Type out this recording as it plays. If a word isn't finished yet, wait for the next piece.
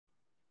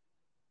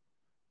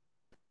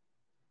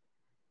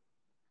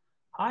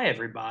Hi,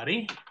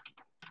 everybody.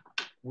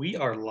 We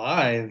are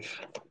live.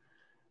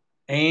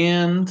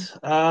 And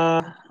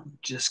I'm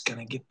just going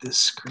to get this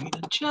screen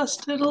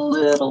adjusted a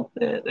little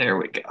bit. There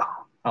we go.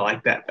 I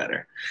like that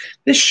better.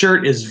 This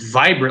shirt is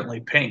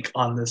vibrantly pink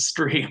on this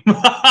stream.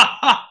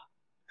 I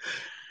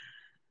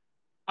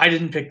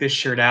didn't pick this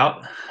shirt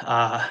out.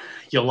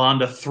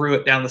 Yolanda threw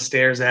it down the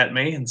stairs at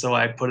me, and so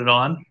I put it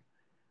on.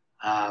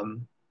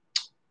 Um,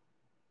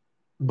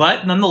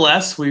 but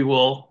nonetheless, we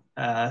will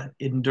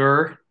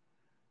endure.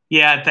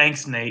 Yeah,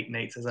 thanks, Nate.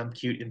 Nate says I'm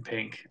cute in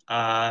pink.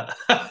 Yeah,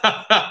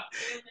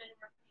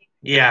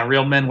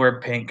 real men wear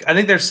pink. I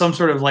think there's some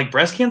sort of like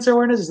breast cancer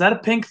awareness. Is that a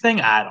pink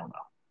thing? I don't know.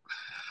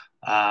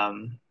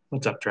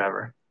 What's up,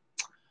 Trevor?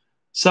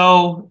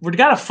 So we've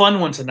got a fun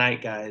one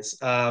tonight, guys.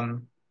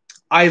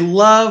 I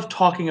love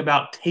talking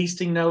about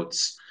tasting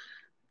notes,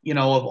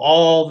 of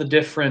all the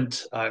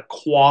different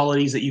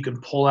qualities that you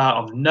can pull out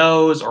on the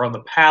nose or on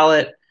the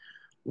palate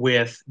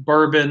with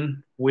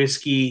bourbon,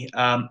 whiskey,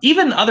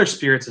 even other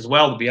spirits as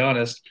well, to be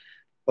honest.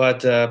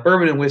 But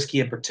bourbon and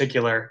whiskey in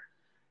particular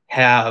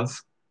have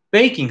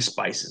baking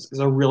spices is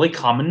a really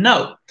common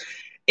note.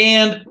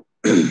 And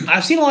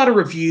I've seen a lot of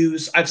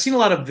reviews, I've seen a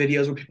lot of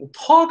videos where people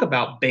talk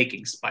about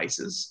baking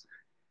spices,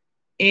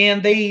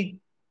 and they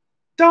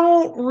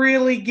don't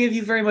really give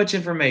you very much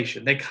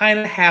information. They kind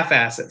of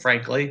half-ass it,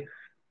 frankly.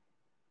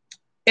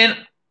 And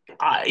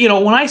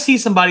when I see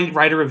somebody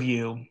write a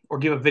review or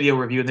give a video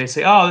review and they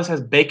say, "Oh, this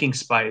has baking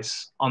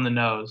spice on the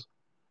nose,"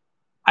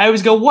 I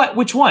always go, "What?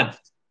 Which one?"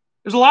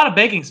 There's a lot of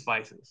baking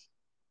spices.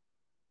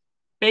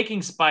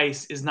 Baking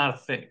spice is not a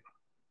thing.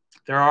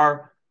 There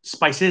are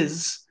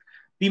spices.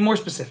 Be more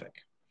specific.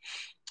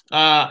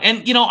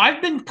 And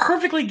I've been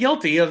perfectly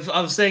guilty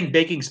of saying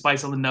baking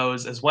spice on the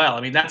nose as well.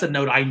 I mean, that's a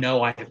note I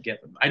know I have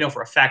given. I know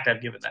for a fact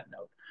I've given that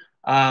note.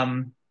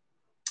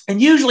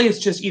 And usually it's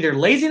just either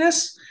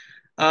laziness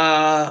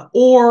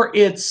or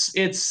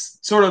it's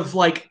sort of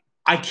like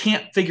I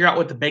can't figure out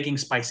what the baking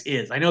spice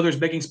is. I know there's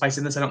baking spice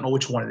in this. I don't know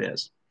which one it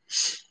is.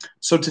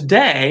 So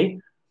today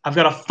I've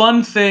got a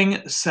fun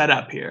thing set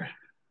up here.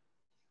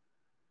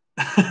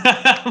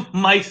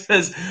 Mike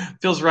says,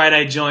 feels right.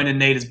 I joined and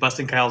Nate is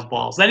busting Kyle's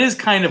balls. That is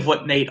kind of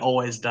what Nate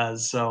always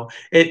does. So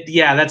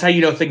yeah, that's how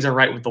you know things are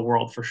right with the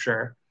world for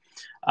sure.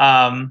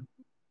 But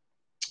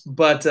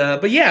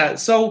yeah,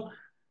 so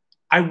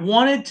I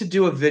wanted to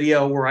do a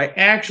video where I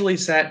actually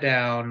sat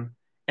down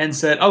and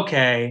said,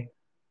 okay,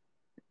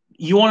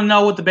 you want to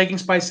know what the baking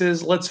spice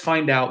is? Let's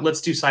find out.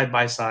 Let's do side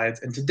by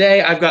sides. And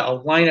today I've got a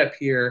lineup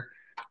here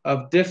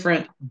of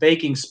different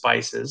baking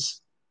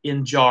spices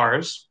in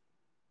jars.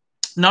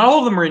 Not all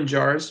of them are in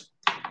jars.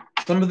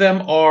 Some of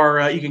them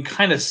are, you can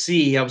kind of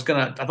see. I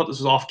thought this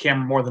was off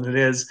camera more than it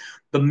is.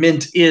 The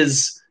mint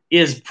is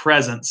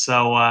present.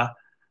 So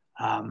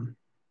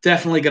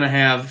definitely going to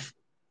have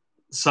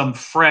some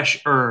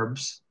fresh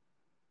herbs.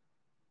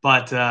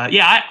 But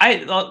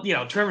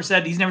yeah, Trevor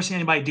said he's never seen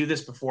anybody do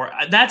this before.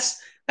 That's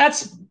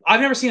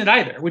I've never seen it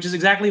either, which is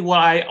exactly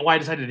why I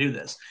decided to do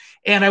this.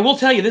 And I will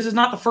tell you, this is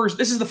not the first.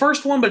 This is the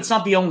first one, but it's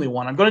not the only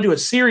one. I'm going to do a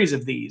series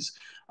of these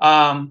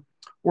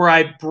where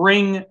I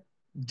bring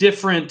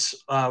different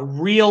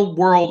real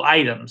world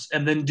items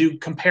and then do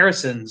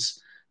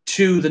comparisons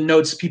to the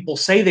notes people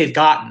say they've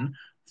gotten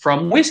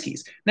from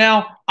whiskeys.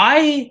 Now,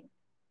 I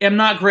am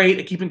not great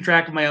at keeping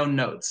track of my own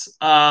notes.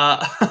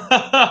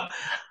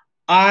 I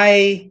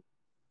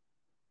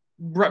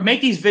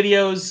make these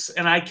videos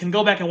and I can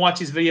go back and watch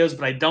these videos,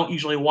 but I don't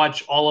usually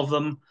watch all of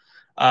them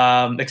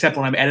except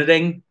when I'm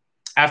editing.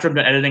 After I'm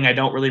done editing, I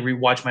don't really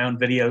rewatch my own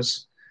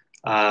videos.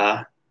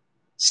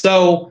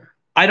 So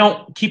I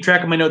don't keep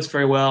track of my notes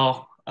very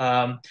well.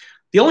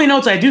 The only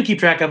notes I do keep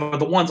track of are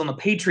the ones on the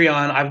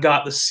Patreon. I've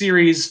got the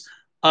series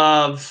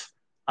of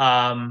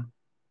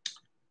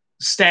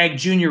Stag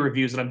Junior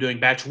reviews that I'm doing,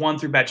 batch 1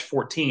 through batch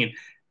 14.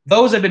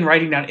 Those I've been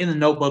writing down in the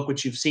notebook,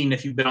 which you've seen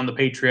if you've been on the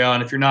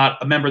Patreon. If you're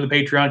not a member of the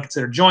Patreon,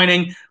 consider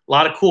joining. A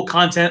lot of cool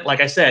content.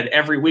 Like I said,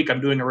 every week I'm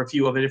doing a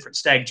review of a different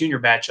Stag Junior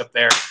batch up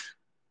there.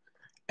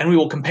 And we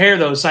will compare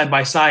those side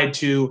by side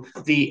to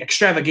the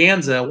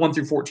extravaganza 1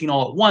 through 14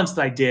 all at once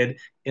that I did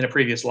in a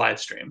previous live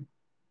stream.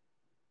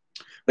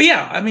 But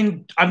yeah, I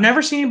mean, I've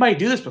never seen anybody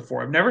do this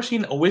before. I've never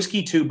seen a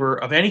whiskey tuber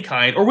of any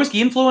kind or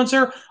whiskey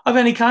influencer of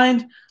any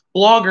kind,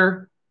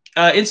 blogger,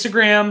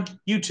 Instagram,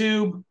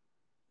 YouTube,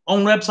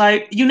 own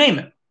website, you name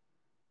it.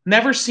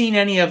 Never seen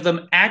any of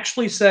them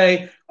actually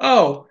say,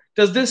 oh,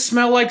 does this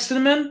smell like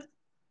cinnamon?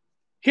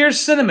 Here's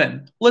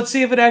cinnamon. Let's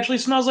see if it actually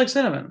smells like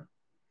cinnamon.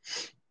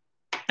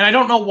 And I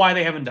don't know why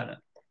they haven't done it.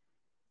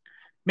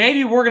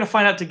 Maybe we're going to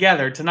find out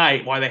together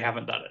tonight why they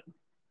haven't done it.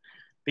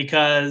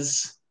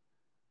 Because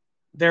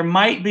there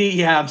might be,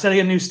 yeah, I'm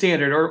setting a new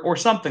standard or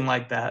something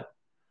like that.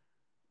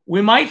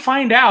 We might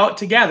find out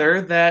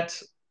together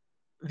that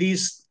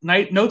these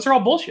notes are all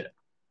bullshit.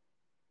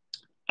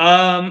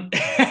 And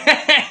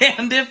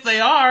if they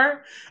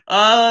are,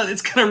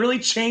 it's going to really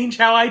change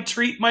how I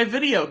treat my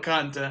video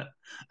content.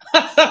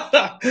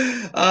 But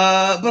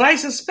I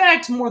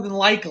suspect more than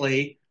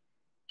likely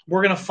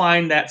we're going to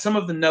find that some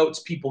of the notes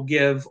people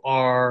give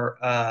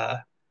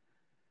are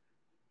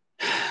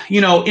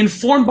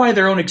informed by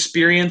their own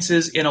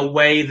experiences in a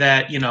way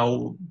that,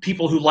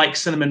 people who like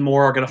cinnamon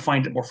more are going to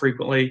find it more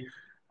frequently.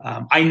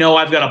 I know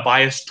I've got a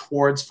bias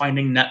towards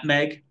finding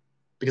nutmeg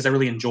because I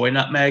really enjoy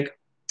nutmeg.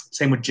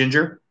 Same with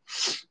ginger.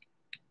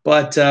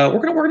 But we're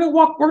gonna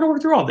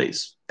work through all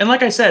these. And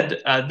like I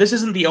said, this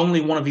isn't the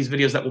only one of these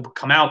videos that will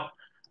come out.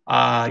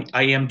 I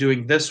am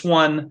doing this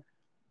one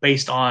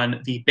based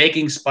on the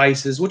baking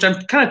spices, which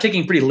I'm kind of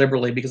taking pretty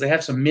liberally because I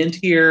have some mint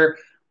here.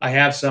 I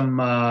have some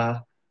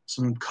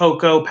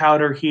cocoa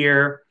powder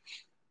here.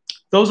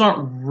 Those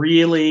aren't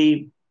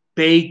really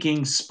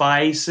baking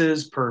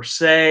spices per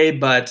se,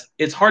 but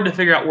it's hard to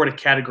figure out where to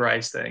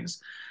categorize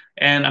things.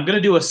 And I'm going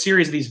to do a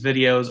series of these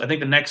videos. I think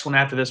the next one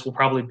after this will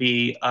probably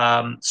be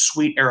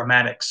sweet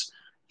aromatics,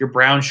 your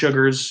brown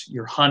sugars,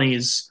 your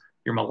honeys,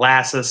 your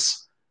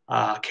molasses,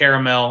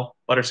 caramel,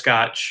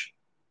 butterscotch.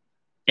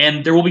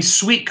 And there will be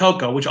sweet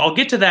cocoa, which I'll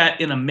get to that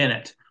in a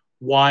minute,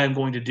 why I'm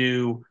going to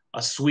do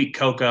a sweet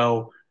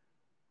cocoa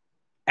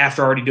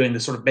after already doing the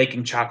sort of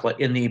baking chocolate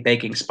in the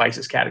baking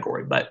spices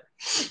category. But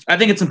I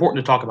think it's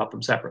important to talk about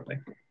them separately.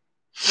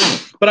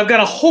 But I've got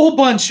a whole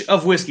bunch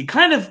of whiskey,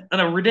 kind of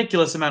a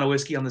ridiculous amount of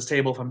whiskey on this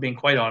table, if I'm being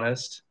quite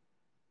honest.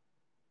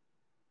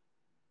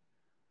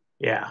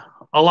 Yeah,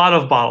 a lot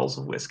of bottles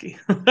of whiskey.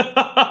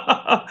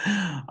 But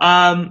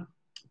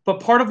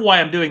part of why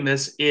I'm doing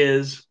this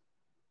is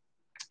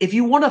if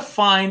you want to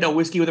find a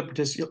whiskey with a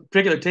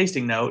particular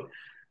tasting note,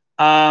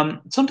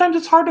 sometimes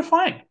it's hard to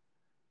find.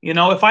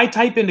 If I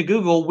type into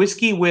Google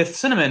whiskey with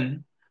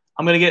cinnamon,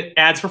 I'm going to get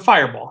ads for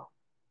Fireball,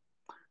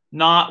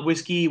 not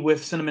whiskey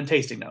with cinnamon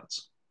tasting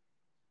notes.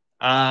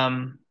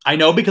 I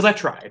know because I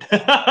tried.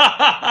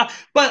 But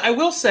I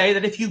will say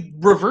that if you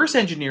reverse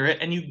engineer it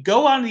and you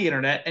go on the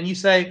internet and you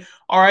say,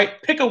 all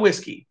right, pick a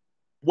whiskey,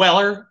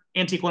 Weller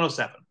Antique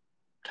 107,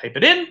 type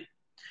it in,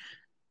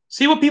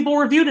 see what people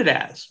reviewed it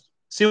as,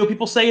 see what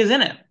people say is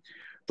in it.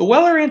 The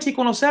Weller Antique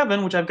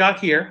 107, which I've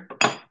got here,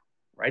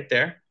 right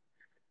there,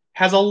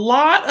 has a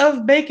lot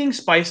of baking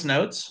spice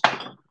notes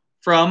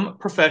from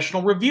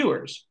professional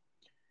reviewers.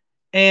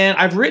 And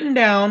I've written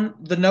down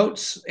the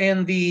notes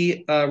and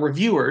the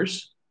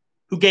reviewers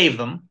who gave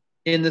them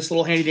in this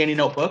little handy-dandy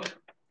notebook.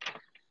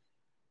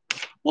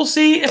 We'll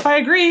see if I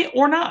agree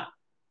or not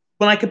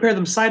when I compare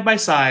them side by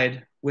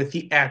side with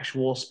the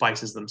actual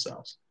spices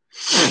themselves.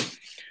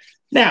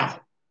 Now,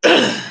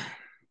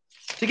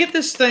 to get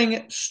this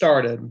thing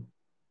started,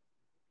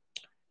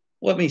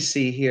 let me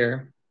see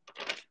here.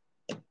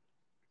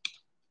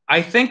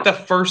 I think the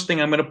first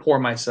thing I'm going to pour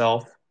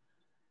myself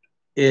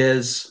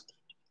is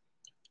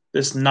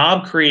this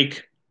Knob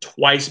Creek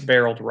twice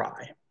barreled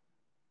rye.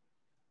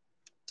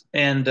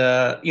 And,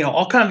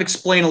 I'll kind of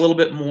explain a little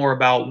bit more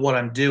about what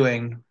I'm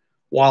doing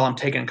while I'm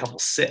taking a couple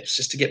sips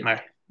just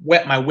to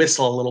wet my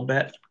whistle a little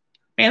bit.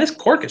 Man, this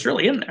cork is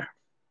really in there.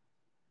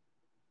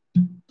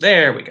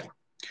 There we go.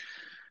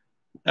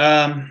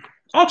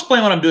 I'll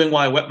explain what I'm doing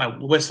while I wet my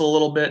whistle a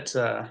little bit.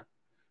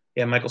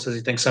 Yeah, Michael says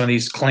he thinks some of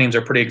these claims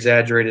are pretty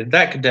exaggerated.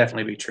 That could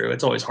definitely be true.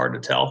 It's always hard to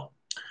tell.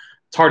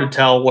 It's hard to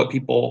tell what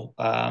people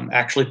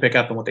actually pick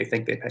up and what they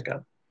think they pick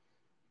up.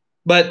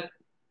 But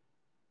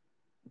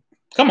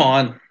come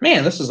on,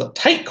 man, this is a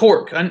tight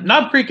cork.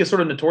 Knob Creek is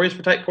sort of notorious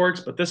for tight corks,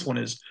 but this one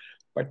is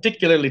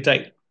particularly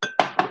tight.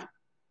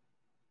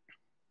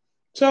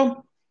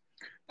 So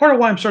part of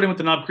why I'm starting with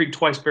the Knob Creek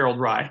twice barreled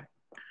rye,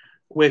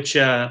 which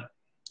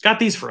got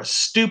these for a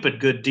stupid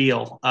good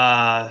deal.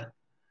 I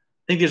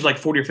think these are like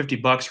 40 or 50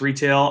 bucks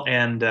retail.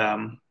 And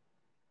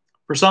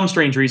for some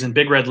strange reason,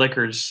 Big Red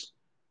Liquors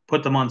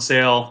put them on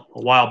sale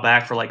a while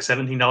back for like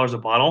 $17 a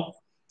bottle.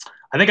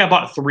 I think I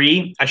bought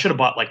 3. I should have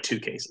bought like 2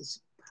 cases.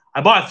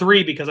 I bought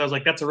 3 because I was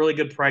like, that's a really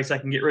good price. I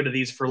can get rid of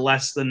these for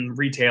less than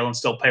retail and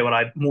still pay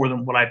more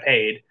than what I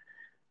paid.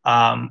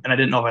 And I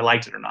didn't know if I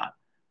liked it or not.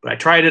 But I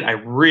tried it. I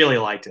really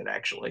liked it,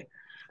 actually.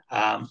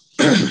 And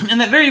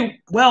that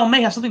very well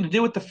may have something to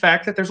do with the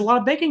fact that there's a lot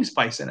of baking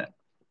spice in it.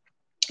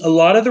 A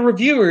lot of the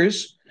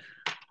reviewers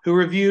who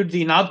reviewed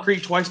the Knob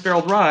Creek twice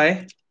barreled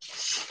rye,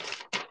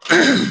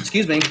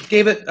 excuse me,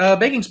 gave it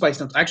baking spice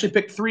notes. I actually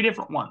picked 3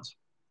 different ones.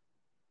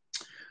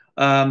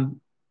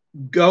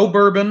 Go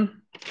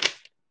Bourbon,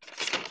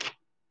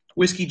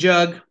 Whiskey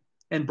Jug,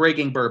 and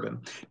Breaking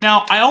Bourbon.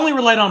 Now, I only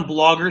relied on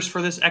bloggers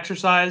for this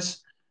exercise.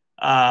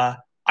 I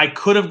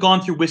could have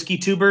gone through Whiskey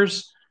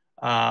Tubers,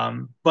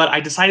 but I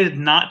decided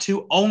not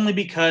to, only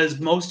because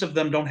most of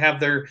them don't have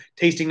their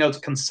tasting notes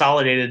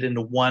consolidated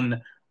into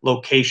one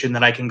location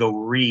that I can go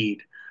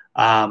read.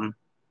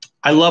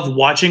 I love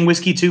watching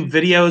Whiskey Tube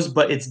videos,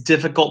 but it's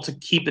difficult to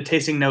keep the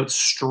tasting notes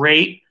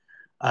straight.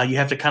 You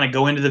have to kind of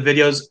go into the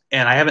videos,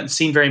 and I haven't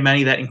seen very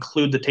many that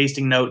include the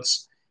tasting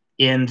notes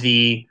in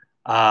the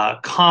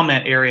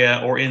comment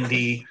area or in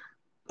the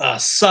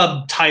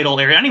subtitle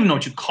area. I don't even know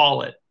what you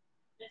call it.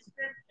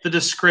 The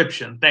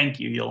description. Thank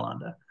you,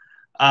 Yolanda.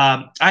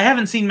 I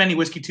haven't seen many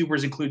Whiskey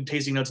Tubers include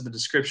tasting notes in the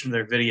description of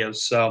their videos,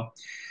 so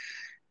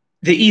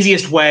the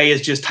easiest way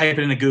is just type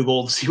it into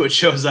Google to see what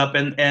shows up,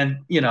 and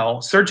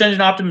search engine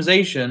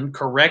optimization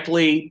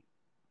correctly,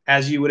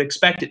 as you would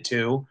expect it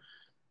to,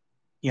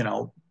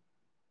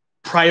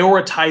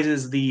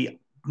 prioritizes the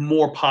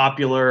more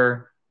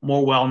popular,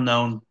 more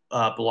well-known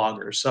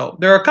bloggers. So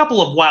there are a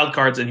couple of wild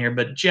cards in here,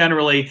 but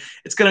generally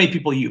it's going to be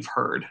people you've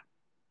heard.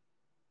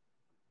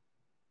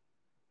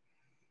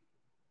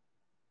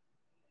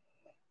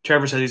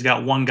 Trevor says he's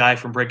got one guy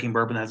from Breaking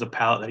Bourbon that has a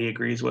palate that he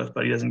agrees with,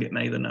 but he doesn't get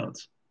many of the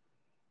notes.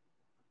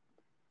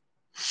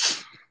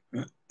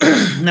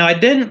 Now, I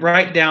didn't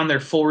write down their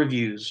full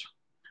reviews.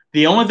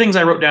 The only things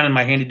I wrote down in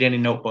my handy dandy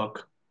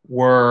notebook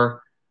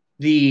were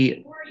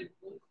the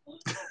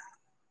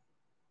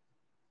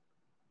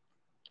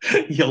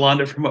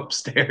Yolanda from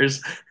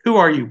upstairs. Who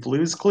are you,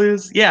 Blues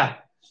Clues? Yeah.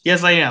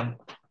 Yes, I am.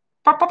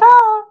 I'm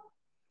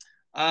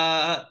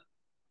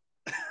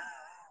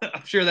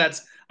sure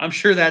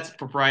that's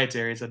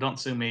proprietary, so don't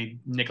sue me,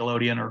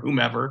 Nickelodeon or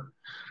whomever.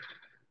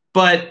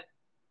 But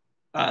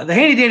the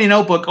handy dandy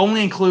notebook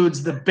only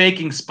includes the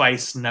baking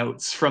spice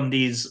notes from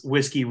these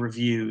whiskey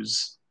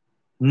reviews,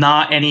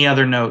 not any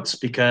other notes,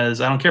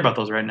 because I don't care about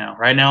those right now.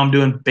 Right now, I'm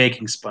doing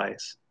baking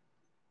spice.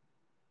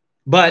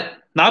 But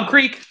Knob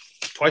Creek,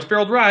 twice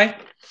barreled rye.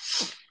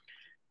 If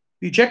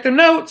you check the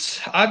notes,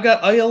 I've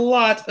got a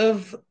lot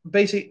of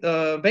basic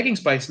baking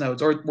spice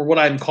notes, or what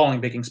I'm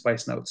calling baking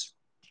spice notes.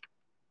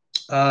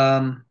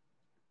 I've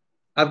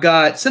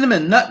got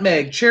cinnamon,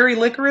 nutmeg, cherry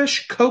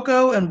licorice,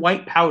 cocoa, and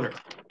white powder.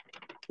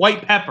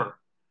 White pepper,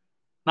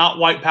 not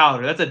white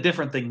powder. That's a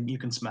different thing you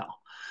can smell.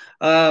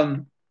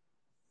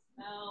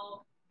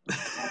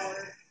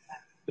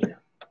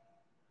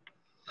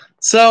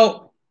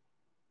 So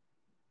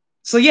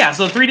yeah,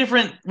 so 3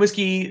 different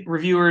whiskey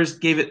reviewers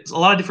gave it a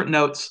lot of different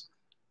notes,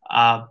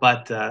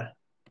 but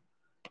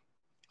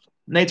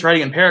Nate's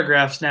writing in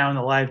paragraphs now in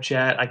the live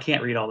chat. I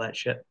can't read all that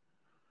shit.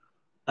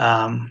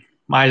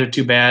 My eyes are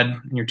too bad,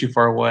 and you're too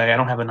far away. I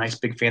don't have a nice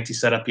big fancy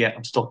setup yet.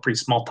 I'm still pretty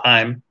small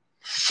time.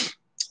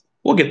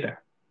 We'll get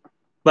there,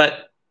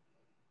 but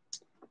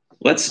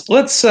let's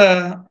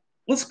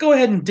go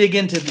ahead and dig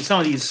into some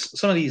of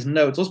these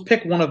notes. Let's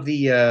pick one of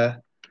the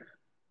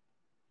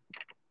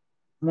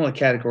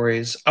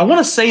categories. I want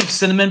to save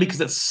cinnamon because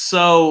it's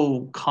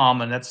so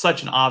common. That's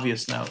such an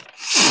obvious note.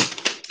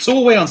 So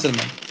we'll wait on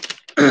cinnamon.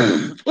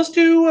 Let's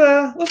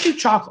do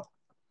chocolate.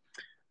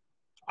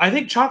 I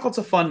think chocolate's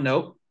a fun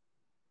note.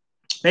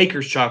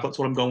 Baker's chocolate's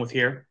what I'm going with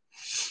here,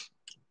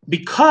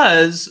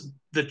 because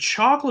the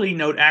chocolatey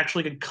note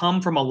actually could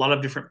come from a lot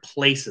of different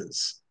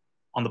places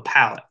on the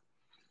palate.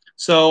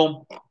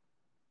 So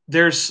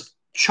there's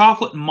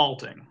chocolate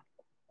malting,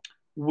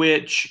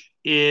 which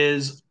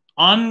is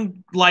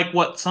unlike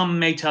what some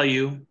may tell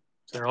you.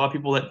 There are a lot of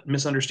people that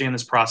misunderstand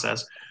this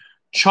process.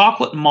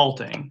 Chocolate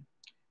malting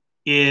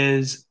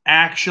is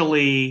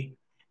actually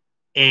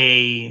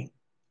a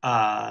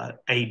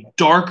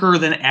darker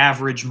than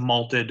average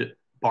malted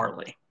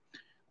barley.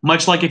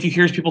 Much like if you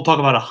hear people talk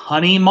about a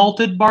honey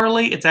malted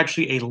barley, it's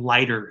actually a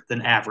lighter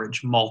than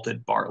average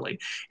malted barley.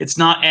 It's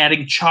not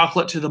adding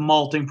chocolate to the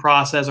malting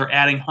process or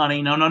adding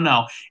honey. No, no,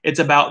 no. It's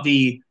about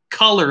the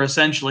color,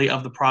 essentially,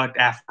 of the product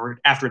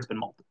after it's been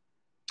malted.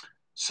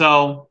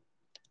 So,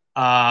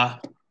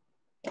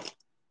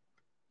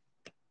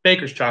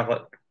 Baker's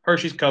chocolate,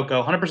 Hershey's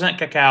cocoa, 100%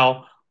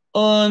 cacao,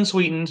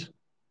 unsweetened.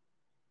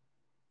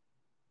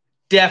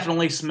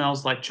 Definitely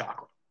smells like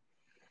chocolate.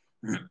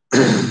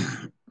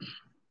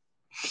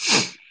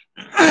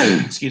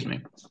 Excuse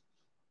me.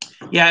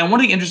 Yeah, and one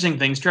of the interesting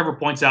things Trevor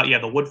points out,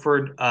 the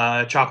Woodford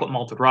chocolate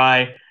malted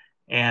rye,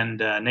 and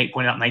Nate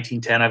pointed out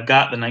 1910. I've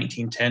got the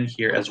 1910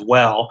 here as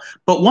well.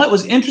 But what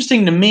was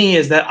interesting to me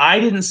is that I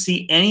didn't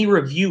see any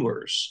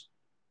reviewers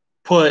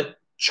put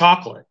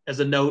chocolate as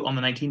a note on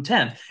the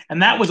 1910.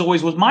 And that was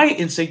my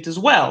instinct as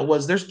well,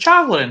 was there's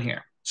chocolate in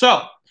here.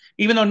 So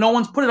even though no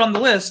one's put it on the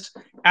list,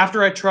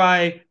 after I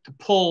try to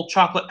pull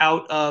chocolate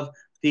out of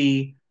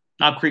the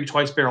Knob Creek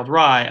twice barreled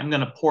rye, I'm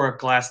going to pour a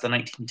glass of the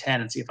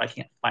 1910 and see if I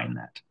can't find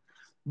that.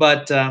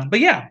 But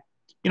yeah,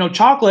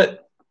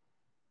 chocolate,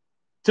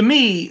 to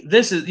me,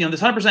 this is,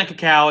 this 100%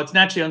 cacao, it's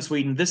naturally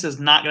unsweetened. This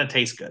is not going to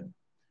taste good,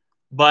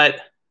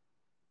 but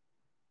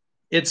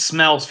it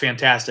smells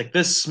fantastic.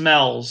 This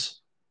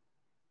smells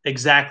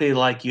exactly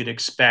like you'd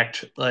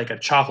expect like a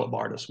chocolate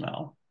bar to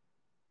smell.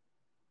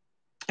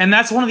 And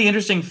that's one of the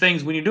interesting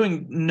things when you're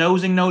doing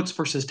nosing notes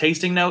versus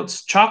tasting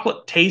notes.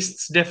 Chocolate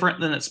tastes different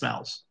than it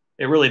smells.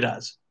 It really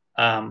does.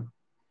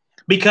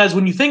 Because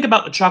when you think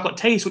about the chocolate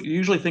taste, what you're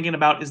usually thinking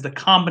about is the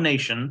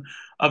combination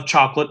of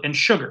chocolate and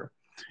sugar.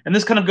 And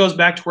this kind of goes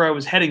back to where I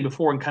was heading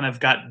before and kind of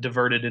got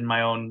diverted in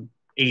my own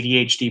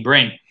ADHD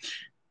brain.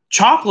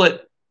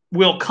 Chocolate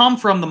will come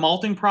from the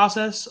malting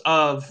process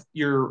of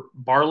your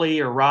barley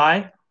or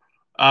rye,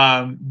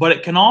 but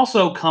it can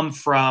also come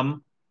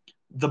from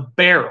the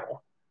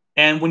barrel.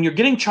 And when you're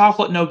getting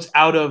chocolate notes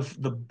out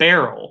of the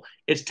barrel,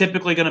 it's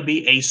typically going to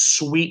be a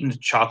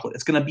sweetened chocolate.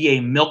 It's going to be a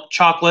milk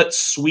chocolate,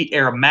 sweet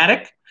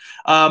aromatic.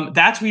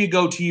 That's where you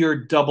go to your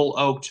double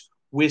oaked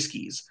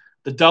whiskeys.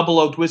 The double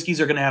oaked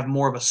whiskeys are going to have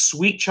more of a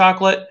sweet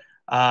chocolate,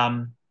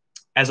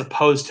 as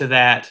opposed to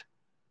that,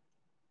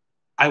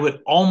 I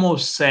would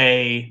almost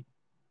say,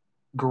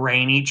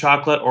 grainy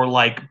chocolate or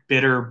like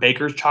bitter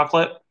baker's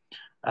chocolate.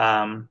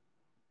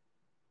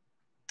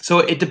 So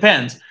it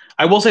depends.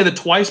 I will say the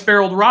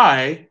twice-barreled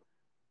rye,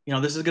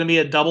 this is going to be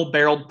a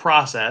double-barreled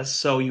process,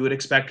 so you would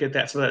expect it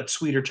that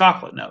sweeter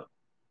chocolate note.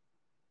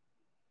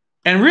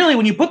 And really,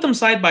 when you put them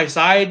side by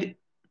side,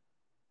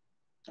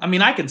 I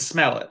mean, I can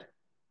smell it.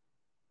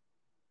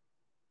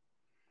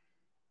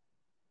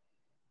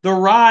 The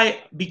rye,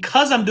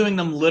 because I'm doing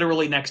them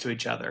literally next to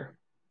each other,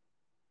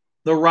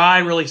 the rye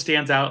really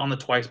stands out on the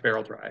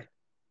twice-barreled rye,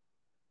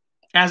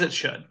 as it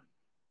should.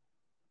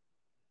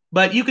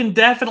 But you can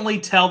definitely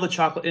tell the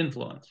chocolate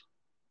influence.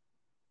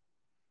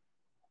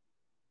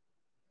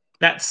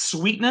 That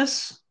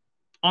sweetness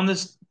on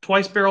this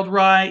twice-barreled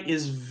rye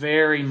is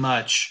very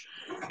much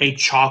a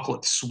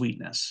chocolate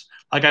sweetness.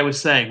 Like I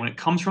was saying, when it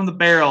comes from the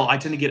barrel, I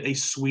tend to get a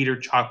sweeter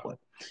chocolate.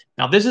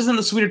 Now, this isn't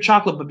the sweeter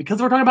chocolate, but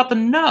because we're talking about the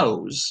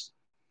nose,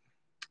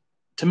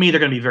 to me,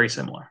 they're going to be very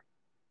similar.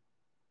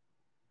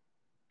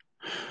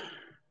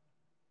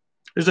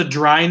 There's a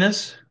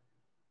dryness.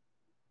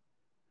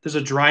 There's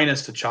a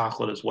dryness to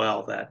chocolate as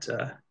well that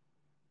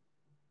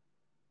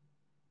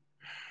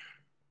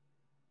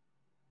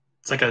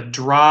it's like a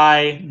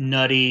dry,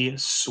 nutty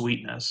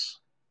sweetness.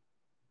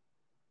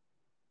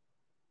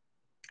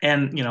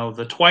 And,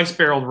 the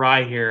twice-barreled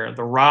rye here,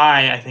 the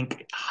rye, I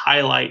think,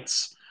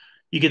 highlights,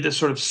 you get this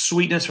sort of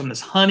sweetness from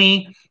this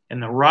honey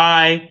and the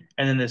rye,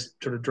 and then this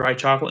sort of dry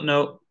chocolate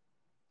note.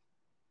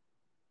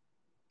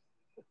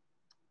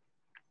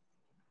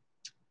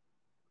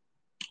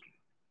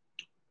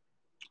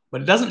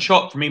 But it doesn't show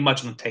up for me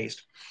much in the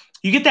taste.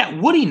 You get that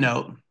woody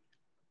note,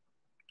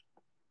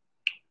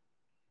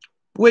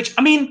 which,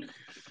 I mean,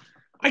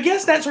 I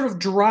guess that sort of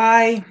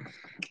dry,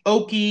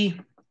 oaky,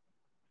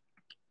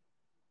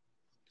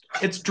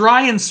 it's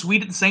dry and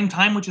sweet at the same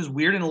time, which is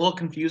weird and a little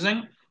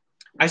confusing.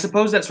 I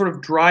suppose that sort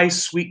of dry,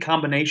 sweet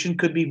combination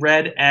could be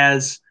read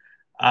as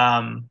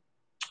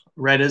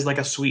like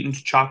a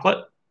sweetened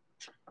chocolate.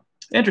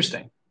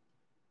 Interesting.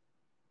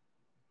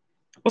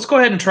 Let's go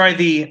ahead and try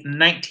the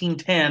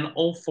 1910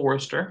 Old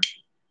Forester.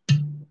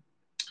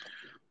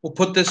 We'll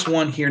put this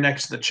one here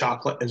next to the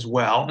chocolate as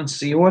well and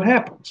see what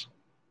happens.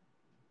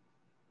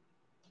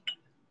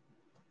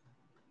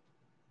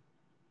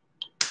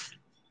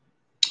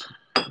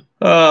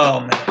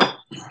 Oh, man.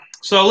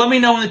 So let me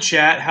know in the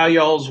chat how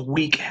y'all's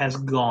week has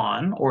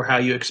gone or how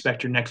you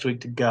expect your next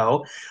week to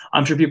go.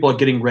 I'm sure people are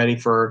getting ready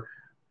for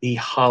the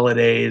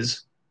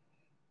holidays,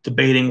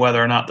 debating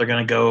whether or not they're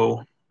going to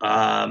go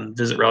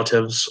visit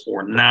relatives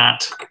or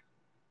not.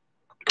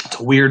 It's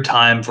a weird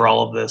time for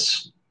all of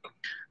this,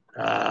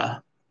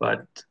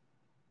 but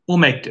we'll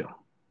make do.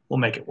 We'll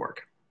make it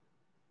work.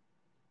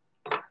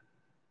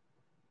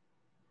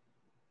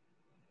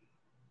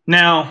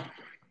 Now,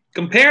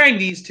 comparing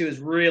these two is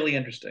really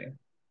interesting.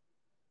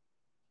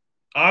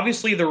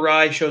 Obviously, the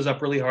rye shows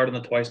up really hard on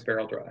the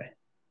twice-barreled rye.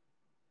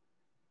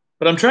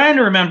 But I'm trying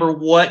to remember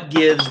what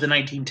gives the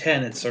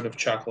 1910 its sort of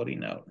chocolatey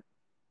note.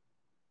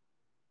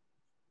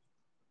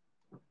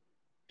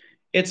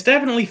 It's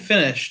definitely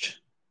finished.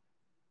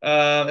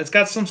 It's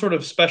got some sort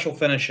of special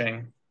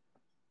finishing.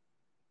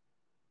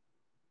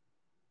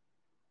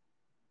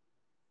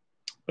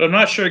 But I'm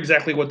not sure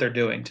exactly what they're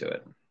doing to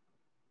it.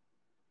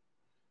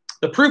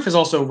 The proof is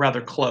also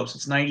rather close.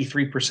 It's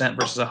 93%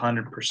 versus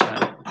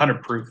 100%.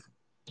 100 proof.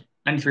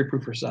 93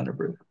 proof versus 100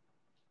 proof.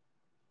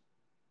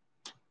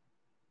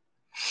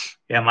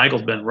 Yeah,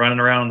 Michael's been running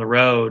around the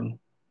road.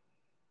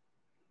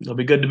 It'll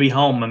be good to be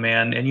home, my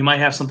man. And you might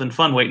have something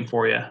fun waiting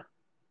for you.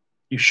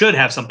 You should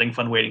have something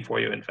fun waiting for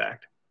you, in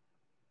fact.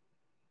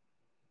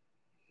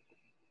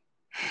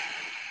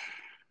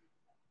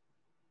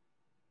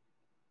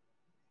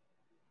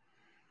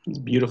 It's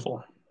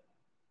beautiful.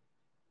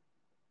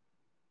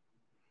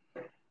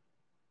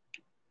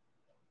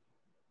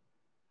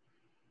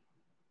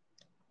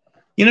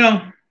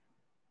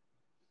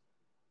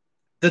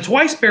 The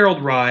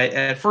twice-barreled rye,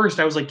 at first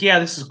I was like, yeah,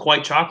 this is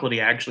quite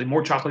chocolatey, actually.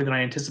 More chocolatey than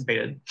I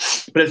anticipated.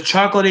 But it's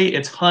chocolatey,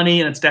 it's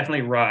honey, and it's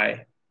definitely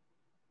rye.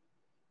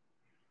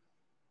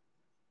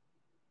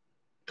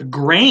 The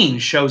grain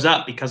shows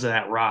up because of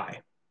that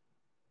rye.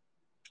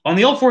 On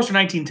the Old Forester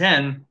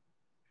 1910,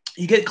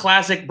 you get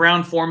classic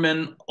Brown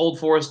Foreman, Old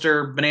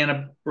Forester,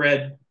 banana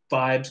bread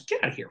vibes.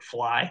 Get out of here,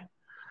 fly.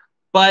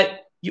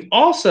 But you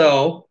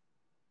also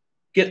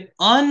get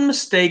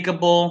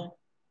unmistakable,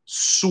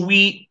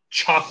 sweet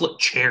chocolate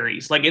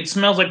cherries. Like it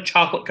smells like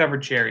chocolate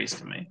covered cherries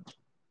to me.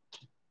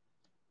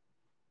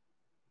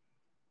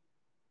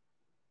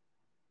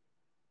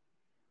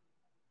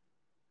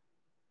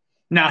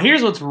 Now,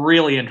 here's what's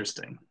really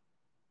interesting.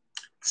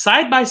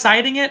 Side by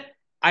siding it,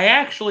 I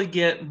actually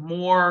get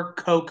more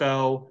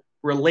cocoa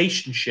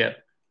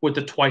relationship with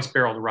the twice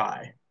barreled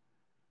rye.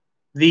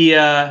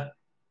 The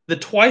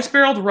twice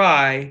barreled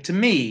rye to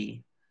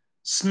me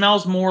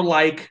smells more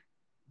like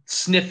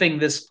sniffing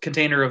this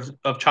container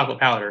of chocolate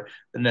powder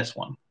than this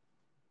one.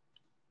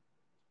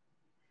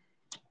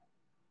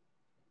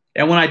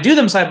 And when I do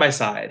them side by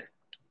side,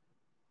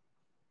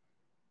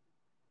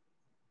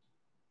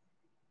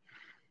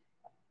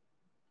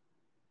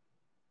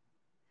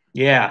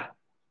 yeah,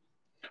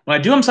 when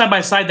I do them side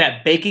by side,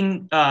 that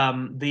baking,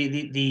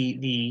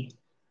 the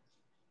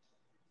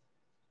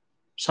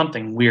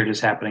Something weird is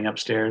happening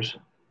upstairs.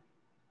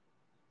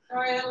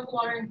 Sorry, that was the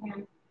watering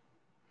can.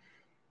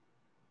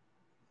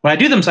 When I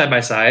do them side by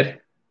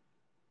side,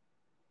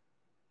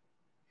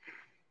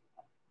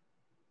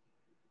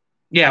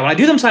 yeah, when I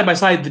do them side by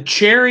side,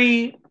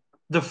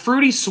 the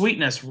fruity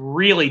sweetness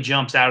really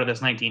jumps out of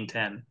this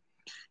 1910.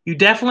 You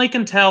definitely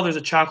can tell there's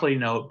a chocolatey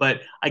note,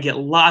 but I get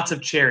lots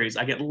of cherries.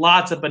 I get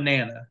lots of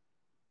banana.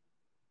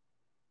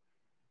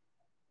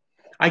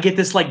 I get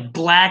this like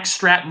black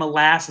strap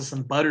molasses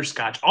and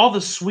butterscotch. All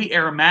the sweet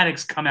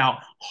aromatics come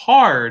out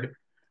hard.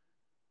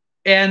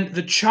 And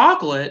the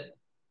chocolate,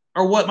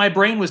 or what my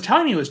brain was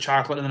telling me was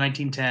chocolate in the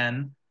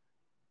 1910,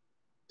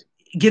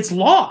 gets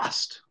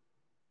lost.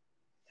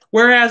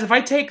 Whereas if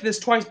I take this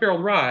twice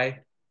barreled rye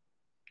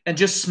and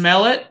just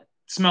smell it, it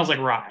smells like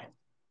rye.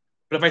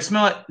 But if I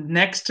smell it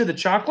next to the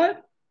chocolate,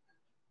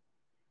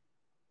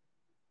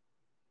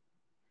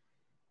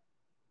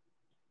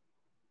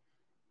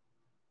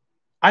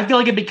 I feel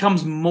like it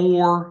becomes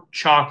more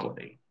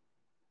chocolatey.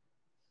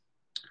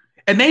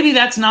 And maybe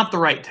that's not the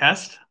right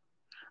test.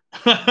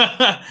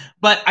 But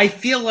I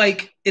feel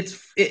like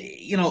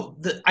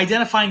the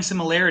identifying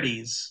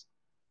similarities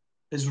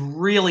is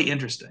really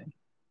interesting.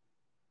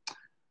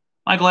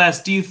 Michael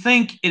asks, do you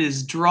think it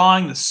is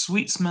drawing the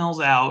sweet smells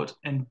out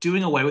and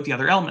doing away with the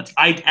other elements?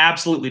 I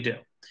absolutely do.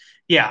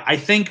 Yeah, I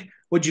think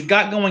what you've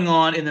got going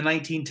on in the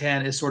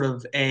 1910 is sort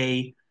of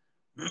a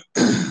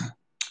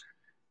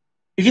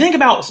if you think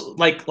about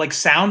like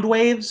sound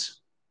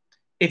waves,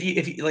 if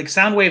you like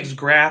sound waves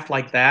graph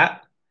like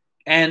that,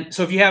 and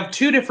so if you have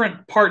two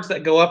different parts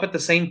that go up at the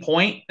same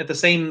point, at the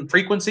same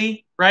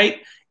frequency, right?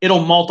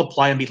 It'll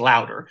multiply and be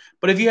louder.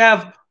 But if you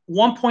have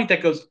one point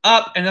that goes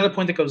up and another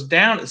point that goes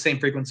down at the same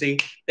frequency,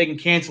 they can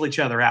cancel each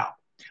other out.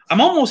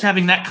 I'm almost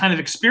having that kind of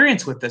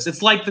experience with this.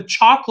 It's like the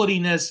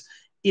chocolatiness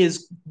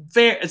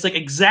it's like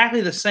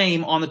exactly the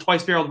same on the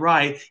twice barreled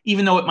rye,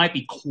 even though it might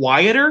be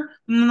quieter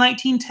than the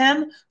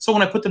 1910. So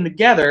when I put them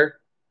together,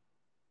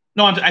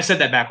 no, I said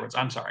that backwards.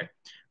 I'm sorry.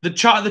 The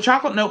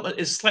chocolate note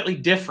is slightly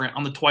different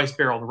on the twice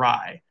barreled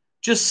rye,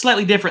 just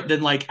slightly different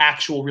than like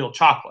actual real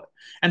chocolate.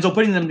 And so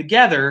putting them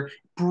together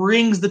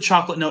brings the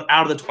chocolate note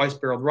out of the twice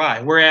barreled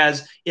rye,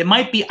 whereas it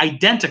might be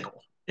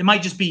identical. It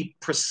might just be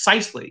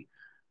precisely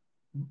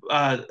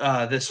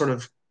this sort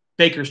of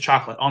baker's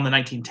chocolate on the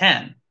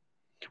 1910,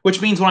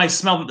 which means when I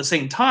smell them at the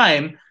same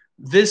time,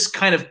 this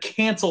kind of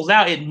cancels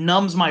out. It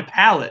numbs my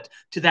palate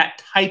to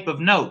that type of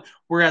note.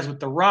 Whereas with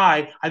the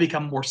rye, I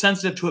become more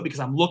sensitive to it because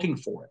I'm looking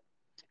for it.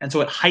 And so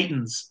it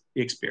heightens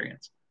the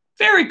experience.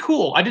 Very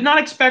cool. I did not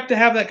expect to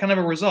have that kind of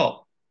a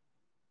result.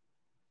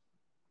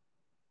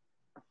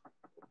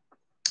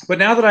 But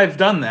now that I've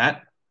done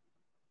that,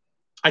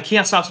 I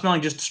can't stop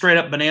smelling just straight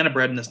up banana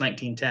bread in this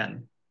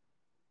 1910.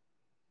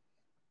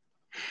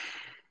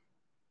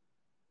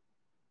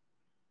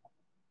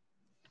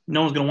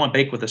 No one's going to want to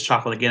bake with this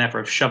chocolate again after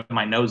I've shoved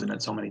my nose in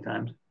it so many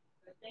times.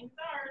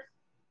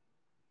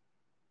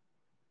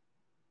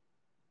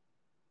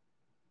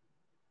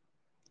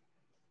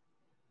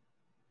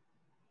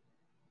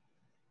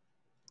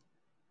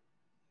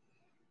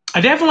 I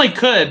definitely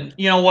could.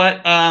 You know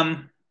what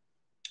the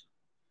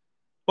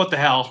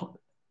hell?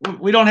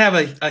 We don't have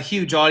a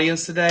huge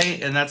audience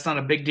today, and that's not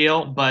a big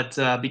deal. But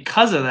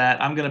because of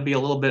that, I'm going to be a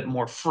little bit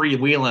more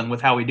freewheeling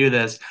with how we do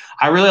this.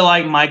 I really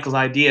like Michael's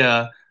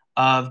idea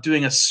of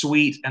doing a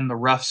sweet and the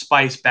rough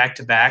spice back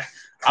to back.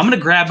 I'm going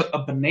to grab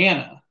a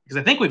banana because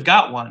I think we've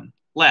got one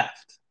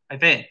left. I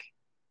think.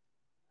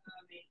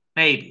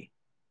 Maybe.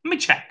 Let me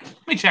check.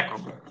 Real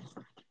quick.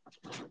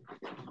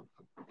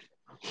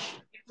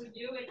 If we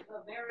do, it's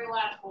the very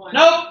last one.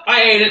 Nope,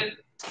 I ate it.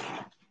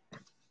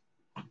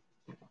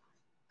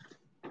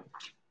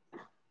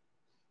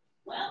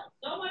 Well,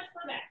 so much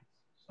for that.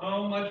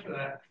 So much for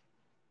that.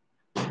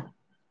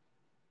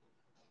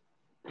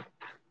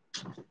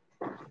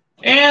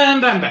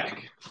 And I'm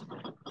back.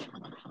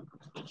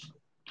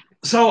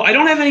 So I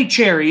don't have any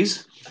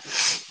cherries,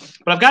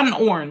 but I've got an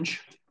orange.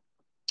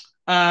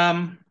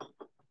 I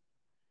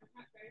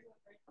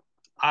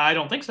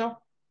don't think so.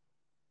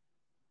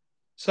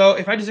 So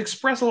if I just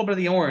express a little bit of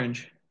the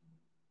orange,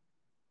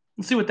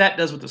 let's see what that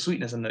does with the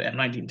sweetness in the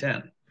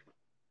 1910.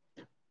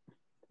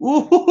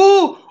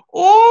 Ooh,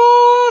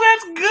 oh,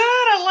 that's good.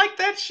 I like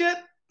that shit.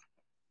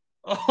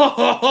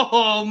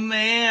 Oh,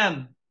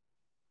 man.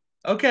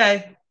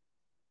 Okay.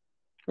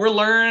 We're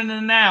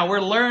learning now.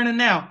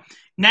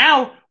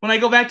 Now, when I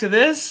go back to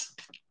this,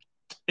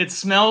 it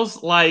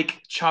smells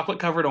like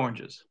chocolate-covered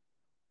oranges.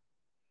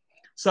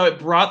 So it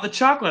brought the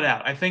chocolate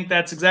out. I think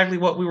that's exactly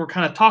what we were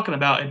kind of talking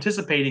about,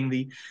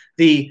 anticipating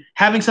the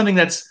having something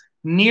that's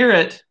near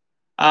it,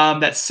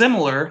 that's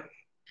similar.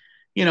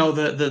 You know,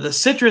 the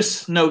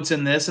citrus notes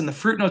in this and the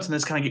fruit notes in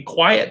this kind of get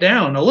quiet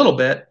down a little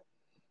bit,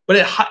 but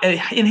it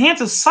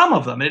enhances some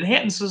of them. It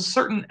enhances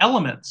certain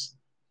elements.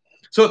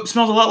 So it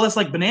smells a lot less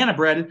like banana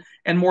bread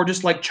and more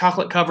just like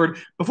chocolate covered.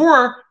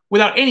 Before,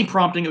 without any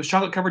prompting, it was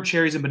chocolate covered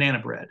cherries and banana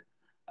bread.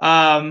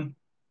 Nate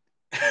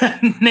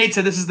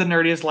said, this is the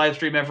nerdiest live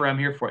stream ever. I'm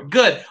here for it.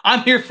 Good.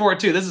 I'm here for it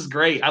too. This is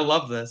great. I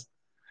love this.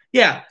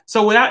 Yeah.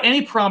 So without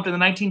any prompt in the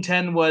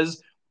 1910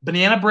 was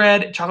banana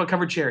bread, chocolate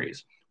covered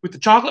cherries. With the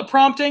chocolate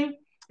prompting,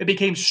 it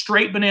became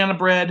straight banana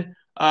bread,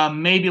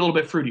 maybe a little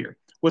bit fruitier.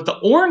 With the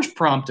orange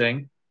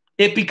prompting,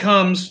 it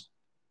becomes,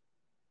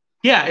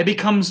 yeah, it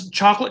becomes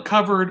chocolate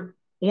covered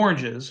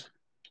oranges.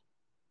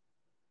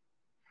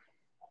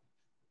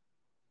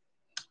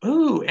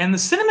 Ooh, and the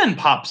cinnamon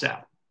pops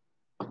out.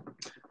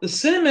 The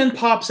cinnamon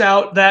pops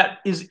out. That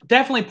is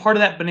definitely part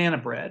of that banana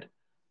bread.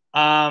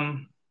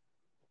 That's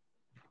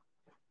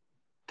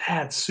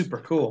super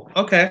cool.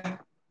 Okay.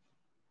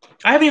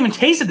 I haven't even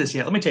tasted this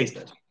yet. Let me taste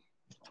it.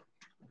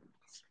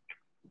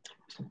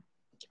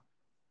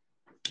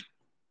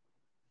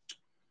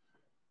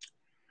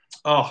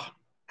 Oh,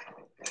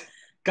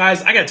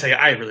 guys, I got to tell you,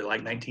 I really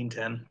like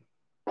 1910.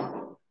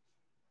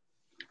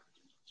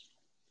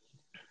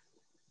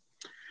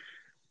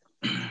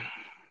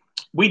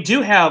 We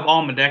do have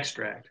almond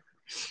extract.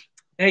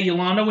 Hey,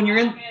 Yolanda, when you're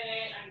in. I'm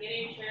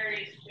getting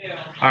cherries too.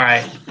 All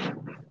right.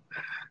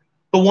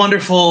 The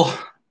wonderful,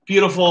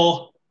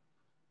 beautiful,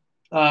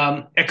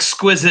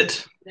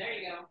 exquisite There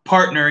you go.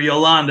 partner,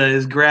 Yolanda,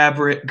 is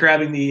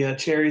grabbing the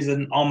cherries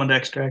and almond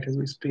extract as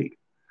we speak.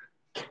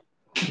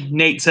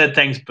 Nate said,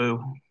 thanks,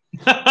 boo.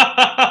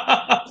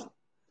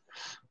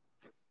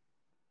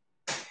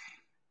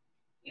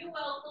 You're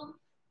welcome.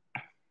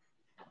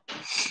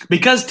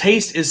 Because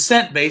taste is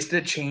scent based,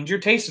 did it change your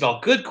taste at all?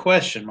 Good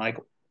question,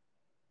 Michael.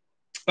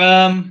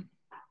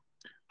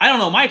 I don't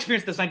know. My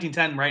experience with this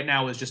 1910 right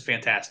now is just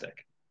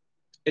fantastic.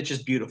 It's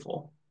just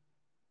beautiful.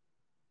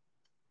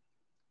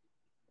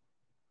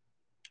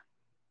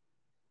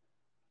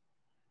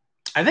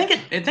 I think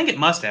it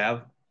must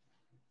have.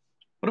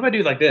 What if I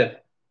do like this?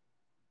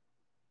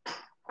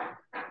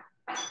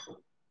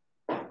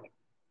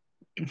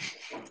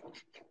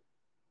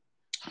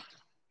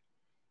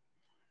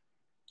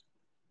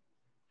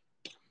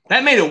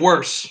 That made it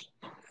worse.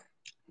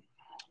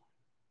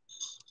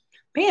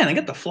 Man, I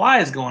got the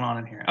flies going on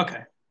in here.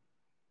 Okay.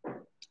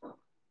 What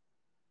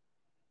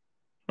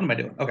am I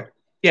doing? Okay.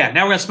 Yeah,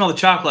 now we're going to smell the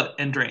chocolate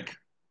and drink.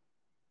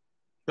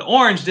 The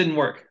orange didn't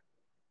work.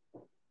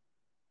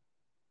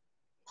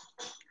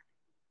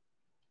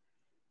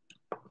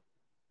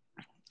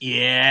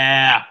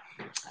 Yeah,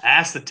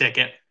 that's the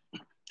ticket.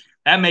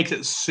 That makes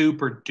it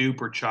super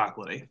duper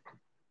chocolatey.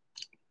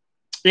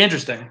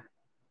 Interesting.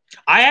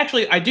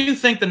 I do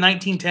think the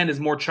 1910 is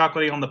more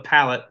chocolatey on the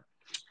palate,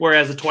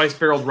 whereas the twice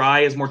barreled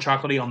rye is more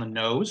chocolatey on the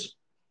nose.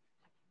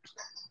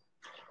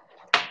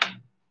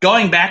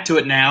 Going back to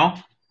it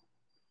now.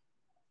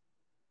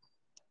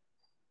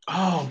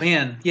 Oh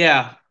man,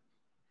 yeah.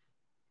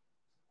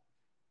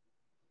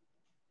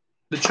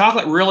 The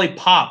chocolate really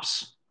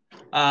pops.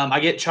 I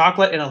get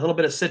chocolate and a little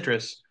bit of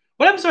citrus.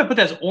 What happens if I put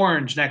that as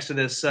orange next to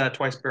this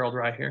twice barreled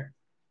rye here?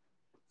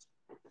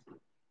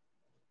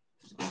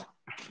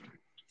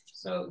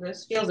 So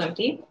this feels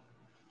empty.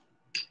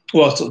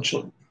 Well, it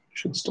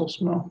should still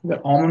smell. We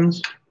got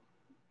almonds.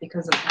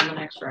 Because of almond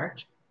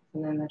extract,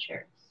 and then the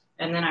cherries.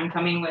 And then I'm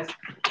coming with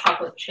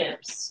chocolate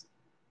chips.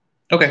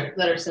 Okay.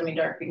 That are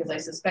semi-dark because I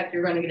suspect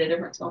you're going to get a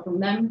different smell from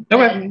them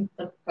than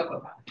the cocoa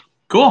powder.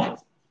 Cool.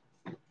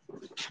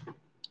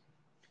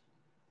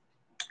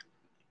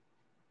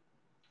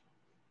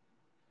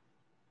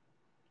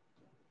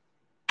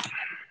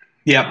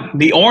 Yeah,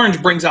 the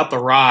orange brings out the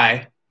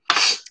rye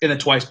in the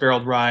twice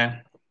barreled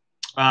rye.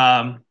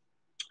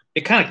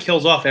 It kind of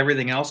kills off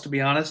everything else, to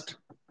be honest.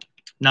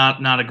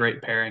 Not a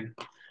great pairing.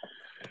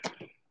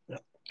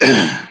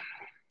 But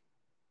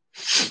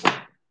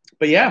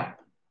yeah,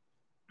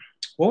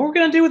 what we're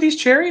gonna do with these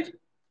cherries?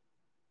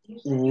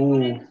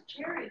 Ooh.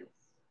 Cherries.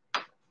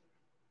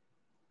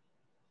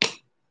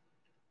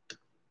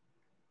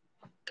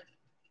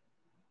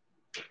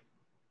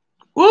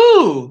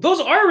 Ooh, those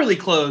are really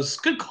close.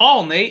 Good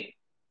call, Nate.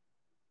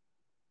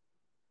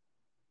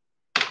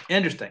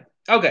 Interesting.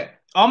 Okay,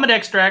 almond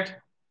extract.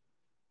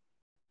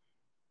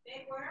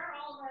 Hey, where are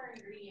all of our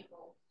ingredient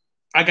bowls?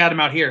 I got them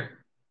out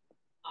here.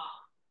 I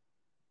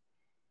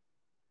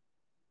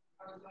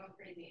was going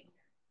crazy.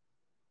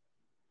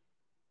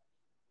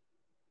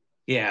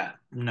 Yeah,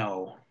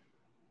 no.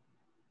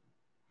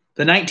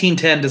 The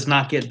 1910 does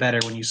not get better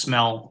when you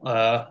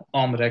smell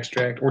almond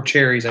extract or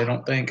cherries, I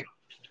don't think.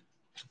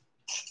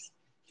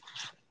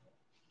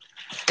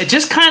 It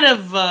just kind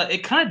of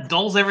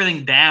dulls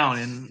everything down,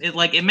 and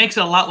it makes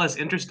it a lot less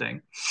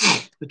interesting.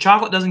 The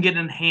chocolate doesn't get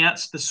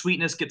enhanced, the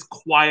sweetness gets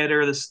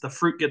quieter, the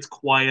fruit gets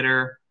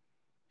quieter.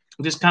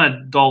 It just kind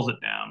of dulls it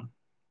down.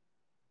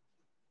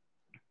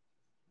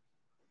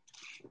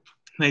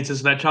 Nate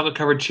says that chocolate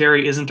covered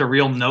cherry isn't a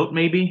real note,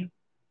 maybe.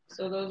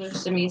 So those are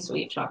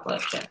semi-sweet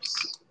chocolate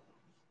chips.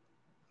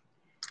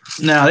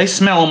 No, they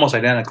smell almost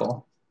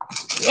identical.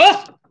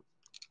 Ah!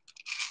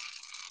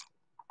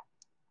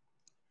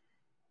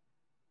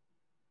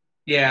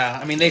 Yeah,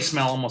 I mean they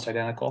smell almost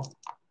identical.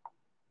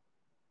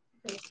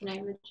 Okay, can I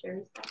have the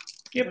cherries back?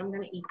 Yep. I'm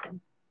gonna eat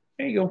them.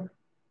 There you go.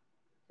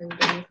 And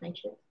then with my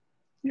chips.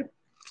 Yep.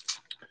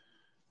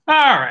 All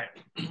right.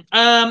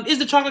 Is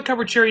the chocolate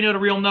covered cherry note a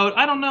real note?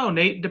 I don't know,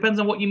 Nate. Depends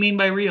on what you mean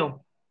by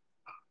real.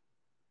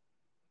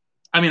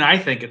 I mean, I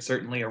think it's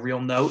certainly a real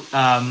note.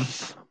 I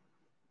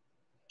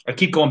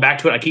keep going back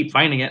to it. I keep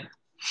finding it.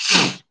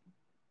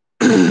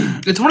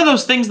 It's one of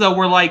those things, though,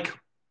 where like,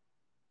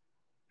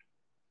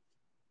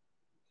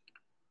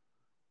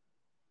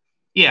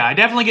 yeah, I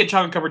definitely get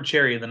chocolate covered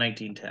cherry in the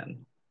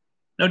 1910.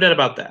 No doubt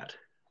about that.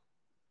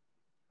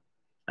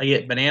 I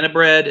get banana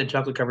bread and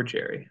chocolate covered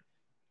cherry.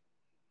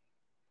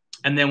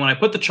 And then when I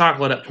put the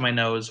chocolate up to my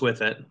nose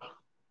with it,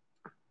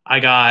 I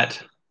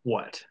got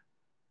what?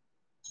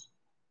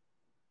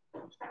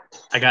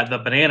 I got the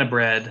banana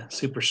bread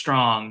super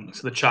strong,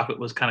 so the chocolate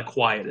was kind of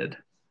quieted.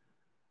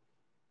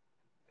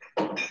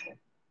 But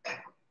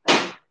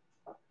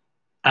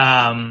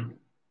I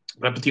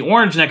put the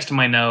orange next to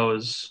my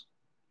nose,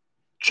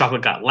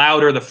 chocolate got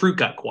louder, the fruit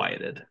got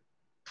quieted.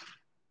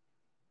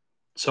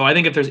 So I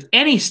think if there's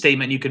any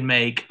statement you can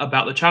make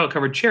about the chocolate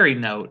covered cherry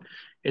note,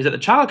 is that the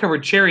chocolate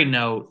covered cherry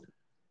note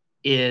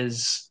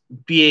is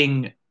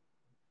being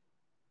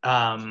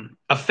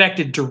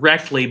affected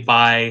directly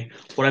by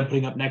what I'm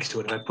putting up next to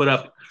it. If I put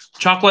up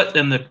chocolate,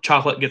 then the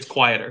chocolate gets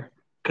quieter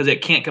because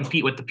it can't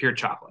compete with the pure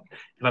chocolate.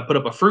 If I put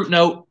up a fruit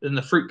note, then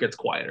the fruit gets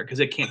quieter because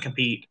it can't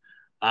compete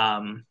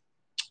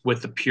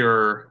with the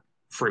pure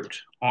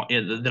fruit. The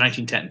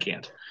 1910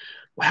 can't.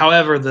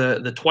 However,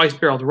 the twice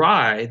barreled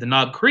rye, the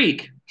Knob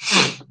Creek,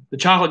 the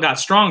chocolate got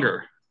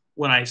stronger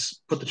when I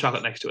put the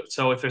chocolate next to it.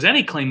 So if there's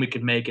any claim we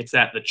could make, it's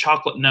that the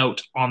chocolate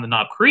note on the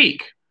Knob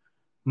Creek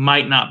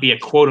might not be a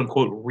quote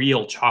unquote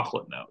real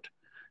chocolate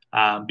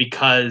note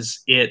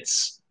because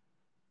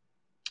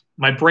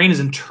my brain is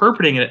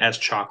interpreting it as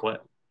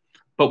chocolate.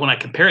 But when I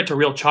compare it to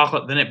real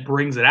chocolate, then it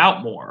brings it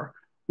out more,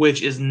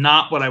 which is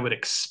not what I would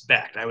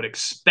expect. I would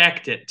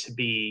expect it to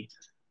be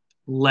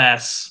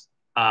less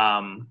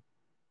prominent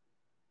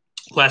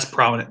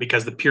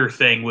because the pure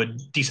thing would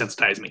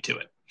desensitize me to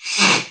it.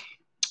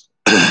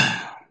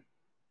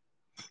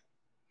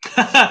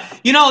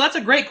 That's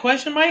a great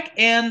question, Mike,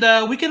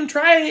 and we can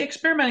try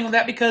experimenting with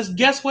that because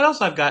guess what else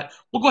I've got?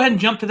 We'll go ahead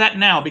and jump to that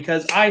now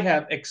because I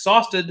have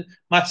exhausted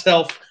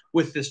myself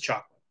with this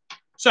chocolate.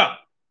 So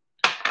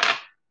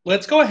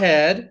let's go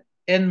ahead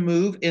and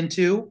move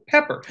into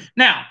pepper.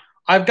 Now,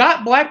 I've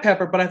got black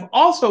pepper, but I've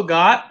also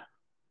got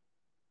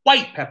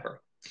white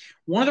pepper.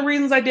 One of the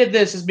reasons I did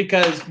this is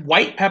because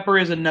white pepper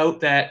is a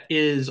note that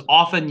is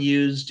often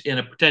used in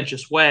a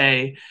pretentious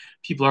way.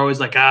 People are always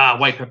like,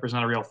 white pepper is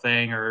not a real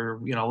thing, or,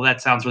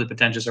 that sounds really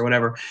pretentious or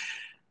whatever.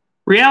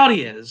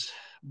 Reality is,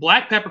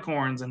 black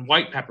peppercorns and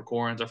white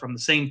peppercorns are from the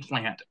same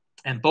plant,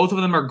 and both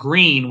of them are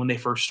green when they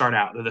first start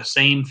out. They're the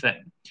same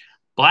thing.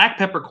 Black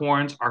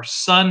peppercorns are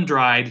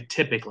sun-dried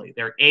typically.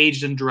 They're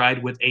aged and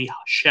dried with a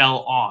shell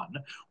on,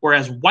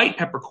 whereas white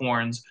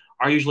peppercorns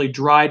are usually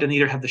dried and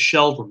either have the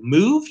shell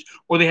removed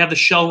or they have the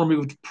shell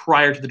removed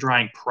prior to the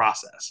drying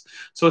process.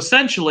 So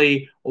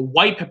essentially, a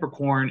white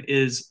peppercorn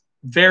is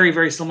very,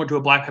 very similar to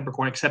a black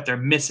peppercorn, except they're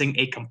missing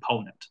a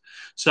component.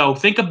 So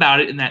think about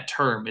it in that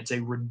term. It's a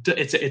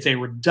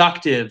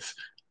reductive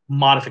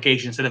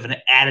modification instead of an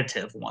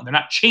additive one. They're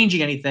not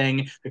changing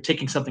anything. They're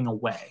taking something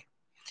away.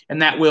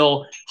 And that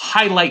will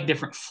highlight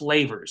different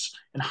flavors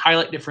and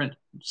highlight different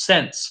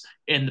scents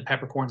in the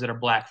peppercorns that are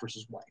black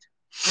versus white.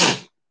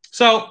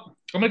 So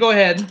I'm going to go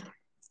ahead,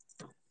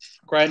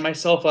 grind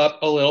myself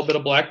up a little bit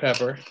of black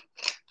pepper.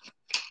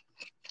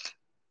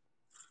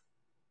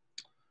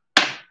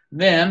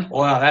 Then,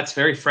 wow, that's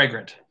very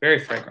fragrant, very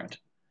fragrant.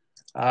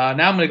 Now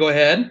I'm going to go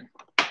ahead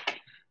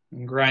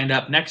and grind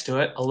up next to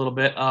it a little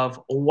bit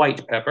of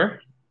white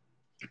pepper.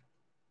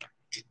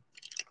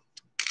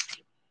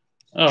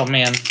 Oh,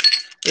 man,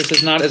 this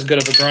is not as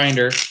good of a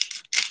grinder.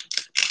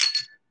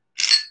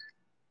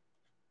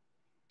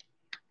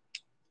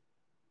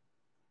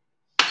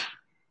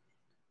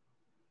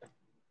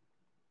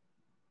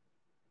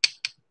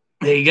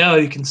 There you go.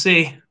 You can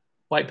see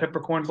white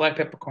peppercorn, black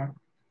peppercorn.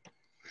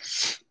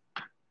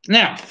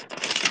 Now,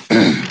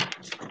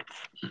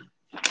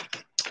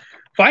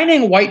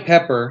 finding white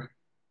pepper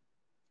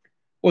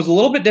was a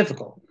little bit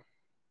difficult.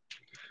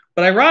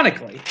 But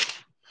ironically,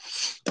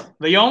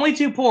 the only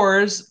two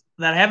pours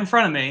that I have in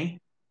front of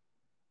me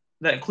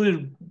that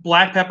include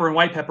black pepper and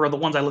white pepper are the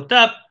ones I looked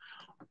up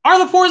are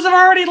the pours that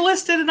I've already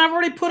listed and I've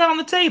already put on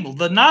the table.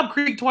 The Knob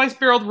Creek Twice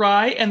Barreled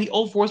Rye and the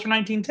Old Forester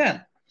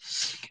 1910.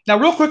 Now,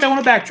 real quick, I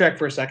want to backtrack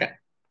for a second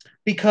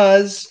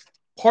because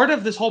part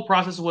of this whole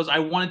process was I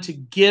wanted to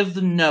give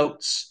the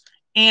notes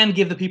and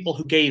give the people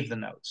who gave the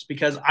notes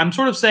because I'm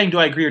sort of saying, do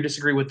I agree or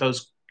disagree with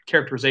those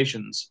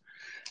characterizations?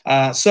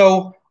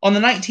 So on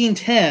the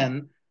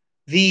 1910,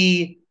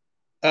 the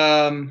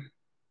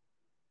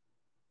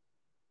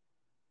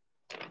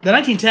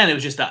 1910, it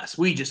was just us.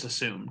 We just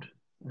assumed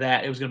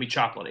that it was going to be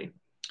chocolatey.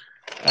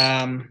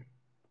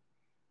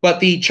 But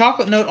the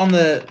chocolate note on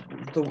the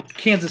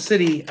Kansas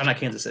City, I'm not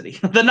Kansas City,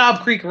 the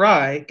Knob Creek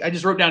Rye, I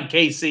just wrote down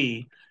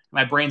KC.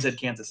 My brain said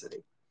Kansas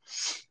City.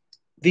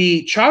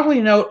 The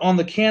chocolatey note on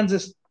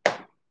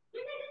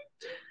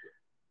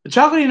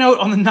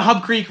the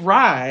Knob Creek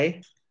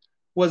Rye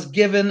was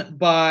given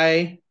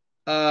by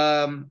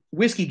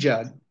Whiskey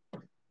Jug.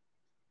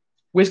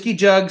 Whiskey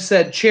Jug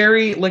said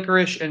cherry,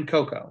 licorice, and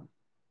cocoa.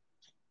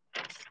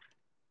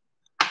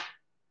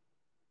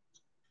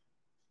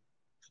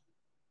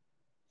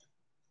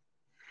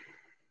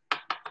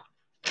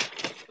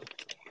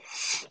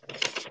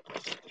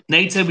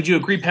 Nate said, would you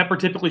agree pepper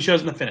typically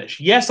shows in the finish?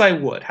 Yes, I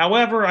would.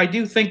 However, I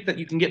do think that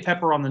you can get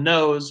pepper on the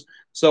nose,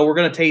 so we're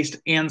going to taste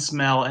and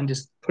smell and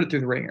just put it through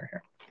the ringer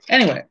here.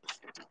 Anyway,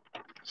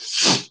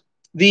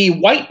 the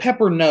white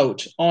pepper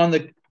note on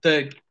the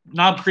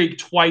Knob Creek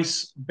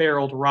twice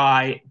barreled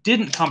rye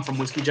didn't come from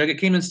Whiskey Jug. It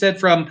came instead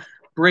from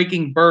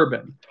Breaking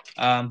Bourbon.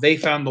 They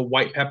found the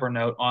white pepper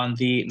note on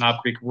the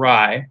Knob Creek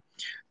rye.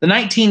 The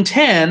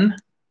 1910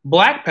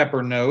 black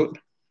pepper note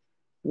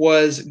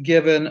was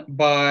given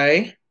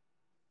by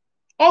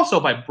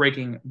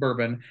Breaking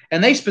Bourbon,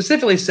 and they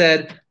specifically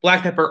said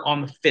black pepper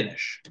on the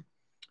finish.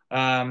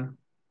 I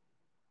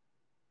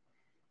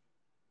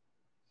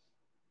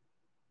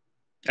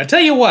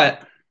tell you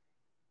what,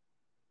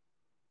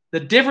 the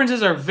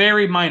differences are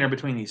very minor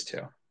between these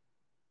two.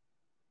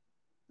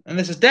 And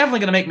this is definitely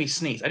going to make me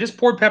sneeze. I just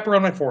poured pepper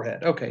on my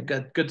forehead. Okay,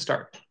 good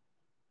start.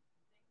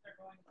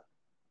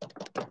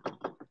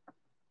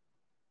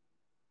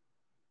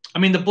 I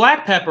mean, the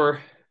black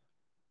pepper,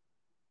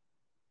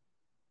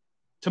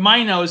 to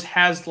my nose,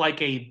 has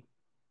like a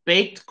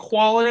baked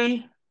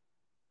quality.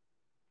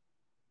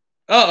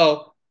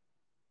 Uh-oh.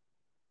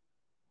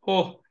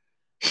 Oh.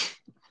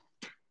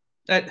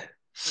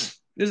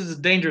 This is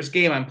a dangerous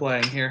game I'm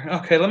playing here.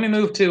 Okay, let me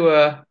move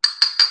to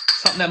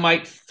something that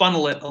might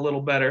funnel it a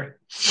little better.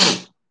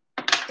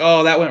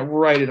 Oh, that went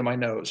right into my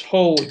nose.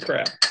 Holy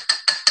crap.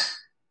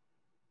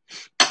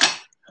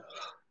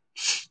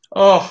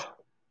 Oh.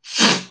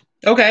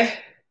 Okay.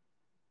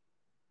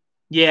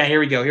 Yeah, here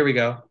we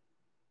go.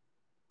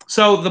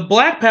 So the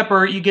black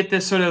pepper, you get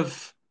this sort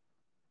of,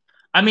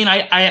 I mean,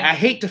 I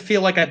hate to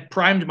feel like I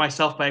primed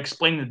myself by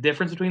explaining the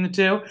difference between the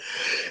two.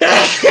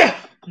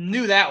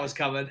 Knew that was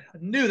coming.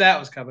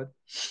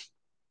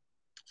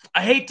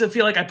 I hate to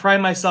feel like I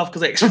primed myself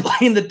because I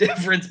explained the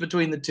difference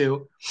between the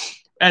two,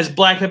 as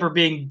black pepper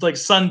being like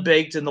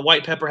sun-baked and the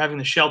white pepper having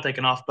the shell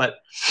taken off, but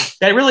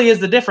that really is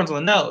the difference on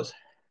the nose.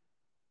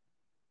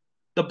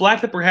 The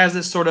black pepper has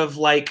this sort of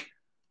like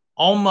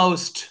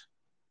almost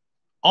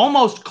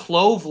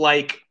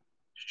clove-like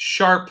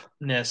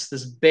sharpness,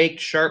 this baked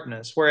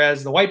sharpness,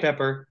 whereas the white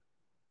pepper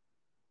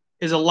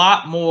is a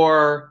lot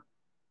more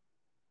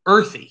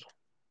earthy.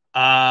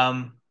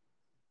 Oh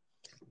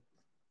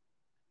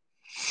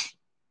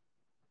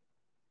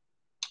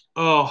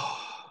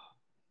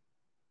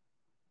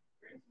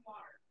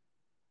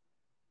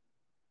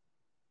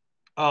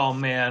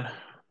man.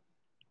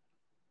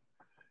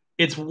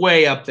 It's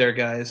way up there,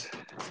 guys.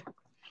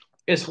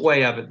 It's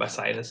way up at my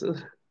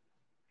sinuses.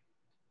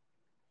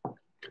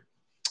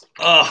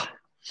 Oh,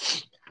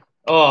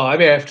 I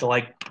may have to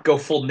like go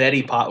full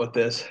neti pot with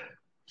this.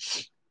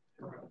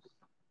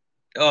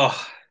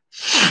 Oh,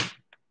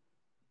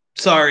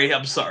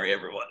 I'm sorry,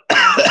 everyone.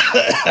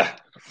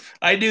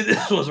 I knew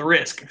this was a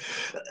risk.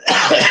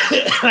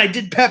 I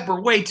did pepper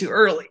way too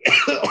early.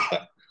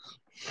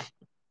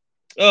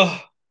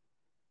 Oh.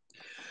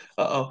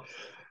 Uh-oh.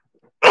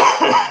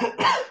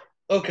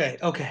 Okay.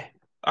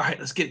 All right,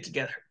 let's get it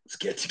together.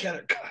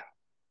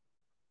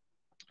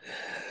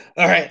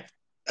 All right.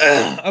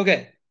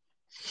 Okay.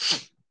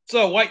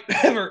 So white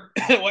pepper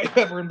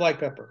and black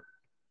pepper.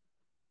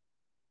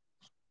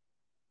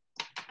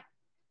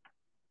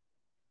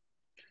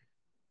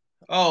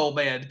 Oh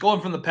man, going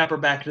from the pepper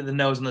back to the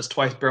nose on this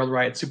twice barreled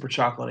rye, it's super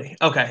chocolatey.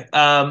 Okay.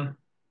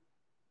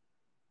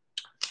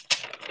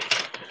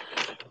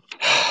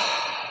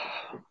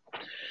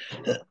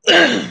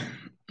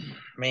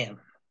 Man.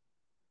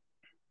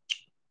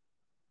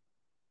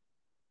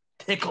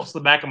 Tickles the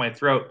back of my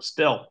throat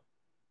still.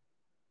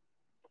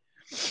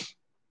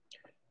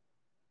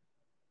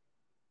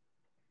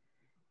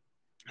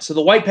 So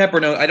the white pepper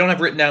note, I don't have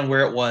written down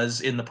where it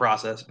was in the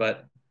process,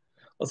 but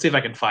let's see if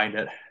I can find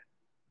it.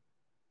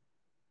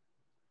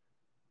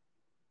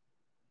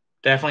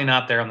 Definitely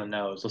not there on the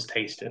nose. Let's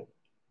taste it.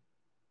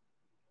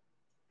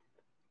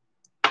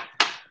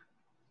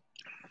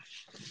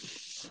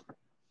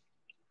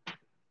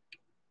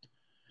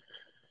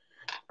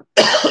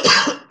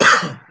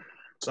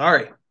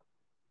 Sorry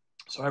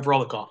for all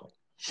the coughing.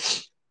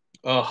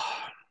 Oh.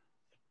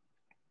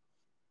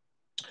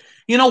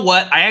 You know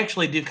what? I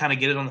actually did kind of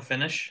get it on the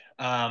finish.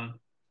 Yeah,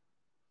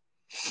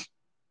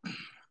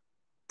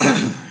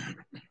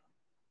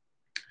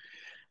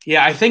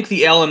 I think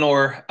the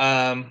Eleanor,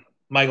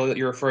 Michael, that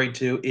you're referring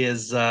to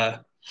is, I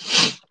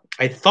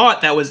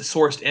thought that was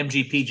sourced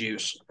MGP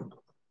juice,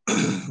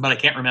 but I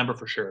can't remember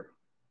for sure.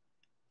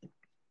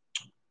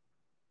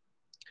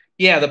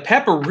 Yeah, the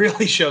pepper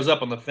really shows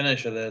up on the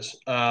finish of this.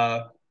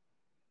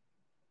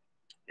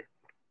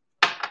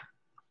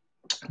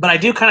 But I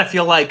do kind of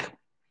feel like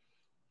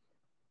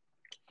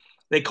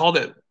they called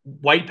it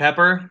white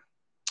pepper.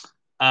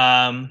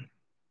 I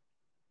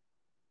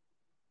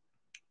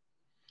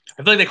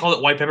feel like they called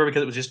it white pepper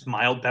because it was just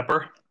mild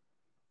pepper.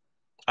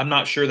 I'm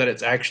not sure that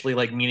it's actually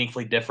like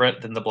meaningfully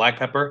different than the black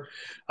pepper.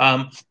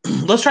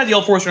 Let's try the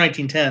Old Forester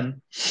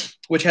 1910,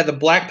 which had the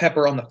black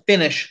pepper on the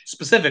finish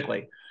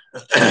specifically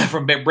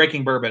from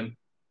Breaking Bourbon,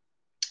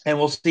 and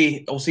we'll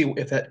see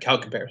if that how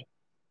it compares.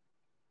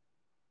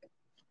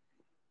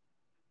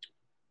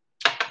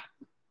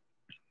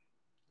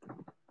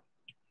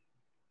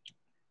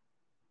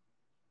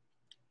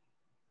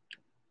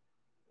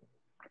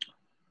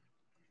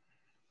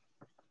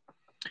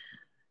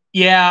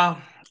 Yeah,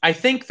 I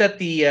think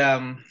that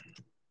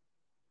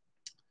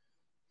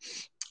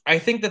I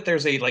think that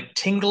there's a like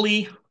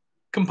tingly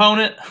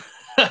component,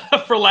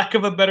 for lack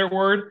of a better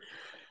word,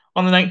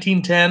 on the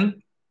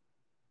 1910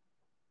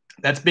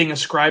 that's being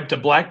ascribed to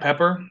black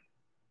pepper,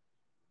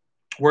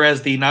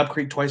 whereas the Knob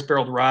Creek Twice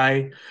Barreled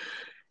Rye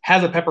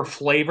has a pepper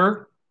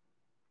flavor,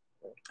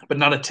 but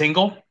not a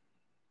tingle,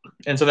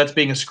 and so that's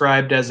being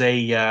ascribed as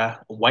a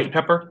white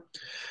pepper.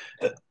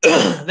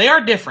 They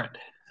are different,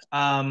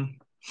 and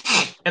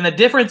the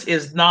difference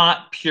is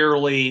not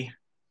purely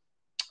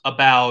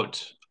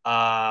about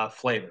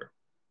flavor,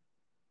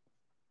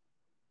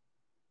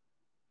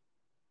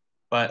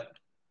 but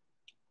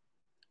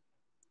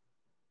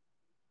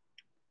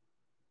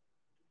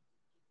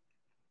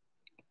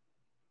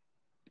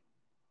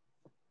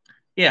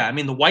yeah, I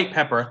mean the white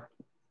pepper.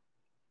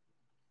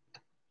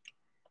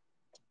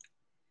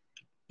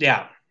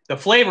 Yeah, the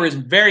flavor is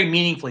very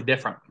meaningfully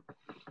different,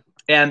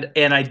 and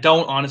I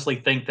don't honestly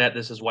think that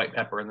this is white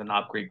pepper in the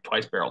Knob Creek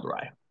Twice Barreled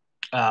Rye.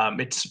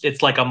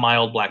 It's like a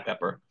mild black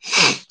pepper.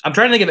 I'm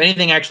trying to think if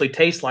anything actually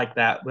tastes like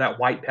that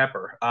white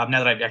pepper. Now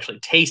that I've actually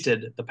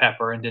tasted the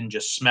pepper and didn't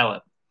just smell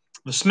it,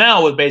 the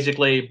smell was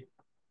basically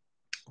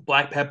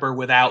black pepper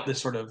without this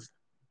sort of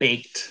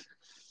baked,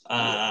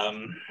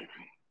 um,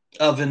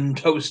 oven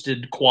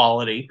toasted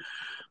quality,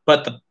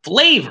 but the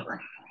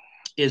flavor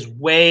is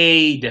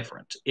way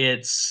different.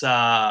 It's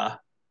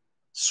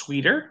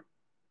sweeter,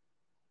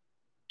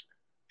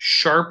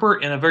 sharper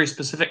in a very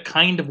specific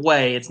kind of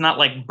way. It's not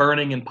like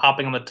burning and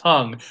popping on the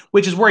tongue,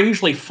 which is where I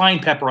usually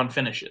find pepper on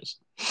finishes.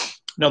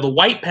 No, the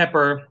white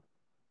pepper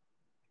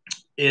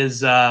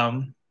is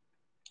the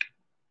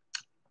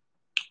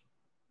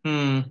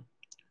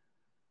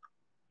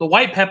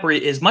white pepper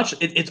is much.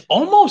 It's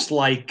almost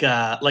like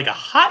a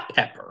hot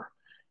pepper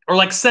or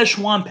like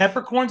Szechuan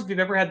peppercorns. If you've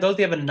ever had those,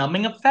 they have a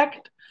numbing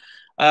effect.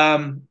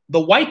 The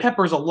white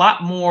pepper is a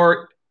lot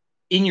more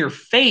in your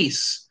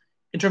face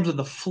in terms of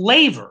the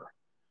flavor,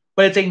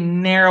 but it's a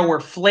narrower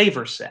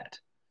flavor set.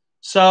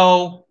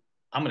 So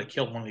I'm gonna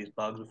kill one of these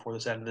bugs before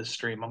this end of this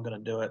stream. I'm gonna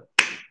do it.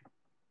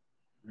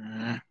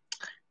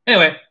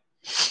 Anyway,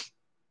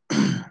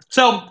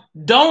 so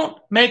don't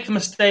make the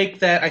mistake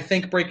that I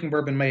think Breaking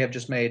Bourbon may have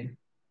just made.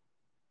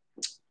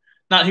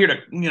 Not here to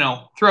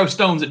throw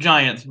stones at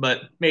giants,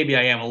 but maybe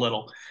I am a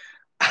little.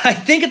 I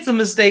think it's a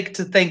mistake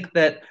to think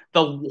that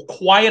the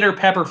quieter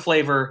pepper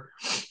flavor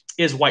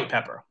is white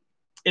pepper.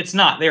 It's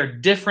not. They are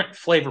different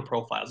flavor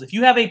profiles. If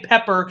you have a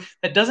pepper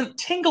that doesn't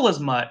tingle as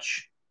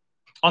much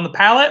on the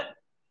palate,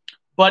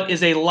 but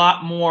is a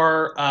lot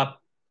more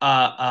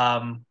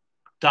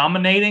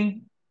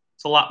dominating,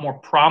 it's a lot more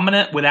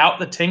prominent without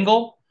the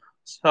tingle.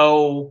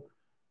 So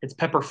it's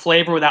pepper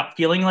flavor without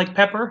feeling like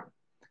pepper.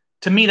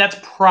 To me, that's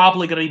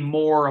probably going to be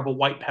more of a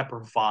white pepper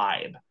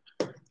vibe,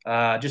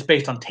 just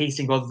based on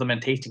tasting both of them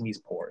and tasting these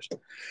pours.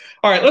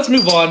 All right, let's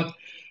move on.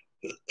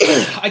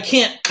 I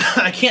can't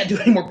do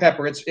any more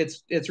pepper.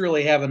 It's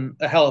really having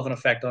a hell of an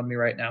effect on me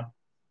right now.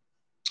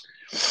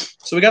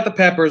 So we got the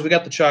peppers, we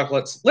got the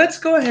chocolates. Let's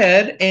go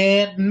ahead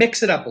and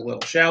mix it up a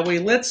little, shall we?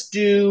 Let's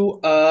do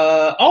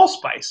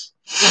allspice.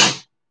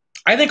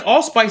 I think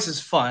allspice is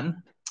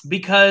fun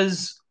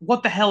because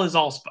what the hell is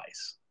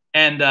allspice?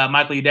 And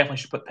Michael, you definitely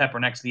should put pepper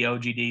next to the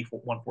OGD for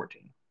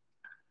 114.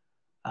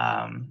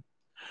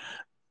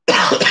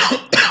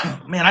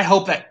 Man, I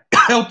hope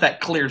that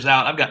clears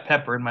out. I've got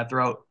pepper in my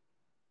throat.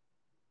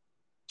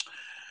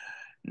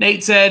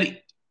 Nate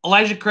said,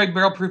 Elijah Craig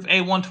Barrel Proof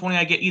A120.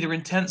 I get either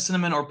intense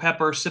cinnamon or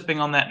pepper. Sipping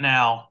on that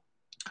now.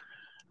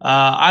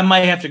 I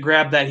might have to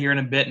grab that here in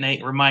a bit,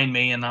 Nate. Remind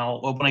me, and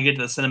when I get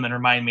to the cinnamon,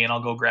 remind me, and I'll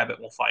go grab it.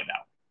 We'll find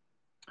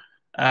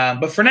out.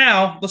 But for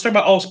now, let's talk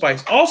about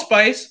allspice.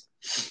 Allspice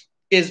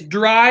is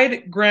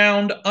dried,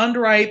 ground,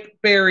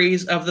 unripe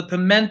berries of the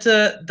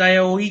Pimenta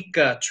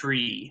dioica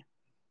tree.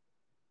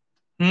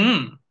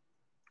 You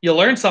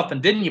learned something,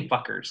 didn't you,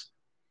 fuckers?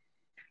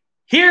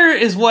 Here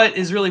is what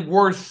is really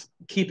worth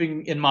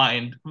keeping in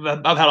mind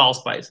about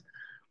allspice.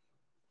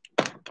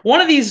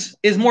 One of these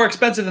is more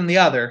expensive than the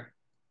other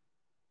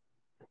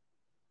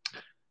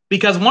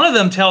because one of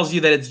them tells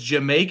you that it's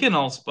Jamaican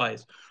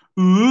allspice.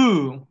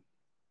 Ooh.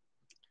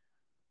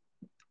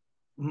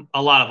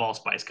 A lot of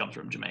allspice comes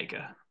from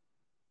Jamaica.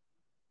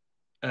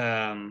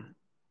 There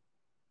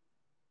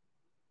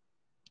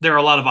are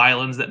a lot of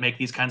islands that make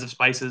these kinds of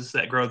spices,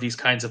 that grow these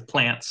kinds of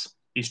plants,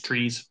 these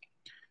trees.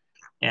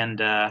 And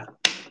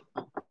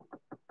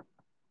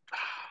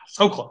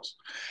so close.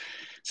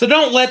 So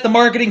don't let the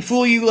marketing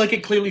fool you like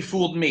it clearly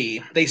fooled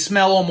me. They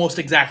smell almost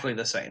exactly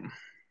the same.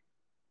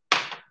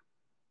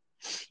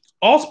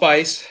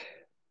 Allspice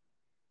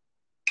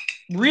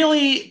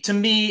really, to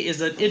me,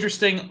 is an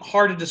interesting,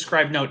 hard to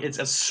describe note. It's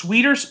a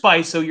sweeter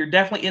spice, so you're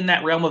definitely in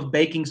that realm of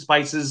baking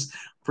spices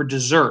for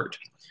dessert.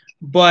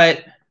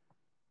 But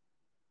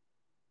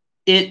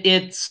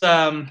it's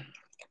kind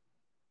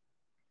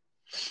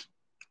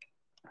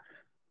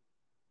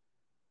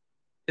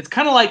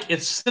of like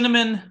if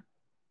cinnamon,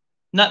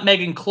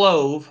 nutmeg, and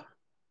clove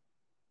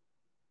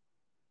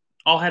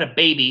all had a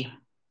baby.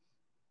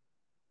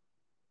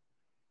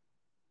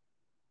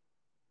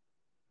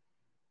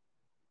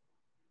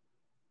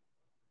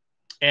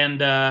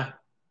 And I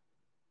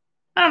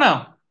don't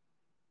know.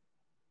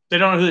 They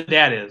don't know who the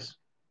dad is.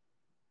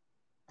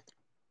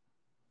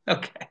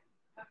 Okay.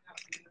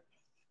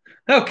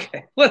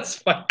 Okay. Let's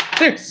find.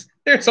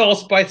 There's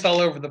allspice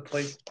all over the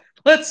place.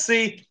 Let's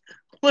see.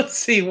 Let's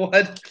see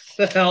what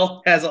the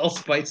hell has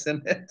allspice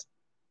in it.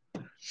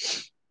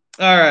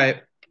 All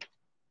right.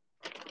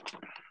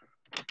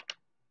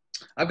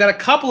 I've got a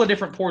couple of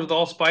different pours with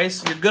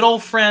allspice. Your good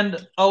old friend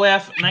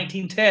OF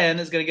 1910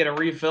 is going to get a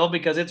refill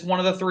because it's one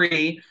of the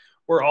three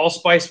where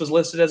allspice was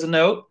listed as a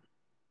note.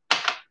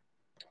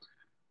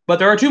 But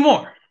there are two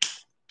more.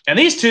 And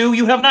these two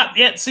you have not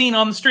yet seen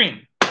on the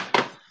stream.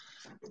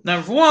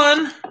 Number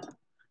one,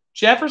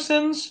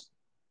 Jefferson's.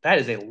 That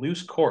is a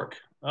loose cork.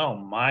 Oh,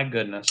 my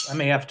goodness. I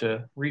may have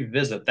to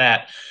revisit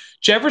that.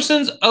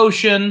 Jefferson's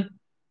Ocean.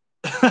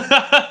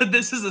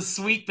 This is a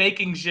sweet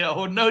baking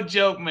show. No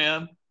joke,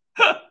 man.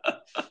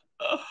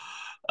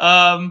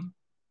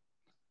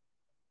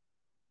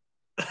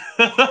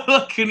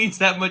 Look who needs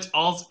that much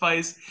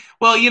allspice.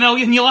 Well, you know,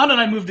 when Yolanda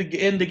and I moved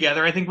in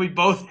together, I think we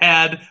both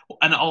had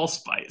an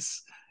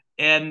allspice.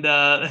 And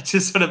that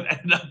just sort of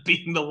ended up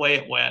being the way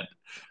it went.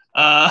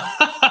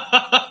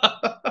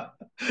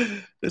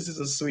 This is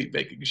a sweet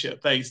baking show.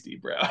 Thanks,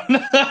 Steve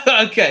Brown.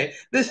 Okay,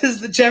 this is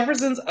the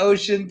Jefferson's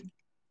Ocean,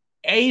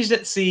 aged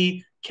at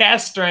sea,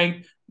 cast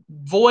strength,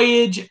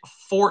 Voyage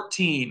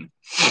 14.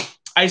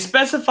 I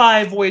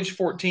specify Voyage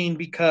 14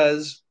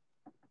 because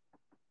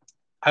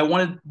I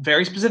wanted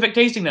very specific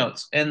tasting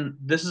notes, and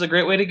this is a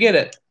great way to get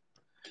it.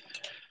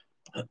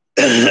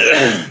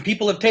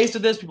 People have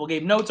tasted this, people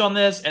gave notes on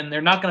this, and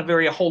they're not going to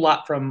vary a whole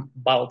lot from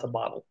bottle to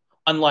bottle,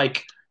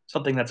 unlike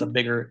something that's a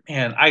bigger,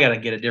 and I got to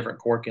get a different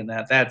cork in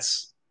that.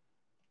 That's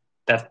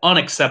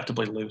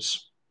unacceptably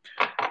loose.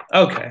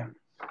 Okay.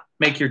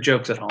 Make your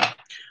jokes at home.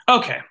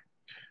 Okay.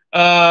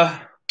 Let's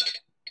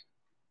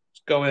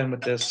go in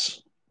with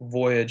this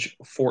Voyage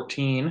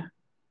 14.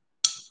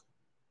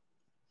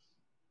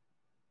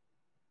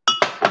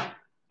 And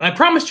I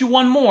promised you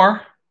one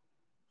more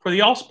for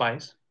the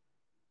allspice.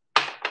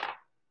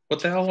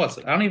 What the hell was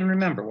it? I don't even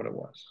remember what it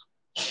was.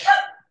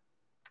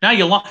 Now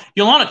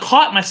Yolanda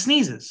caught my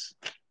sneezes.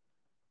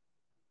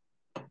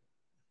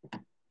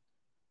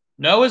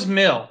 Noah's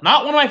Mill.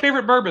 Not one of my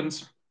favorite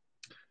bourbons.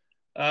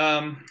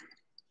 I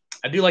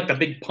do like the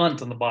big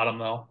punt on the bottom,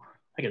 though.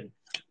 I could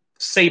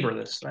saber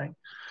this thing.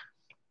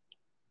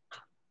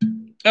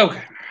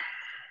 Okay.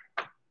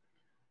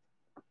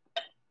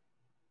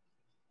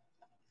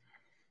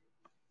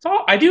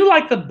 So I do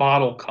like the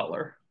bottle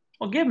color.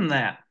 I'll give him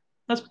that.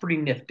 That's pretty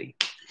nifty.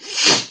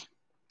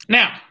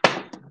 Now,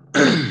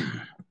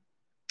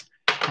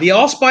 the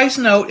allspice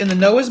note in the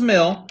Noah's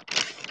Mill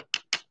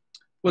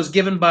was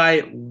given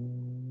by,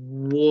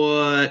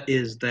 what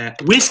is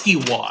that? Whiskey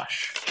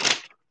Wash.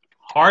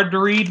 Hard to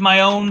read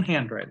my own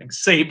handwriting.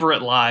 Saber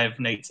it live,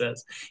 Nate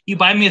says. You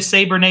buy me a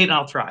Saber, Nate, and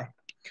I'll try.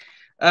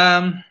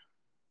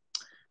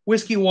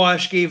 Whiskey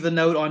Wash gave the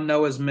note on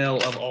Noah's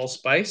Mill of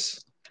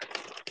allspice.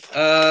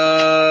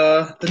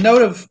 The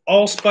note of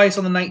allspice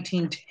on the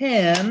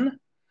 1910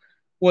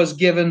 was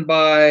given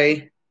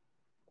by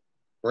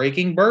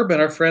Breaking Bourbon,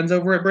 our friends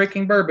over at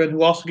Breaking Bourbon,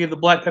 who also gave the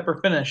black pepper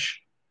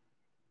finish.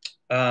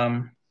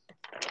 And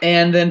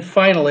then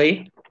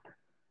finally,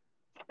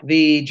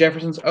 the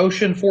Jefferson's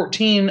Ocean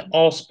 14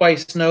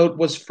 allspice note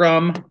was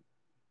from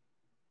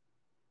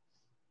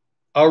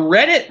a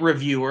Reddit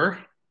reviewer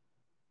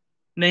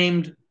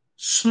named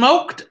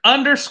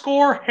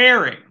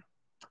Smoked_Herring.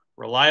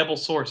 Reliable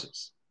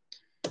sources.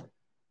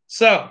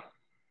 So,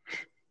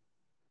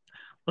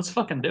 let's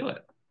fucking do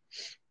it.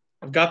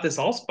 I've got this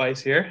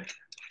allspice here.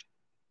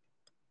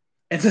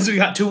 And since we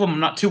got two of them, I'm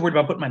not too worried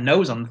about putting my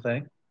nose on the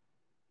thing.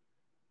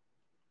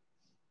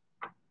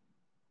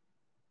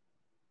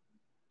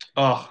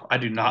 Oh, I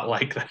do not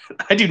like that.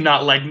 I do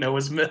not like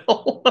Noah's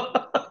Mill.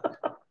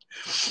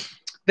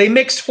 They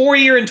mixed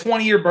 4-year and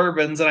 20-year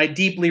bourbons, and I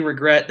deeply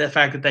regret the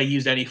fact that they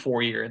used any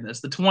 4-year in this.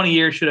 The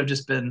 20-year should have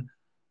just been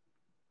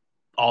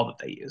all that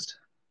they used.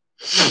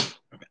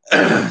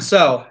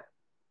 So,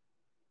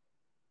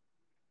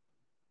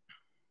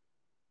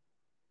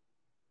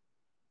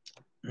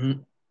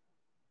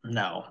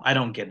 no, I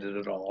don't get it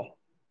at all.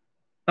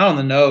 Not on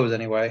the nose,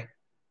 anyway.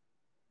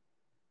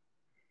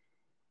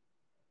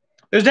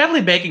 There's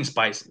definitely baking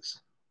spices,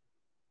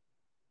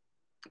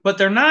 but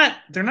they're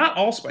not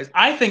allspice.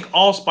 I think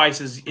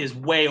allspice is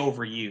way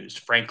overused,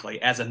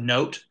 frankly, as a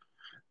note,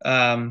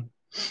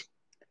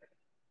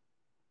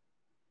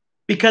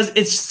 because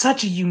it's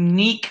such a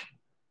unique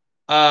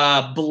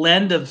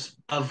blend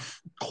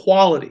of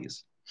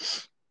qualities.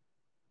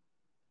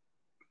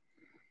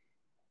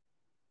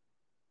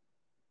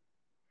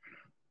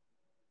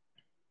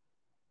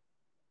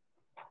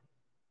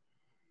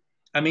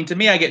 I mean, to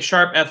me, I get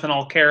sharp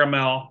ethanol,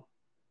 caramel,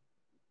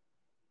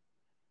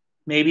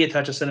 maybe a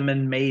touch of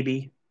cinnamon,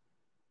 maybe.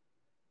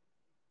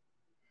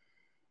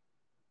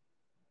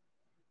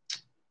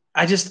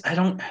 I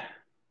don't.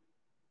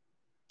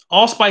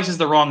 Allspice is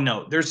the wrong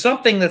note. There's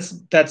something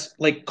that's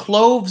like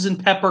cloves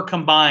and pepper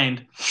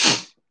combined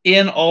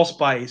in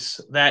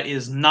allspice that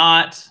is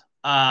not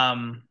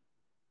That's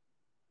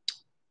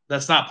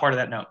not part of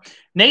that note.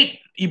 Nate,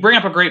 you bring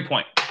up a great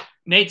point.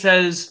 Nate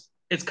says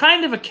it's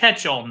kind of a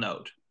catch-all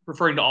note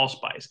referring to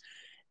allspice.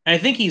 And I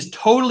think he's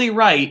totally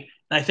right.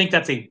 And I think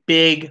that's a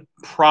big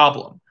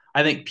problem.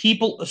 I think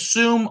people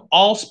assume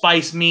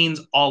allspice means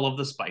all of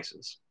the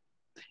spices.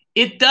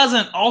 It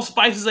doesn't.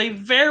 Allspice is a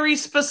very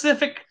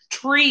specific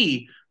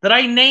tree that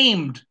I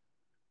named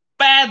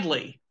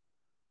badly.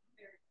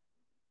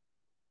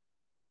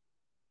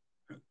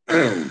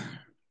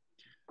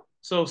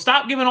 So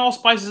stop giving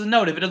allspices a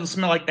note if it doesn't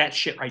smell like that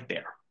shit right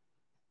there.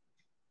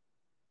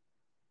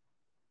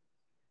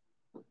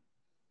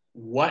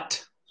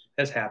 What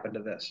has happened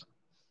to this?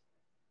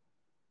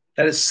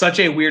 That is such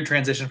a weird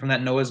transition from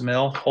that Noah's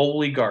Mill.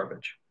 Holy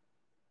garbage.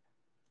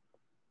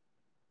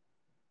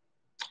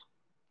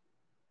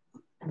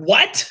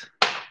 What?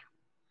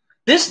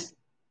 This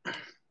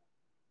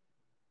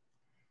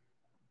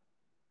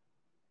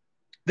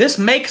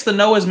makes the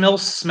Noah's Mill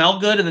smell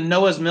good, and the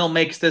Noah's Mill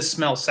makes this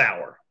smell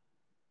sour.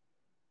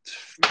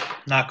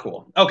 Not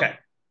cool. Okay.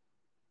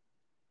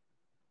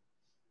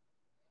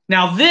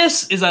 Now,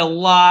 this is a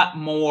lot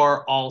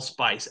more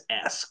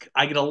allspice-esque.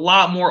 I get a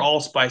lot more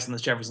allspice in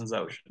this Jefferson's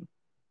Ocean.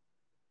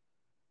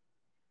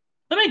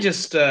 Let me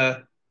just...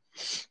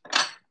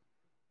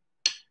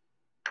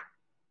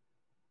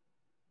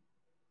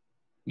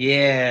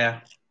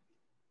 yeah.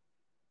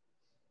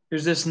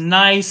 There's this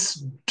nice,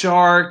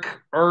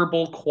 dark,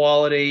 herbal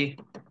quality.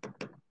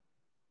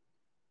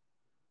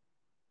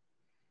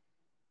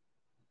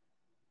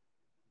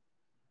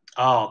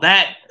 Oh,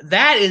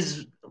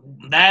 that's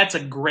a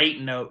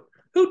great note.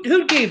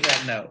 Who gave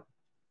that note?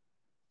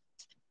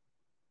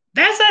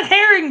 That's that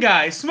herring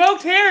guy,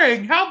 smoked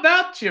herring. How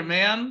about you,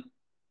 man?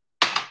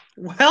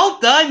 Well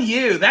done,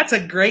 you. That's a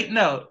great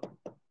note.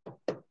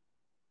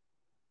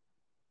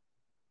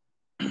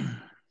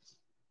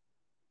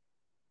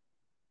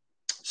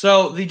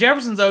 So the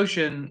Jefferson's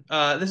Ocean,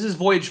 this is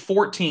voyage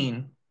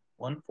 14.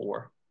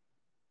 1-4.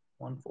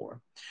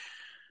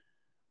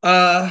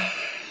 1-4.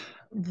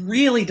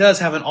 Really does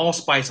have an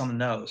allspice on the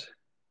nose.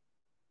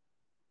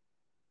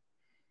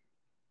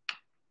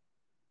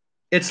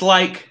 It's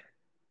like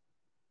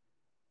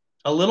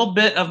a little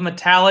bit of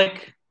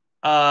metallic.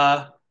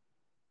 Yeah,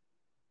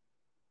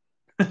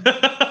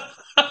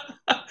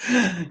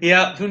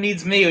 who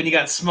needs me when you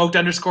got smoked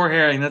 _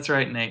 herring? That's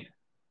right, Nate.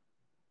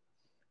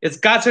 It's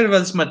got sort of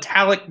this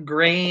metallic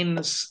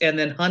grains and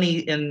then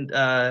honey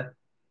and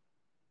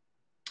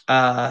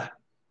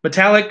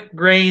metallic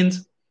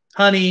grains,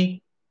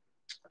 honey,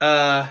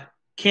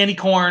 candy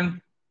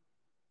corn,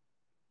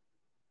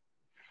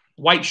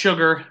 white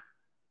sugar,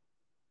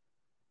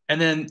 and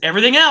then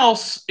everything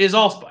else is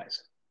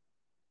allspice.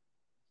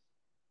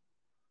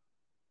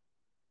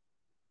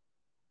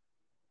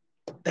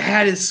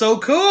 That is so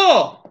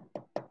cool.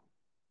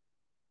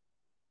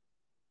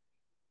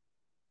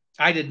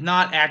 I did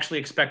not actually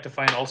expect to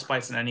find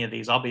allspice in any of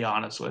these. I'll be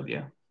honest with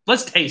you.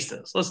 Let's taste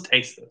this. Let's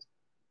taste this.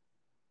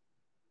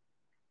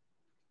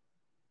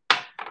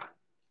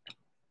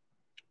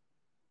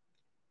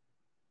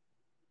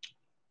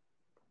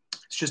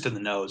 It's just in the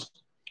nose.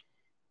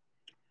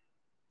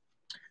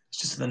 It's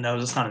just in the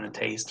nose. It's not in the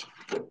taste.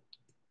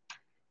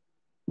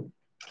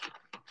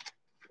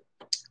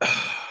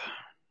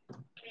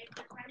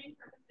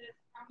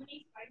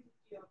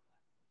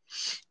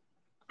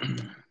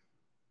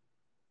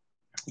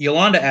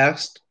 Yolanda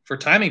asked, for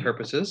timing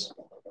purposes,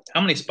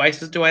 how many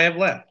spices do I have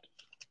left?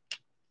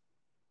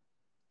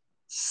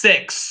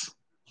 6.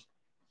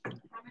 How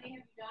many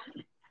have you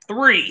done?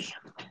 3.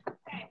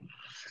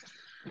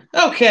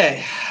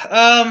 Okay.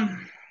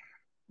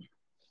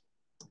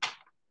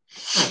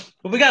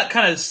 Well, we got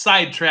kind of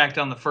sidetracked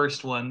on the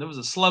first one. There was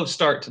a slow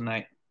start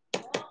tonight.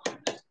 Well, I'm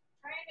just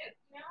trying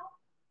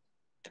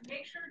to,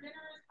 make sure dinner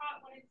is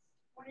hot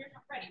when you're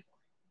ready for it.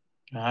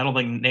 I don't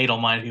think Nate will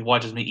mind if he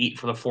watches me eat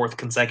for the 4th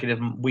consecutive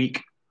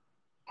week.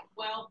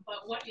 Well,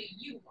 but what do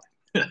you want?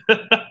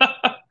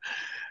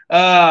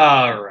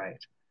 All right.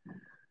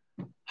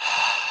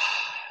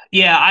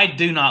 Yeah, I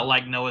do not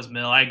like Noah's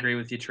Mill. I agree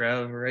with you,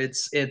 Trevor.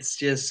 It's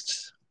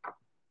just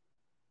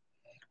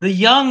the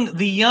young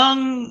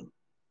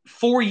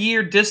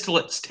 4-year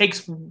distillates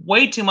takes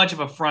way too much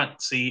of a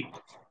front seat.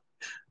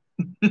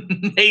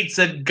 Nate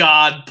said,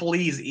 God,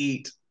 please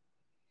eat.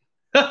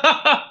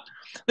 The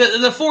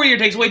 4-year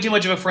takes way too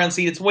much of a front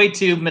seat. It's way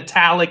too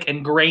metallic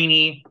and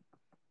grainy.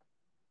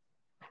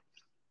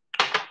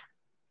 It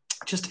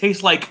just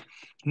tastes like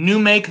new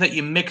make that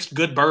you mixed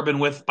good bourbon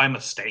with by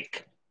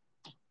mistake.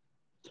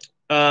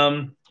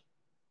 What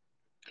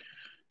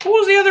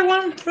was the other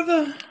one for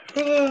the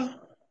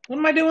what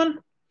am I doing?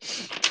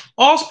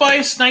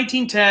 Allspice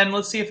 1910.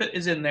 Let's see if it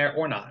is in there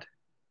or not.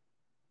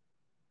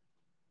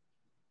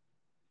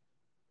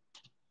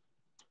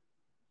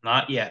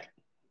 Not yet.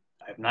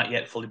 I have not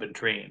yet fully been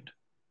trained.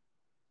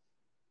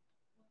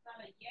 Was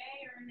that a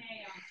yay or a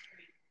nay on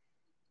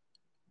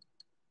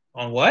stream?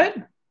 On what?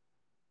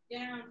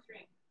 Dinner on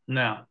stream.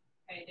 No.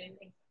 Okay, didn't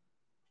think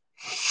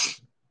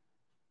so.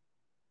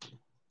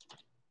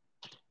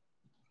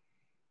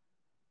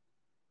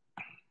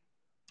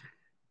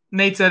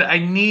 Nate said, I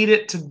need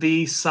it to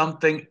be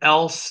something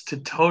else to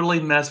totally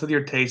mess with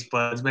your taste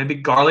buds. Maybe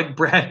garlic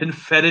bread and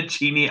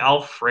fettuccine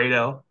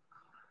Alfredo.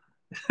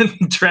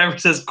 Trevor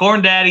says,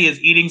 Corn Daddy is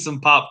eating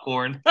some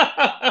popcorn.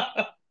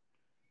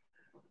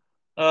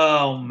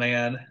 Oh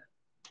man.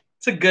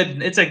 It's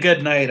a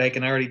good night, I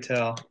can already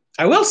tell.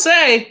 I will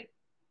say,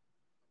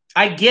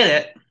 I get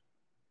it.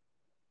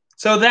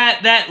 So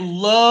that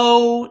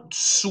low,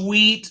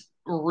 sweet,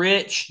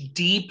 rich,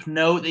 deep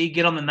note that you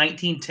get on the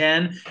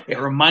 1910, it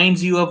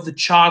reminds you of the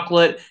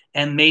chocolate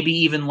and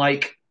maybe even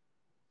like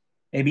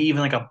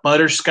a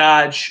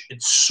butterscotch.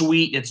 It's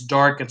sweet, it's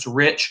dark, it's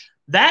rich.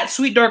 That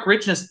sweet dark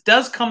richness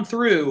does come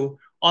through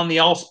on the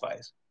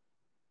allspice.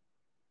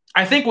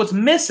 I think what's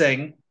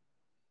missing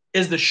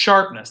is the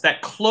sharpness,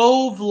 that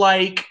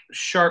clove-like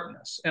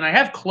sharpness. And I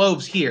have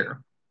cloves here.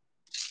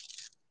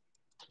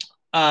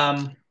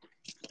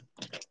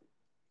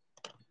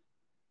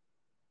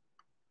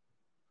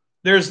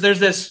 There's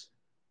this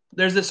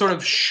sort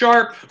of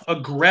sharp,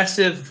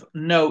 aggressive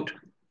note.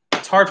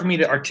 It's hard for me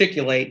to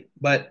articulate,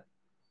 but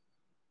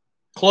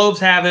cloves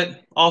have it,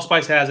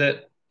 allspice has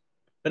it.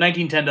 The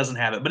 1910 doesn't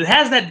have it, but it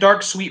has that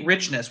dark, sweet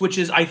richness, which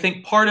is, I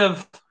think, part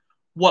of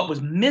what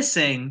was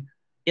missing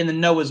in the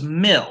Noah's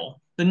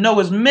Mill. The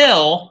Noah's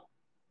Mill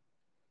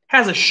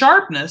has a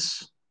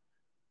sharpness,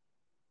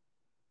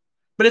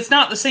 but it's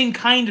not the same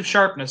kind of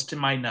sharpness to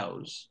my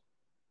nose.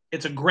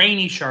 It's a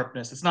grainy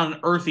sharpness. It's not an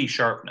earthy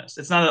sharpness.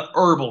 It's not an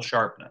herbal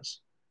sharpness.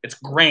 It's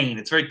grain.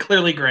 It's very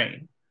clearly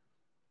grain.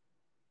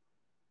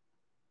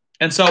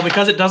 And so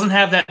because it doesn't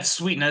have that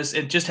sweetness,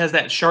 it just has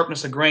that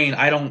sharpness of grain.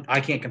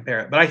 I can't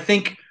compare it. But I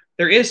think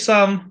there is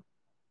some.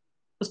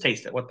 Let's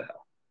taste it. What the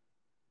hell?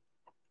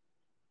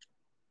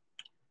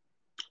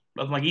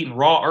 Nothing like eating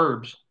raw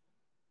herbs.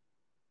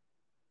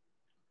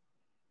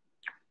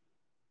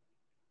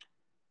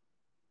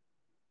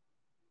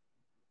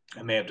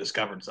 I may have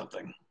discovered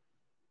something.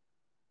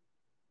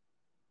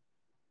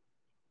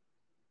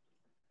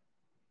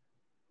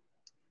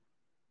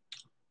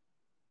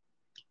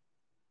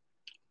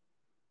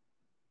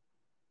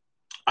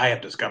 I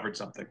have discovered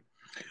something.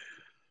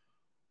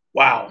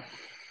 Wow.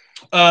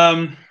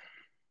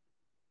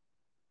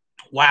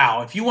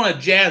 Wow. If you want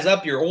to jazz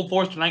up your Old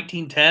Forester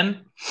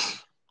 1910,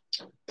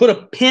 put a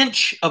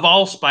pinch of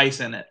allspice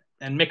in it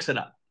and mix it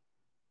up.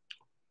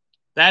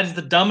 That is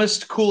the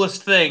dumbest,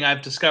 coolest thing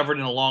I've discovered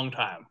in a long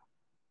time.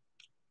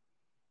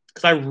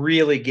 Because I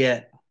really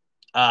get,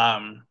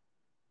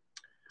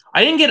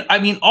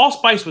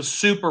 allspice was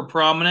super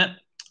prominent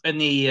in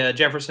the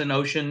Jefferson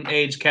Ocean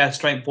Age Cast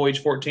Strength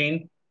Voyage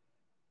 14.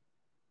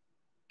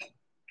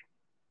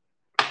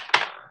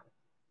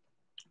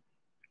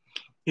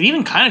 It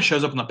even kind of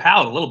shows up in the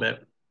palate a little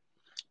bit.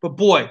 But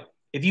boy,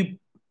 that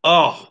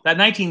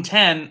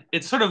 1910,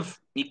 it's sort of,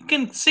 you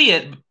can see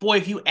it. But boy,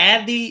 if you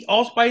add the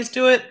allspice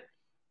to it,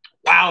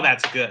 wow,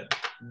 that's good.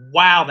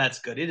 Wow, that's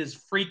good. It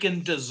is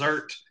freaking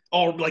dessert.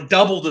 Or like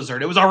double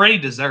dessert. It was already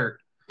dessert.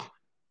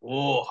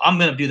 Oh, I'm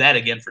gonna do that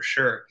again for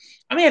sure.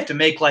 I may have to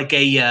make like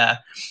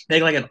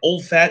an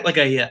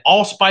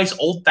allspice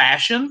old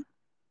fashioned.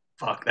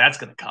 Fuck, that's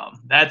gonna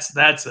come. That's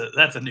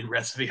a new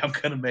recipe I'm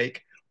gonna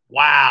make.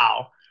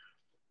 Wow.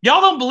 Y'all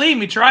don't believe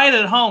me? Try it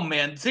at home,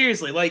 man.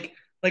 Seriously, like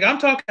I'm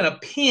talking a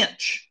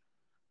pinch,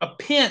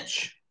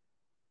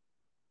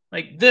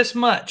 like this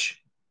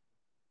much,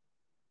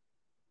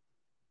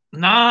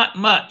 not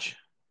much.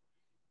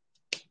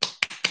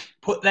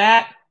 Put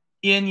that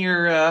in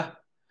your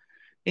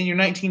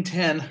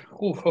 1910.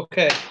 Ooh,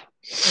 okay.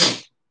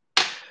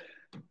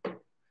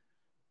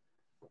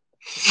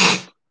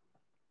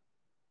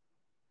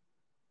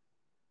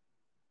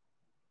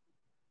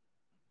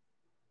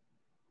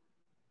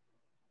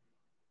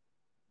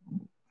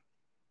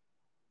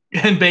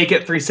 And bake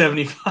at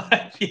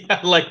 375. Yeah,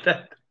 I like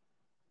that.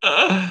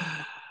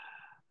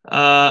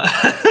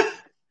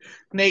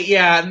 Nate,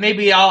 yeah,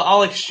 maybe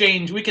I'll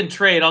exchange. We can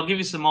trade. I'll give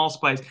you some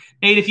allspice.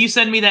 Nate, if you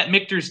send me that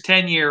Michter's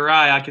 10-year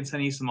rye, I can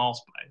send you some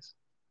allspice.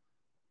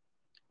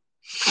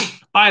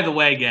 By the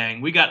way,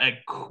 gang, we got a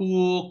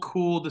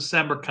cool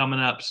December coming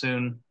up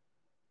soon.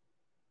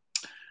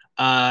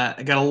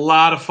 I got a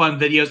lot of fun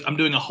videos. I'm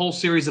doing a whole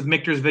series of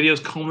Michter's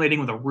videos culminating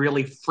with a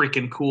really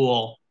freaking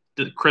cool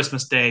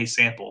Christmas Day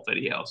sample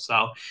video.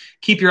 So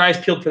keep your eyes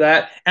peeled for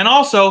that. And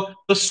also,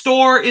 the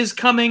store is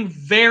coming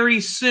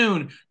very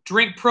soon.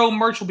 Drink Pro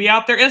merch will be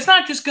out there. And it's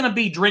not just going to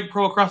be Drink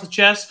Pro across the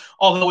chest,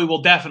 although we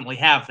will definitely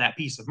have that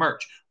piece of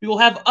merch. We will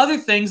have other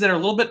things that are a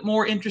little bit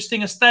more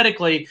interesting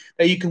aesthetically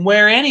that you can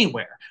wear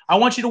anywhere. I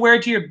want you to wear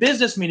it to your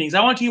business meetings.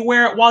 I want you to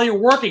wear it while you're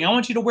working. I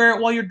want you to wear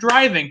it while you're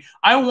driving.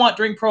 I want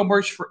Drink Pro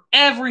merch for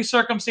every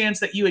circumstance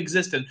that you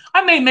exist in.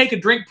 I may make a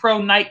Drink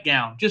Pro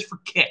nightgown just for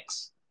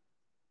kicks.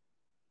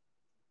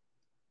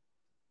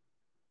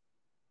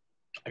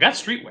 I got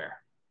streetwear.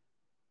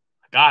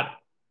 I got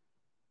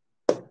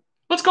it.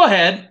 Let's go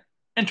ahead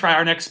and try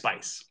our next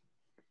spice.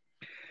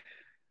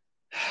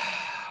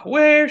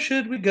 Where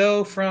should we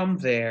go from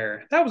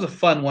there? That was a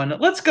fun one.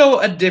 Let's go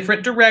a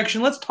different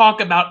direction. Let's talk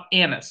about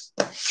anise.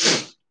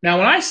 Now,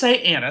 when I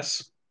say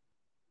anise,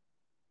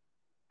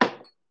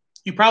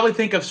 you probably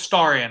think of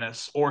star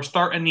anise or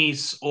star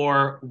anise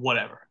or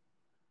whatever.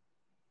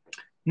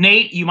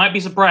 Nate, you might be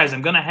surprised.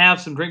 I'm going to have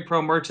some Drink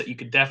Pro merch that you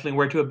could definitely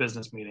wear to a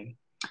business meeting.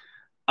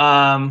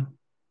 I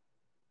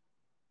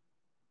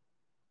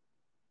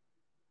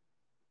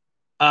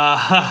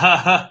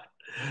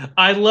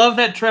love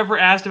that Trevor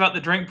asked about the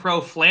Drink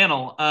Pro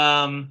flannel.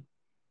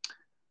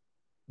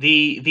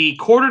 The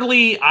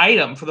quarterly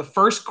item for the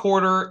first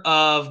quarter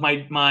of my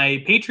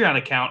Patreon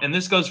account, and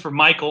this goes for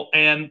Michael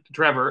and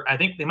Trevor. I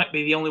think they might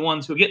be the only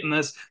ones who are getting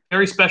this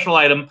very special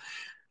item.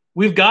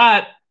 We've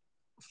got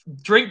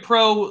Drink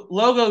Pro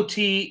logo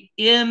tee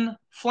in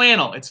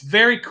flannel. It's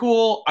very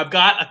cool. I've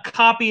got a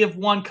copy of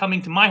one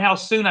coming to my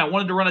house soon. I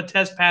wanted to run a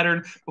test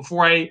pattern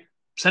before I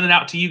send it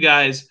out to you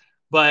guys,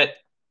 but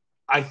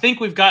I think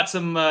we've got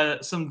some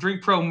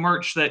Drink Pro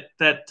merch that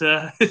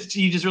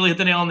you just really hit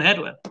the nail on the head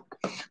with.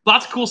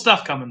 Lots of cool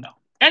stuff coming though.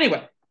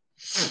 Anyway,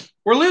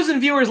 we're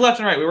losing viewers left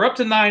and right. We were up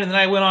to 9, and then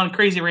I went on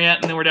crazy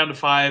rant, and then we're down to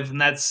 5. And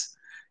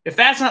if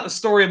that's not the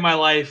story of my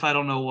life, I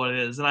don't know what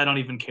is, and I don't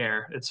even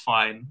care. It's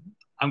fine.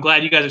 I'm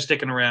glad you guys are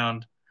sticking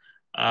around.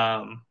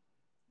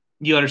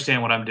 You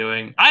understand what I'm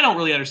doing. I don't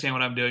really understand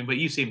what I'm doing, but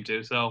you seem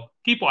to. So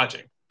keep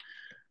watching.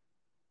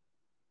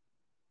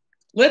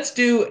 Let's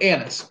do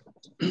anise.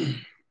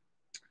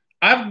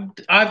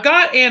 I've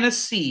got anise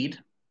seed.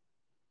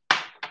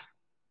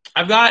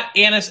 I've got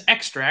anise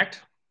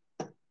extract.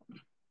 And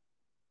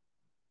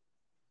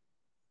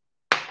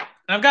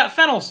I've got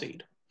fennel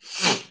seed.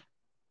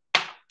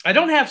 I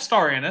don't have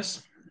star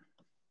anise.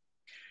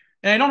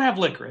 And I don't have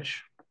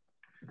licorice.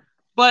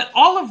 But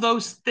all of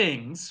those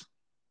things,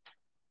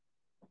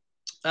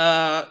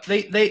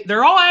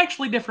 they're all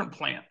actually different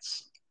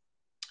plants.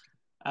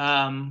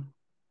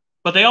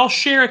 But they all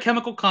share a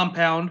chemical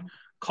compound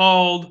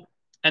called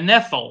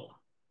anethole.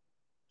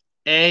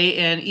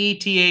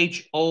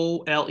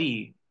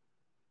 Anethole.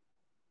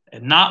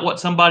 And not what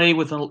somebody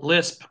with a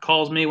lisp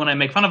calls me when I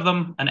make fun of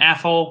them, an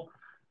athole,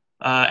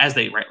 as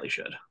they rightly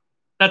should.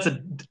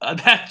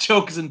 That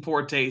joke is in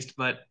poor taste,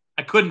 but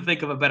I couldn't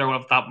think of a better one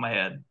off the top of my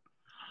head.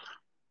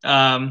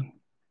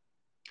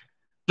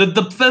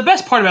 The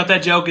best part about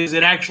that joke is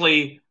it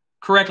actually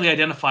correctly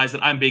identifies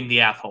that I'm being the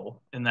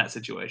athole in that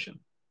situation.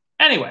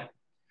 Anyway,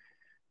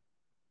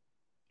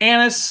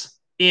 anise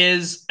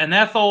is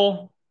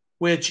anethole,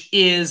 which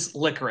is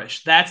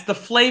licorice. That's the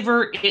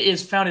flavor. It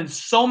is found in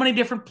so many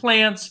different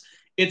plants.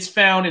 It's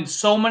found in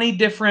so many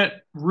different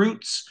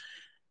roots,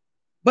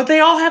 but they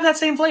all have that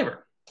same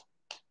flavor.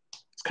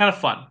 It's kind of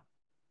fun.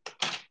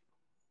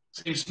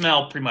 Same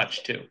smell pretty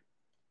much too.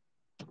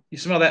 You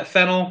smell that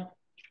fennel?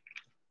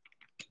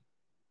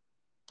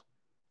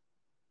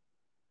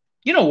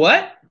 You know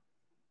what?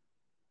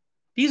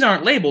 These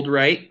aren't labeled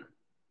right.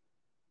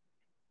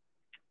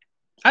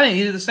 I think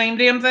these are the same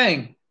damn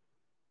thing.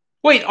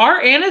 Wait,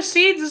 are anise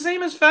seeds the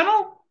same as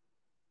fennel?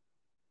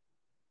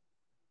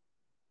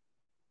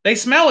 They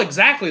smell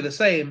exactly the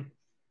same.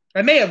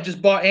 I may have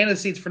just bought anise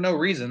seeds for no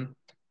reason.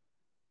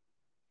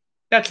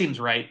 That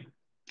seems right.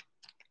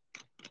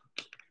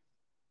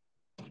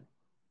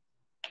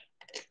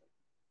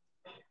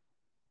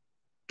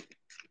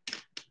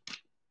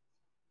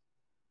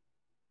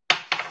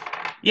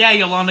 Yeah,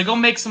 Yolanda, go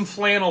make some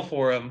flannel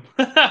for him.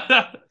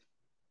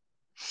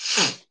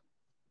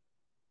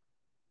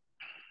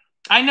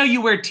 I know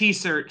you wear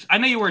t-shirts. I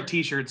know you wear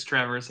t-shirts,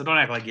 Trevor, so don't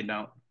act like you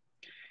don't.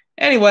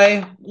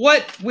 Anyway,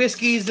 what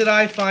whiskeys did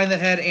I find that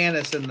had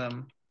anise in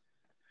them?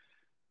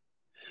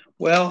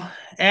 Well,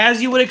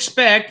 as you would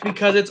expect,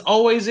 because it's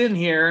always in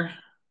here,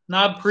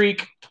 Knob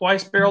Creek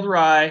Twice Barreled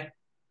Rye.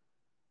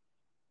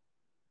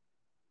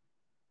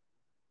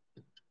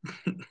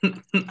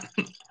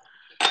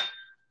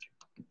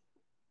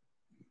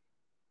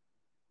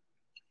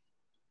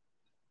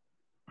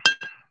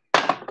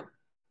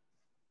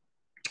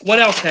 What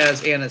else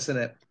has anise in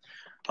it?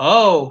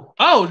 Oh,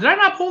 did I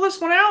not pull this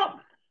one out?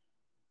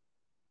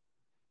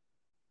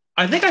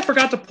 I think I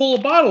forgot to pull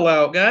a bottle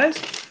out, guys.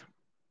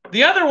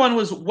 The other one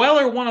was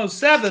Weller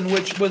 107,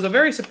 which was a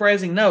very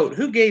surprising note.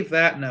 Who gave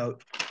that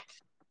note?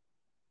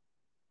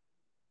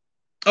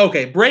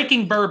 Okay,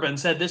 Breaking Bourbon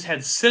said this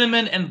had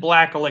cinnamon and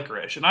black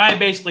licorice. And I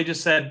basically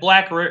just said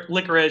black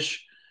licorice,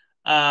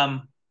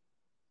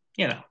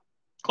 you know,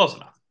 close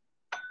enough.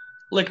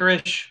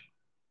 Licorice,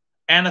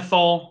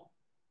 anethole,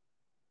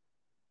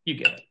 you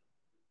get it.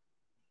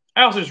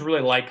 I also just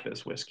really like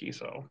this whiskey,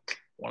 so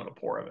wanted to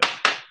pour of it.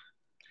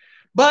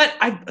 But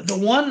the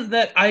one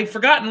that I've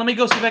forgotten, let me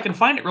go see if I can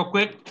find it real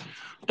quick.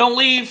 Don't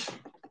leave.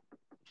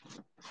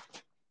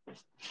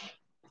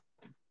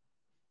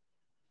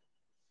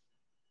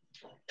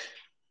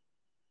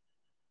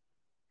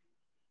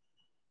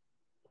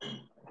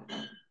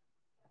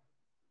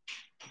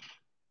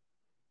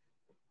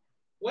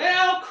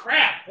 Well,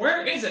 crap.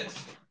 Where is it?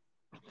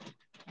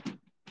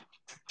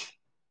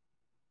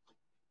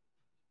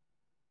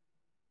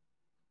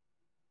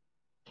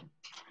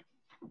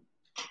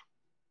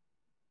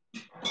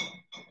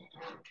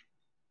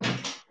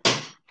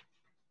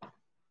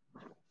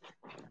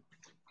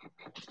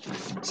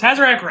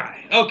 Sazerac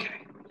Rye. Okay.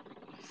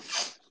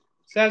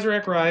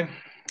 Sazerac Rye.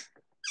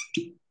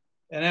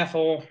 and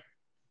ethyl.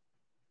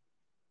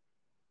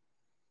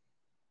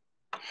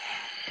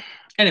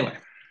 Anyway.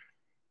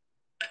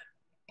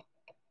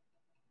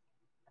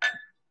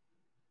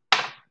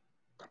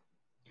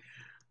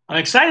 I'm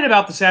excited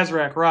about the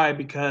Sazerac rye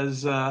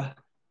because oh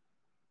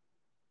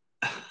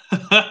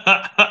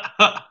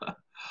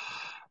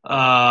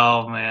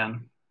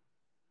man.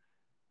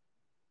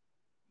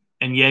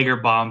 And Jaeger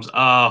bombs.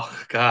 Oh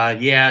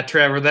god, yeah,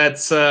 Trevor,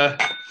 that's that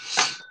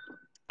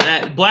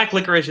black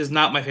licorice is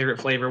not my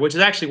favorite flavor, which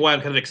is actually why I'm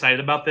kind of excited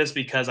about this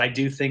because I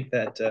do think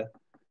that the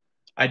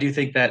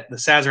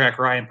Sazerac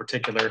rye in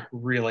particular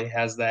really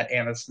has that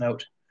anise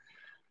note.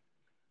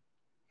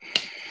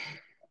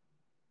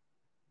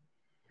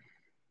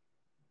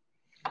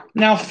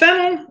 Now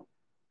fennel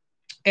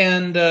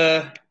and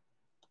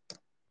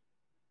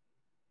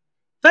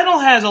fennel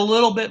has a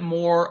little bit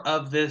more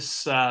of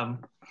this. Don't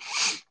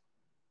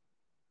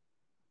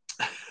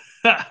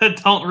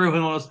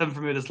ruin 107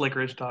 for me, this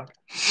licorice talk.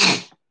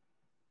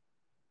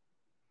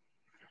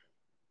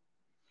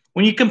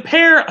 When you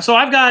compare, so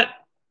I've got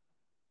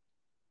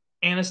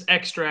anise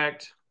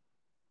extract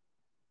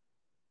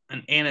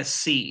and anise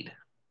seed.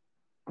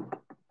 And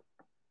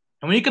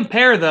when you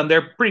compare them,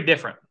 they're pretty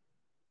different.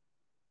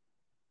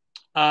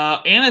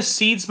 Anise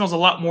seed smells a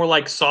lot more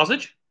like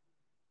sausage.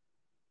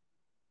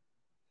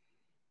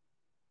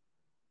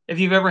 If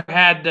you've ever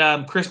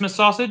had Christmas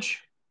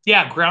sausage,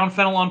 yeah, ground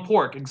fennel on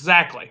pork,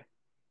 exactly.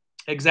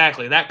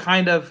 Exactly. That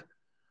kind of,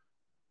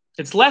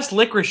 it's less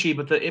licoricey,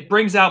 but it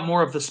brings out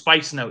more of the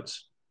spice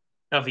notes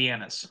of the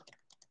anise.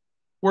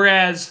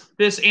 Whereas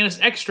this anise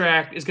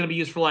extract is going to be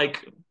used for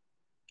like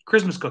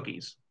Christmas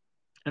cookies,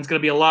 and it's going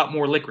to be a lot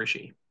more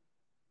licoricey.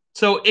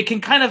 So it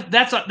can kind of,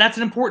 that's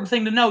an important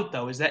thing to note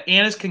though, is that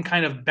anise can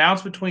kind of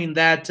bounce between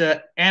that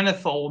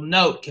anethol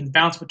note can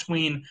bounce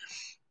between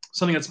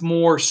something that's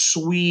more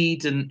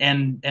sweet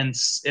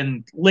and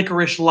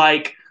licorice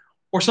like,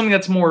 or something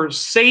that's more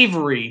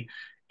savory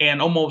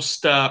and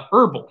almost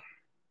herbal.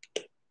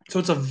 So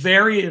it's a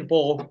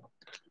variable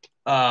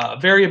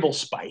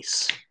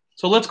spice.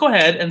 So let's go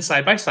ahead and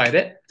side by side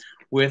it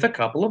with a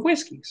couple of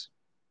whiskeys.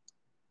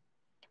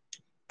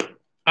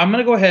 I'm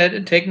going to go ahead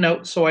and take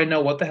notes so I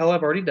know what the hell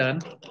I've already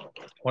done,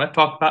 what I've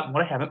talked about and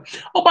what I haven't.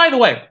 Oh, by the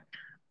way,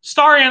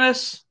 star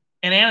anise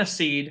and anise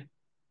seed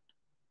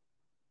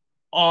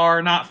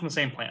are not from the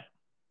same plant.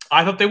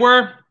 I thought they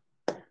were.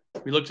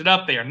 We looked it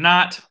up. They are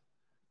not.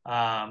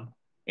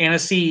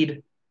 Anise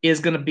seed is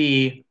going to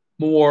be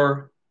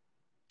more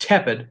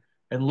tepid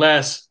and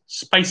less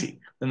spicy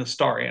than the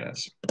star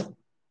anise.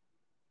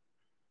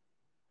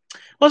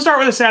 Let's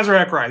start with the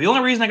Sazerac rye. The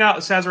only reason I got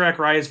the Sazerac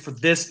rye is for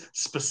this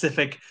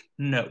specific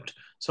note.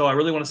 So I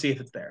really want to see if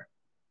it's there.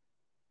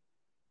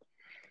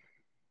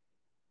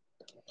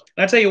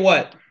 And I tell you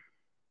what.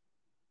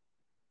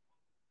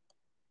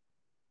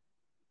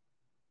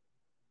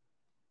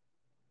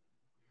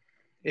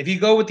 If you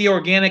go with the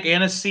organic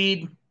anise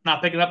seed,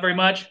 not picking up very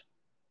much.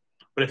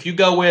 But if you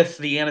go with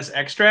the anise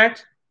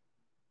extract,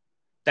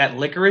 that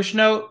licorice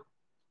note,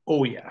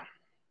 oh yeah.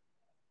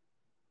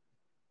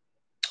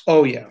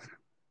 Oh yeah.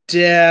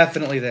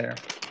 Definitely there.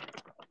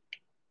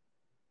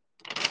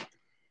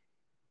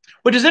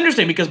 Which is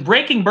interesting because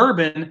Breaking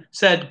Bourbon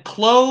said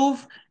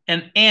clove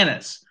and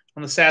anise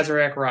on the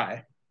Sazerac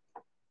rye.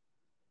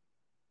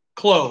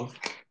 Clove.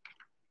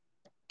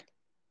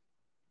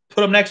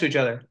 Put them next to each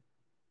other.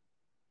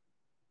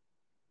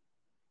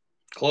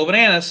 Clove and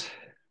anise.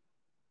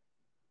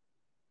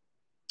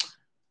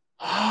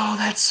 Oh,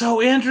 that's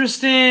so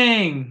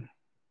interesting.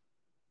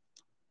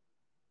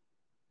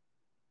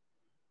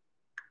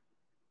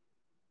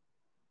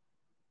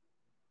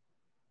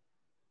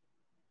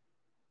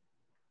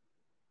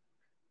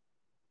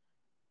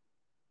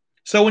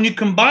 So when you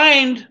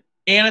combined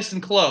anise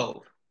and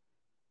clove,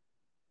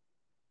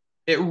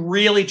 it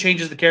really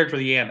changes the character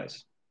of the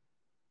anise.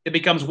 It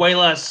becomes way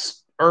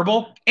less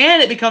herbal,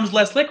 and it becomes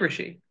less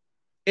licoricey.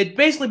 It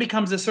basically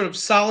becomes this sort of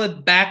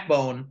solid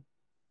backbone.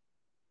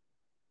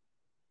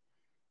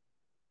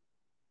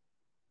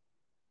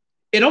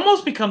 It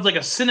almost becomes like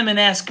a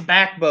cinnamon-esque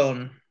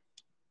backbone.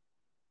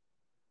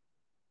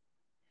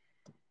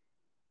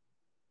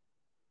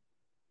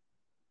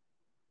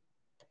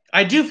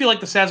 I do feel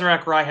like the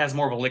Sazerac rye has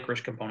more of a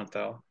licorice component,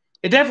 though.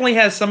 It definitely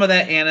has some of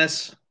that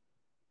anise,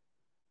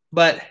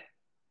 but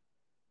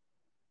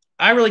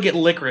I really get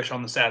licorice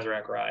on the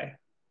Sazerac rye.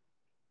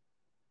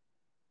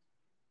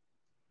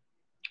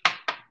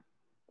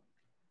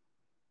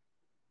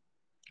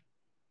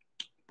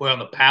 Boy, on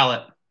the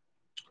palate,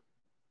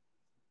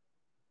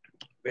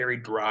 very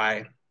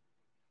dry,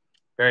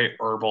 very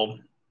herbal.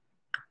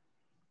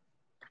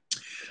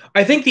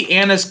 I think the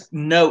anise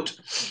note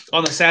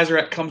on the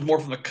Sazerac comes more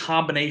from the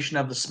combination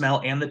of the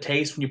smell and the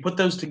taste. When you put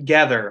those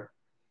together,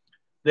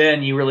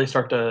 then you really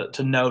start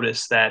to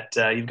notice that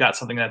you've got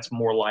something that's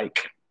more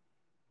like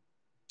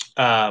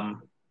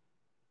anise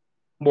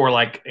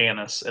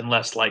and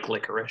less like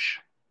licorice.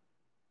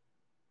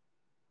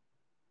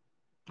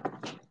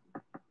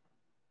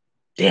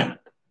 Damn it.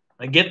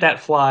 I get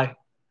that fly.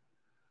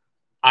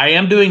 I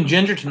am doing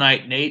ginger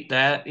tonight, Nate.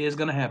 That is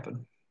going to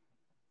happen.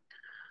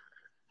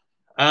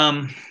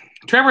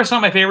 Trevor, it's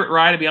not my favorite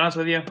rye, to be honest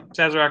with you.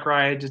 Sazerac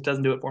rye just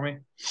doesn't do it for me.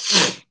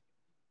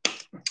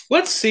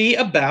 Let's see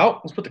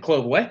about, let's put the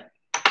clove away.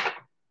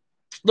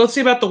 Let's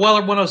see about the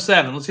Weller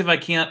 107. Let's see if I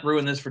can't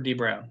ruin this for D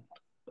Brown.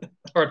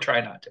 Or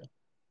try not to.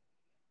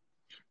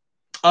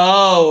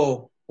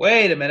 Oh,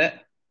 wait a minute.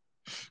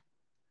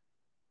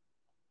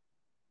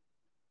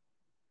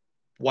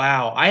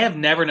 Wow, I have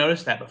never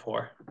noticed that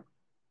before.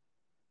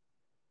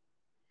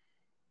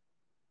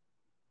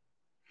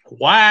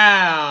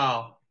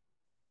 Wow.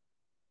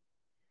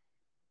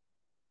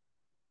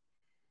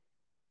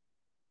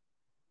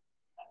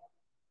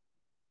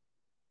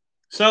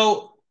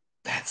 So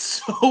that's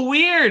so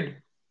weird.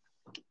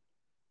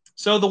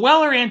 So the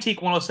Weller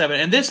Antique 107,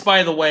 and this,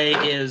 by the way,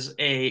 is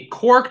a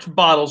corked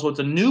bottle, so it's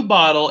a new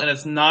bottle, and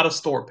it's not a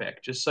store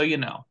pick, just so you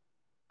know.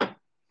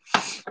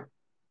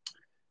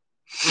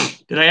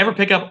 Did I ever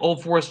pick up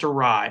Old Forester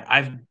rye?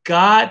 I've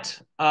got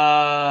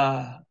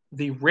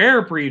the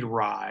rare breed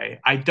rye.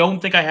 I don't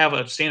think I have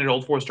a standard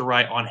Old Forester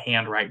rye on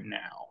hand right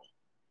now.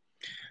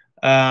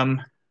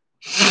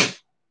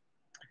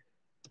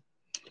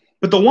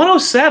 But the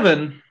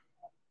 107,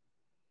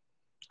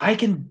 I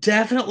can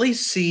definitely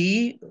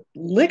see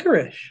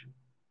licorice.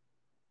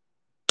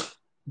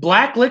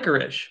 Black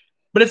licorice.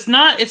 But it's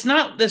not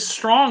as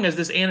strong as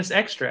this anise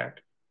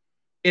extract.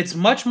 It's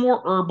much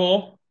more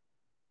herbal.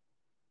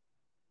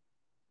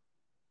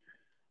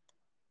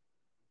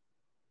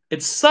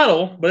 It's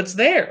subtle, but it's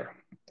there.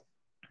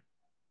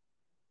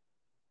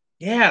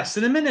 Yeah,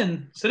 cinnamon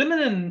and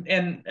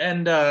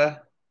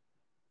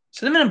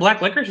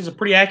black licorice is a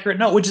pretty accurate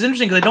note, which is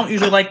interesting because I don't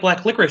usually like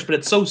black licorice, but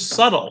it's so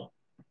subtle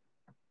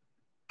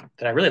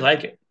that I really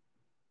like it.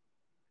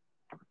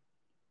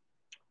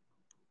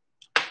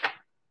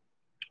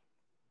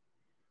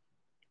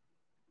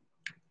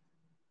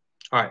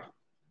 All right.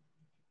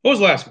 What was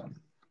the last one?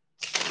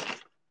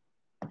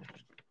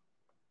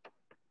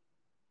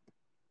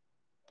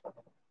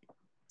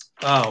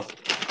 Oh,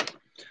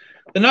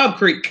 the Knob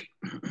Creek.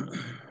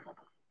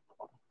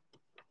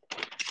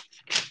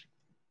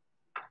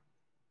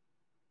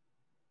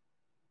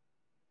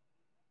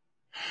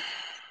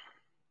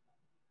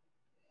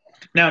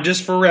 Now,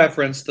 just for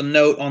reference, the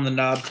note on the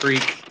Knob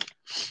Creek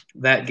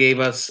that gave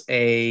us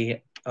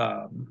a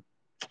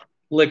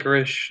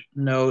licorice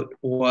note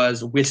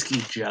was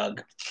whiskey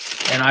jug.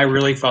 And I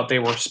really thought they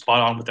were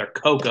spot on with their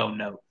cocoa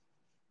note.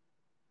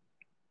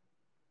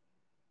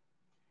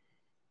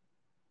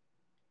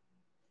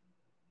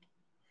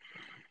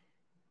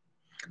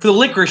 For the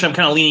licorice, I'm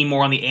kind of leaning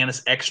more on the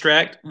anise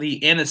extract.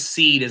 The anise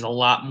seed is a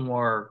lot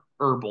more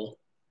herbal.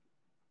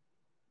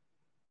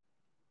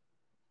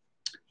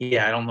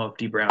 Yeah, I don't know if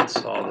D Brown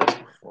saw this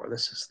before.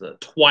 This is the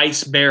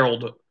twice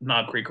barreled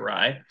Knob Creek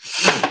rye.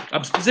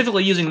 I'm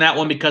specifically using that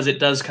one because it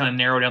does kind of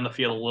narrow down the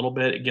field a little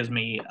bit. It gives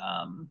me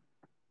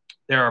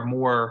there are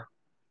more,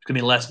 it's gonna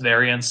be less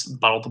variance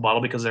bottle to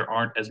bottle because there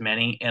aren't as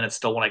many, and it's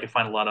still one I can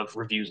find a lot of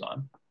reviews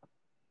on.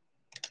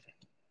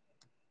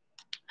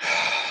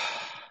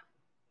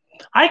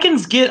 I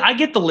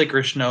get the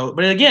licorice note,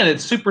 but again,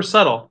 it's super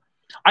subtle.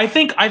 I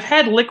think I've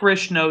had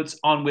licorice notes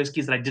on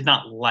whiskeys that I did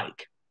not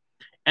like.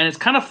 And it's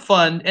kind of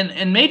fun.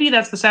 And maybe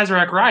that's the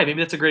Sazerac rye.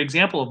 Maybe that's a great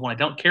example of one. I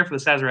don't care for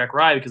the Sazerac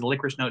rye because the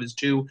licorice note is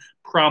too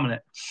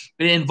prominent.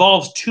 It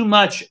involves too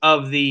much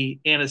of the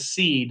anise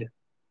seed,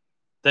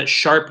 that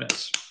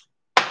sharpness.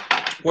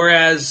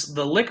 Whereas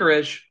the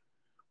licorice,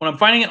 when I'm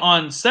finding it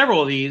on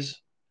several of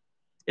these,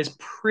 is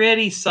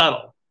pretty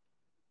subtle.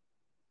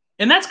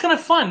 And that's kind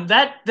of fun.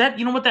 That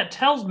you know what that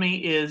tells me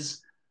is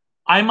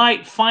I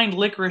might find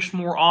licorice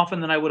more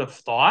often than I would have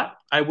thought.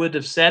 I wouldn't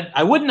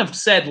have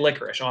said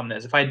licorice on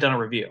this if I had done a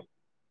review.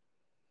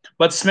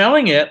 But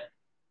smelling it,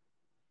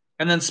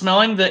 and then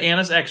smelling the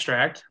anise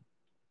extract,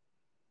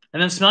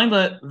 and then smelling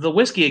the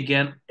whiskey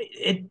again,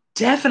 it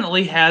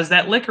definitely has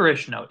that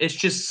licorice note. It's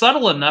just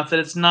subtle enough that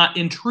it's not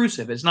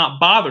intrusive. It's not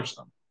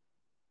bothersome.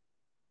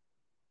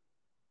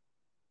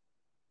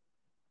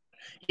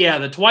 Yeah,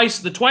 the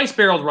twice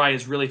barreled rye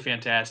is really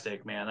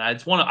fantastic, man.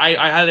 It's one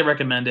I highly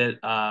recommend it.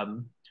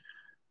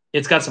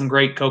 It's got some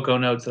great cocoa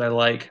notes that I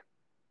like.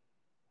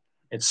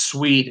 It's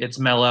sweet, it's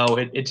mellow,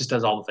 it just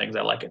does all the things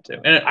I like it to.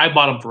 And I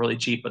bought them for really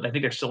cheap, but I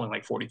think they're still in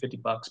like 40, 50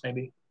 bucks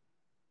maybe.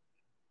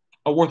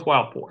 A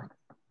worthwhile pour.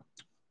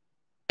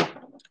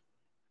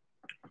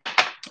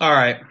 All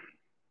right.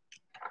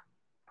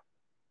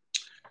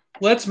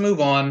 Let's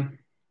move on.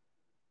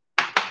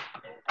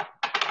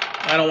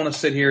 I don't want to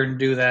sit here and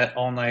do that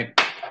all night.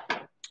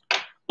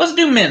 Let's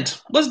do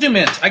mint. Let's do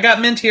mint. I got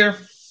mint here.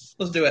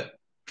 Let's do it.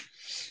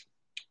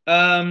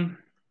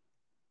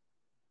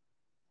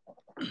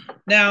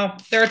 Now,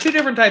 there are two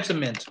different types of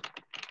mint.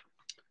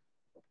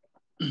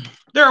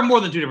 There are more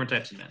than two different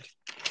types of mint.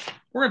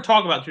 We're going to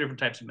talk about two different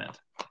types of mint.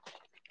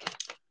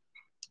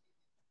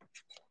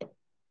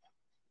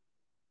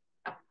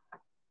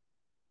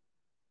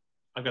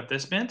 I've got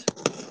this mint.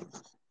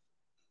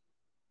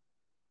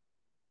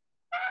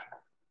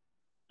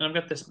 And I've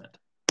got this mint.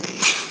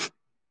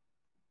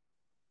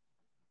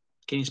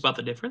 Can you spot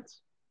the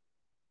difference?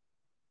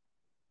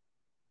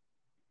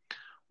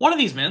 One of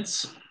these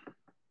mints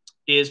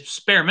is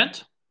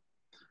spearmint,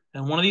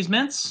 and one of these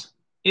mints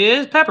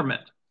is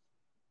peppermint.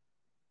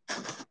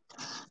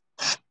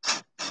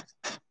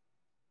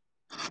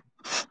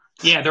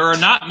 Yeah, there are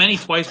not many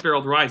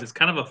twice-barreled ryes. It's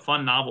kind of a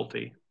fun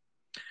novelty.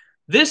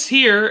 This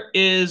here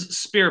is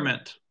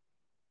spearmint.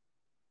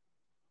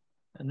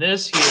 And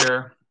this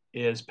here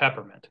is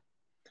peppermint.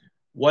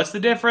 What's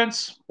the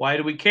difference? Why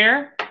do we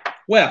care?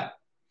 Well,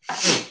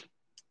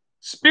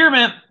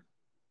 spearmint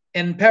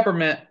and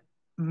peppermint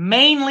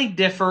mainly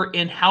differ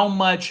in how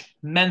much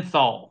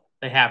menthol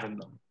they have in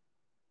them.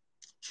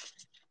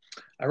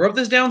 I wrote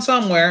this down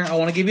somewhere. I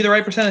want to give you the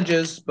right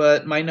percentages,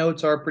 but my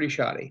notes are pretty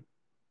shoddy.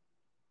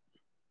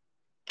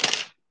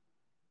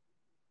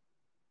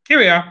 Here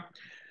we are.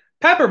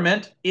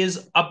 Peppermint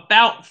is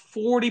about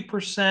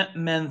 40%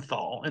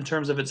 menthol in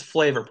terms of its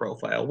flavor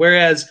profile,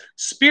 whereas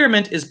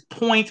spearmint is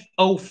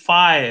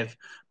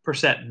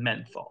 0.05%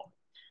 menthol.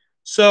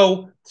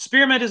 So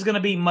spearmint is going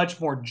to be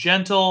much more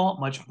gentle,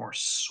 much more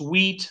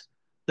sweet.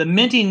 The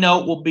minty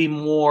note will be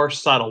more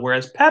subtle,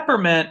 whereas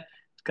peppermint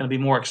is going to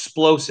be more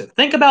explosive.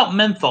 Think about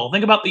menthol.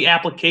 Think about the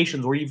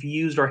applications where you've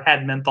used or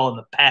had menthol in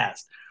the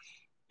past.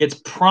 It's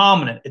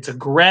prominent. It's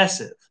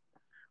aggressive.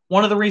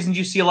 One of the reasons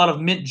you see a lot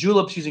of mint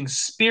juleps using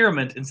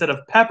spearmint instead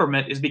of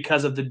peppermint is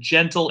because of the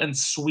gentle and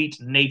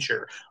sweet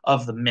nature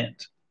of the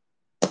mint.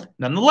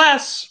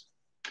 Nonetheless,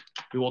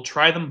 we will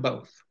try them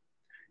both,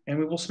 and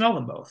we will smell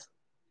them both.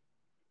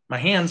 My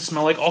hands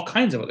smell like all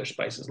kinds of other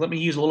spices. Let me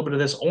use a little bit of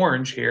this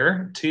orange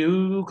here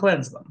to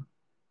cleanse them.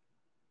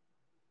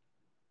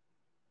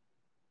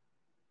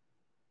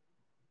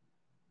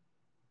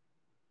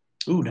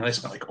 Ooh, now they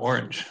smell like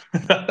orange.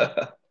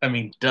 I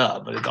mean, duh,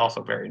 but it's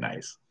also very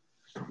nice.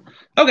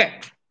 Okay.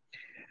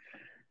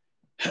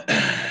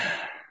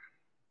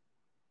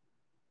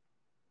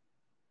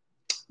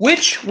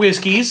 Which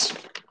whiskeys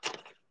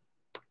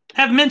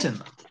have mint in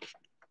them?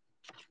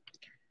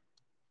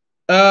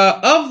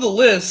 Of the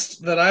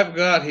list that I've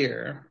got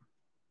here,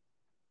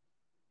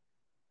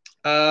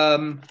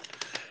 the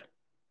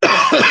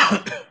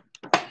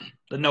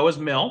Noah's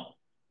Mill.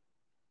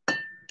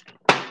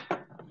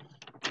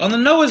 On the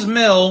Noah's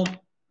Mill,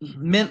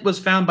 mint was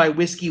found by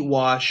Whiskey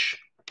Wash.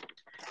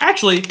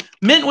 Actually,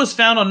 mint was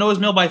found on Noah's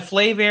Mill by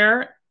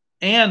Flavor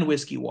and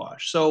Whiskey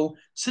Wash. So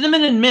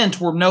cinnamon and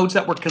mint were notes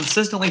that were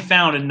consistently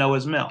found in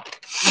Noah's Mill.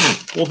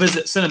 We'll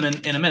visit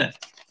cinnamon in a minute.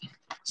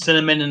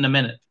 Cinnamon in a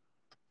minute.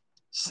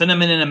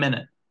 Cinnamon in a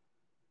minute.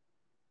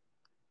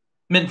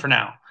 Mint for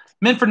now.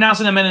 Mint for now,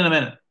 cinnamon in a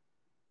minute.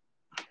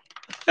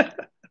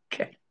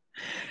 Okay.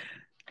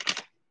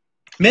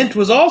 Mint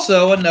was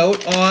also a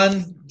note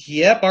on,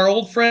 yep, our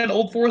old friend,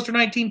 Old Forester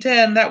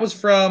 1910. That was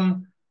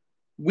from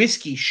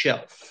Whiskey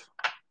Shelf.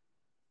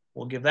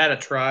 We'll give that a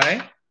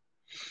try.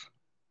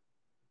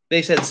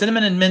 They said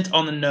cinnamon and mint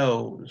on the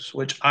nose,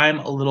 which I'm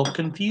a little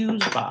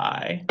confused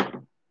by.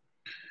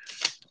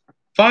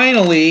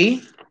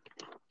 Finally,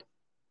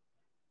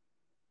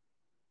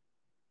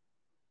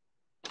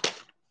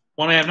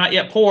 one I have not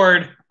yet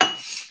poured.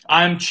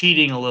 I'm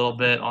cheating a little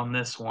bit on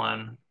this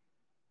one.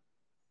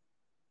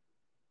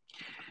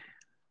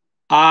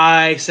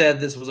 I said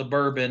this was a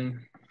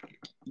bourbon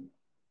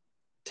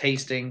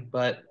tasting,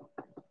 but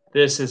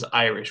this is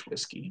Irish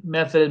whiskey.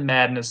 Method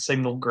Madness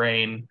single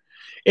grain.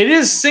 It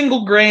is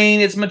single grain.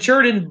 It's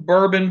matured in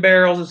bourbon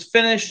barrels. It's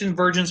finished in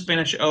virgin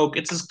Spanish oak.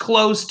 It's as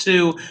close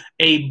to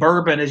a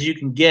bourbon as you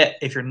can get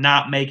if you're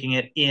not making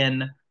it in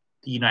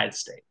the United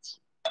States.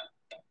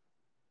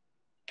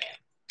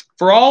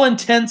 For all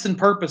intents and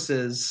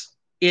purposes,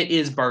 it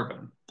is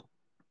bourbon.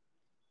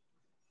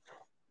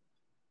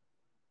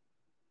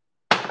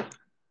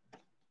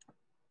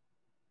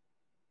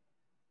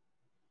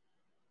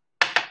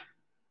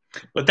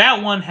 But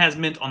that one has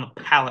mint on the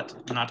palate,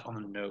 not on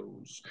the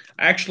nose.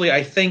 Actually,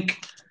 I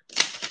think...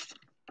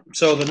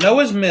 So the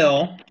Noah's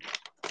Mill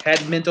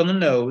had mint on the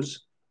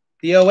nose.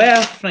 The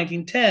OF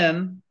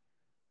 1910,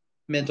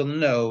 mint on the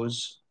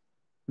nose.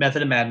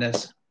 Method of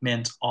Madness,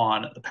 mint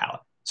on the palate.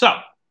 So,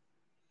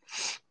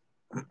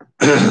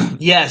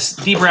 yes,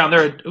 D Brown,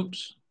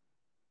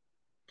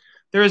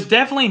 there is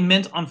definitely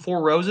mint on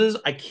Four Roses.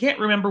 I can't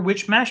remember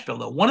which mash bill,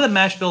 though. One of the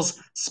mash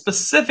bills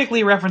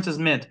specifically references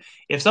mint.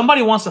 If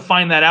somebody wants to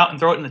find that out and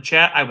throw it in the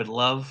chat, I would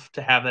love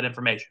to have that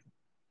information.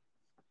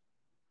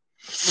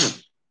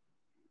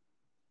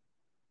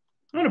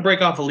 I'm going to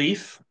break off a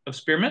leaf of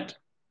spearmint.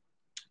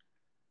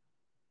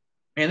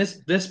 Man,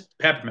 this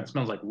peppermint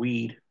smells like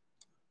weed.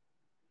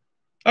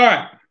 All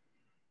right.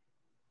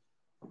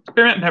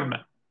 Spearmint and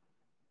peppermint.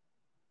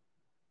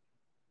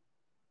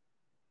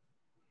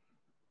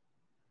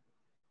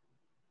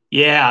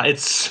 Yeah,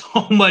 it's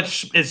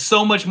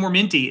so much more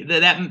minty.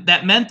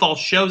 That menthol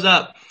shows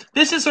up.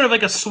 This is sort of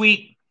like a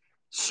sweet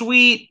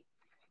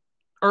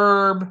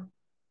herb.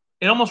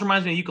 It almost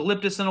reminds me of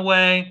eucalyptus in a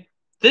way.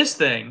 This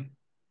thing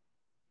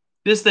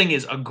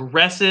is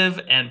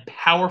aggressive and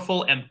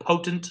powerful and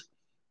potent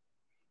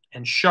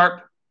and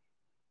sharp.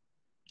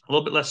 A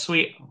little bit less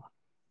sweet.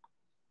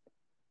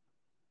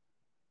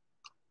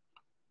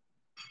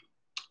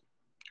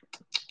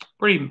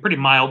 Pretty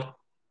mild.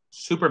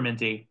 Super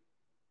minty.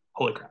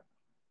 Holy crap.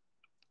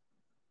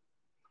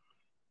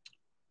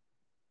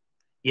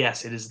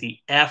 Yes, it is the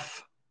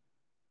F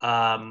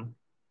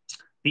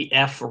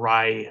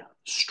rye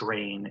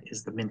strain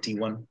is the minty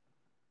one.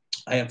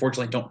 I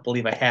unfortunately don't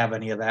believe I have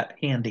any of that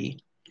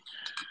handy.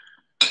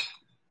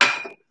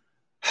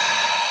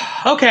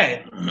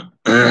 Okay.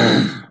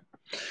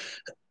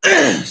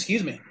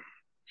 Excuse me.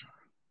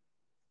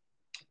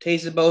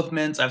 Tasted both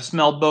mints. I've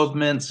smelled both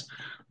mints.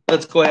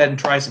 Let's go ahead and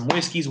try some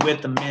whiskeys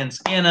with the mints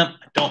in them.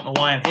 I don't know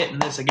why I'm hitting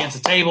this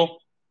against the table.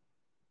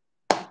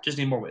 Just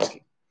need more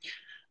whiskey.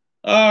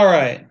 All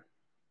right.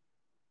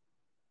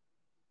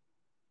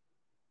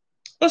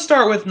 Let's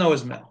start with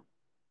Noah's Mill.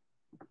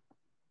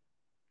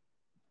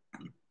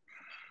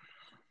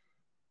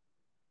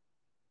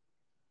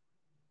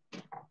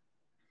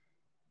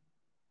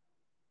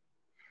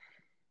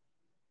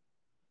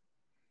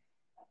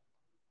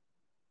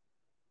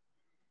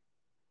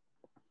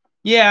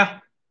 Yeah,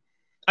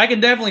 I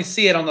can definitely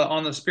see it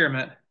on the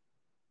spearmint.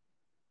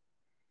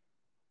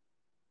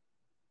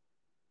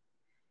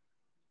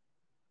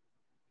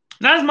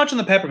 Not as much on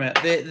the peppermint.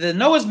 The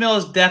Noah's Mill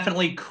is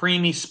definitely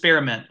creamy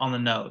spearmint on the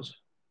nose.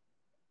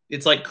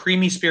 It's like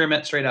creamy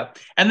spearmint straight up.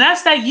 And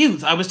that's that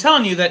youth. I was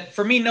telling you that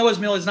for me, Noah's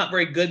Mill is not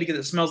very good because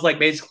it smells like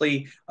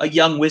basically a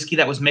young whiskey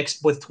that was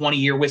mixed with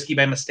 20-year whiskey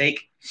by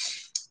mistake.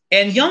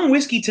 And young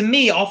whiskey to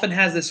me often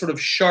has this sort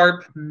of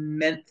sharp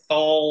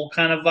menthol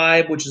kind of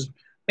vibe, which has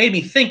made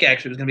me think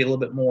actually it was going to be a little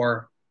bit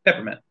more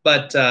peppermint.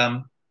 But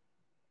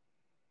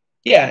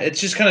yeah, it's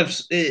just kind of,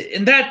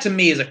 and that to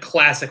me is a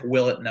classic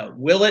Willet note.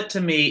 Willet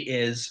to me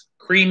is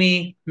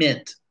creamy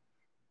mint.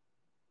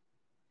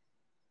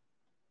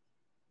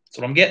 That's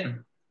what I'm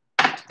getting.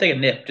 Let's take a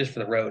nip just for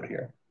the road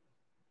here.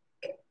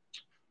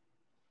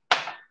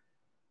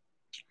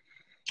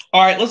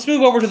 All right, let's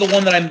move over to the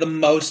one that I'm the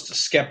most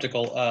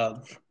skeptical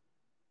of.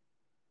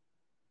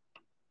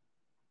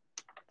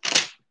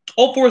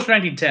 Old Forester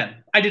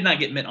 1910. I did not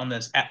get mint on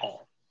this at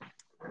all.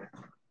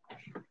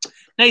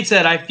 Nate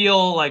said, I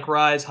feel like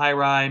Rye's high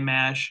rye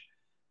mash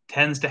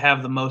tends to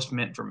have the most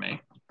mint for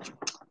me.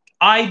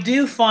 I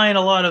do find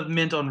a lot of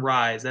mint on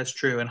Ryes. That's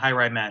true, and high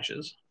rye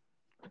mashes.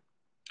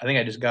 I think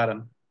I just got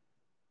him.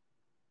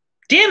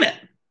 Damn it!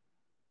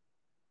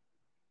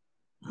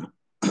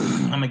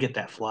 I'm going to get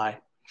that fly.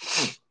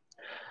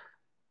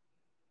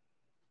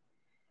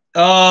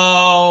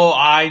 Oh,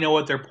 I know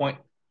what their point.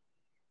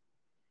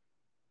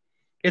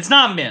 It's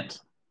not mint.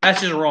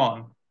 That's just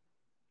wrong.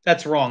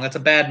 That's wrong. That's a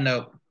bad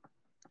note.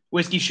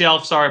 Whiskey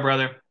shelf. Sorry,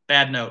 brother.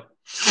 Bad note.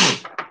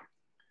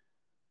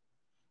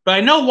 But I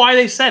know why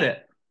they said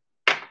it.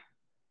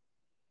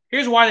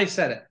 Here's why they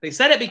said it. They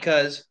said it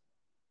because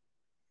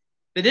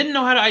they didn't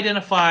know how to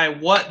identify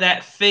what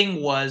that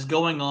thing was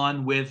going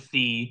on with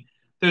the...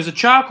 There's a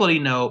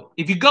chocolatey note.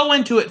 If you go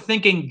into it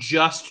thinking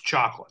just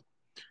chocolate,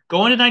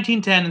 go into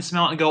 1910 and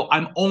smell it and go,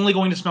 I'm only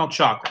going to smell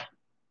chocolate.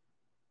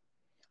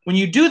 When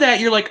you do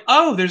that, you're like,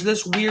 oh, there's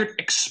this weird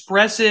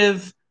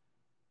expressive,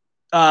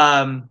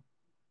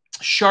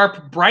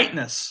 sharp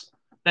brightness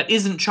that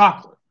isn't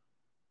chocolate.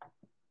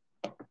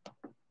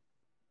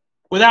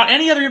 Without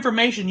any other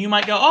information, you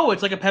might go, oh,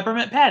 it's like a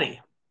peppermint patty.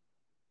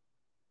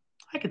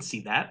 I could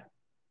see that.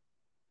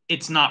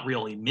 It's not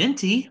really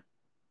minty,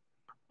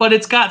 but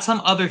it's got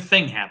some other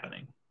thing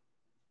happening.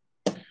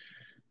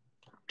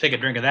 Take a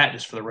drink of that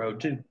just for the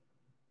road, too.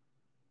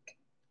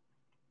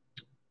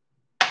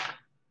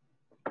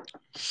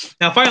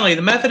 Now, finally,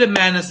 the Method of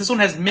Madness. This one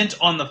has mint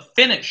on the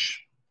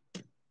finish.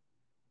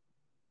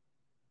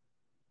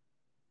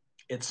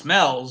 It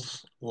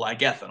smells like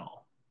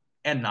ethanol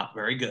and not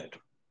very good.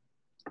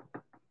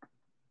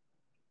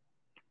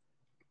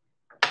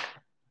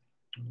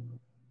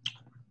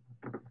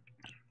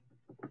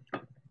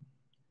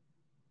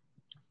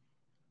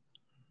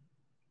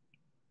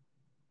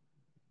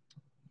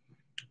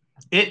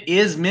 It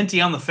is minty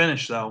on the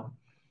finish, though.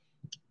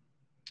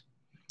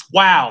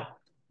 Wow.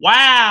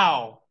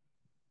 Wow.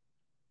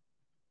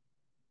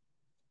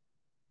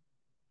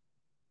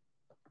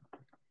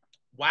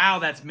 Wow,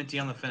 that's minty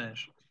on the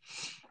finish.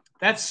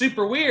 That's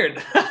super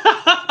weird.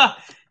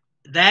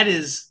 That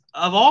is,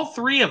 of all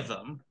three of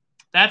them,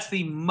 that's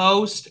the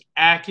most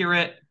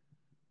accurate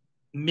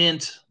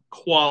mint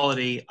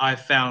quality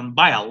I've found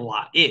by a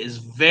lot. It is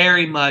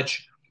very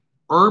much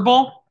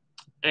herbal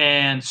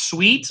and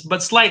sweet,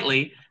 but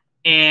slightly,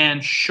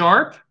 and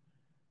sharp.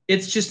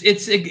 It's just, it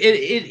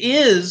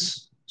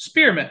is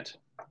spearmint.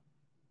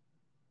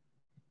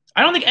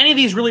 I don't think any of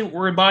these really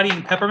were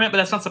embodying peppermint, but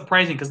that's not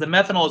surprising because the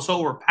methanol is so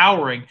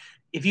overpowering.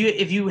 If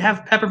you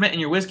have peppermint in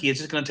your whiskey, it's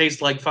just going to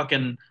taste like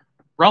fucking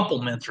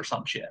rumple mints or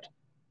some shit.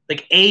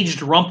 Like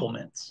aged rumple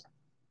mints.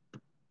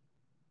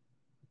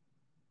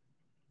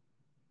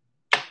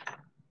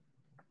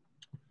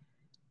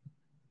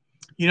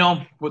 You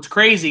know, what's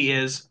crazy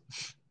is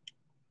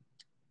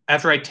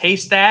after I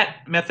taste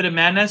that Method of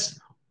Madness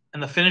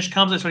and the finish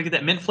comes, I start to get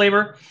that mint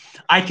flavor,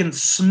 I can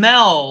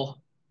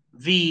smell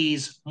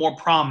these more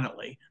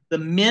prominently. The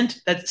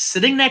mint that's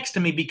sitting next to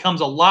me becomes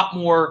a lot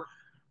more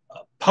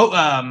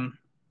potent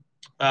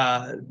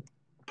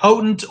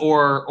potent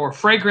or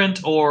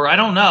fragrant, or I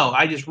don't know.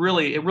 It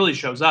really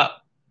shows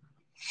up.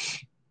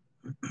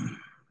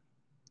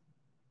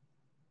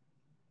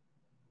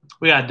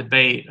 We got a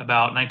debate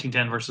about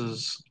 1910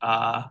 versus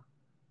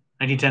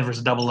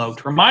 00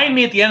 Oak. Remind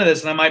me at the end of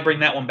this, and I might bring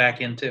that one back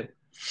in too.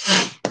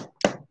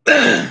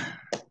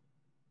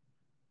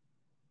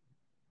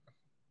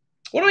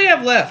 What do we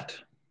have left?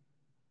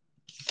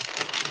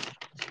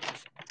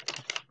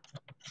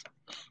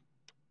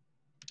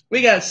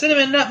 We got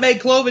cinnamon,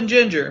 nutmeg, clove, and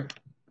ginger.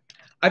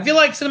 I feel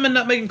like cinnamon,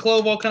 nutmeg, and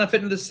clove all kind of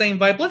fit into the same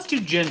vibe. Let's do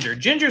ginger.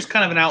 Ginger's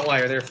kind of an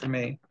outlier there for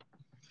me.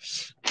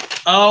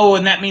 Oh,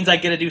 and that means I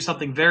get to do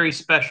something very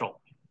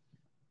special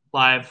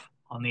live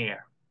on the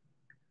air.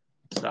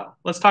 So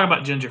let's talk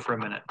about ginger for a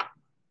minute.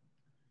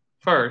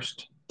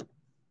 First,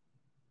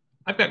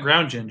 I've got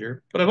ground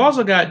ginger, but I've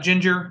also got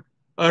ginger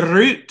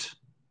root.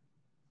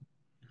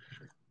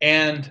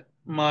 And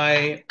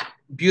my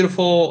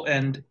beautiful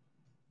and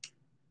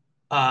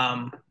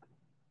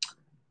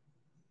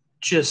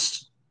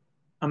just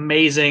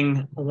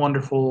amazing,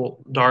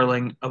 wonderful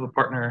darling of a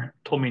partner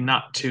told me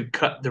not to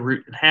cut the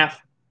root in half,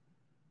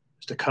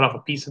 just to cut off a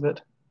piece of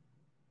it.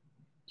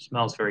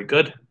 Smells very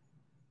good.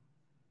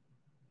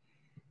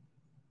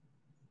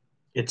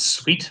 It's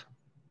sweet.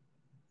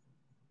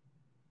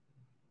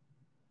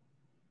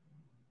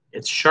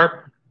 It's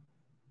sharp.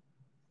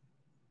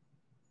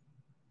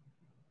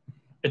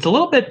 It's a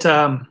little bit,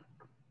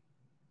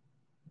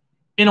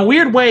 in a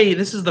weird way,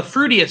 this is the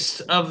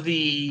fruitiest of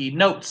the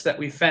notes that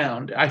we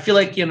found. I feel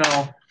like,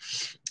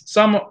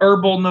 some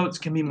herbal notes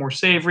can be more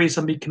savory,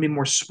 some can be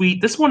more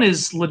sweet. This one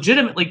is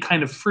legitimately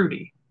kind of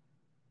fruity.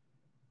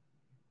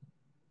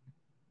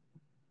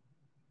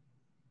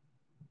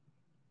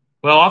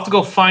 Well, I'll have to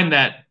go find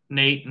that,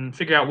 Nate, and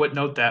figure out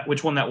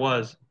which one that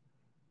was.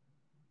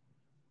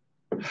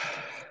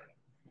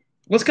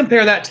 Let's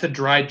compare that to the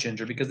dried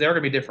ginger, because they are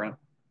going to be different.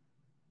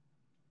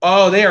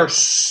 Oh, they are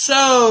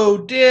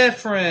so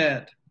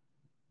different.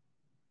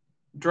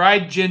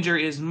 Dried ginger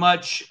is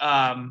much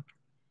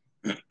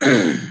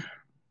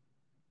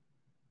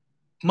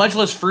much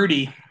less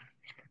fruity.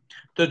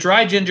 The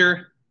dried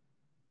ginger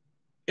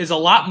is a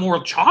lot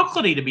more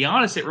chocolatey, to be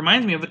honest. It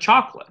reminds me of a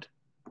chocolate.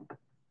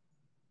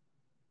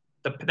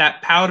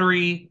 That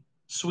powdery,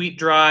 sweet,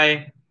 dry.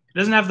 It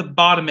doesn't have the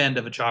bottom end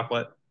of a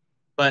chocolate.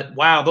 But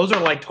wow, those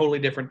are like totally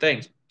different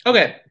things.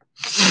 Okay.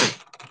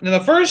 Now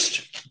the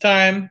first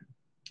time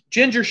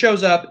ginger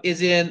shows up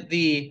is in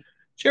the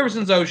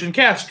Jefferson's Ocean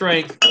Calf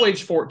Strength,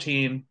 age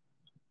 14.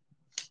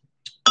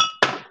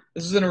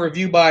 This is in a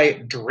review by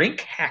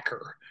Drink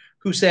Hacker,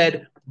 who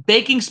said,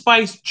 baking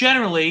spice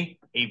generally,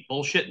 a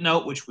bullshit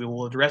note, which we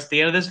will address at the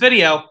end of this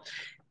video,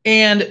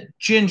 and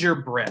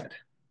gingerbread.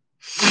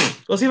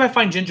 Let's see if I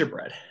find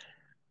gingerbread.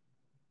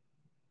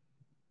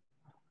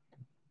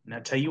 And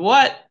I'll tell you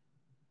what,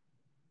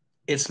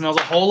 it smells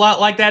a whole lot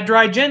like that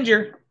dried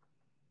ginger.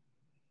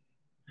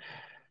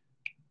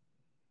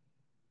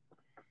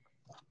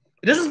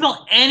 It doesn't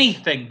smell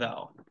anything,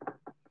 though,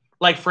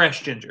 like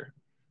fresh ginger.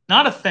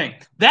 Not a thing.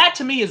 That,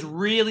 to me, is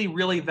really,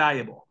 really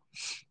valuable.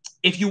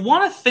 If you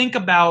want to think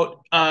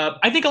about,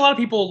 I think a lot of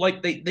people,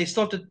 like, they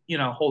still have to,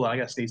 hold on, I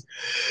got to sneeze.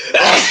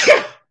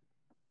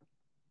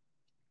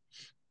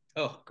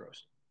 Oh,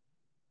 gross.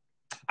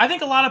 I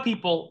think a lot of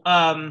people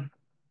are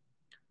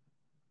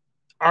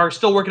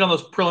still working on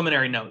those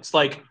preliminary notes.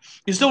 Like,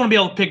 you still want to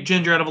be able to pick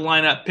ginger out of a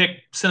lineup, pick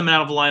cinnamon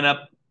out of a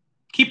lineup.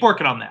 Keep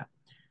working on that.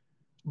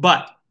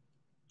 But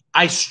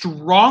I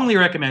strongly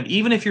recommend,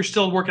 even if you're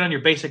still working on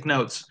your basic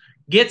notes,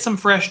 get some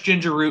fresh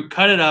ginger root,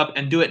 cut it up,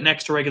 and do it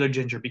next to regular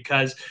ginger,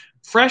 because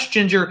fresh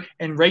ginger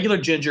and regular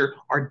ginger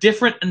are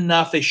different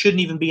enough they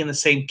shouldn't even be in the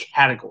same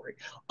category.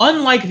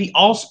 Unlike the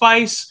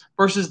allspice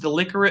versus the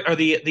licorice, or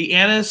the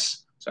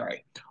anise,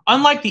 sorry.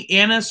 Unlike the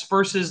anise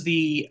versus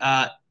the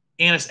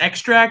anise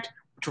extract,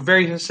 which are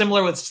very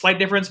similar with a slight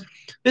difference,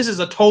 this is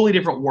a totally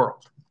different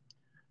world.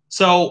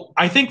 So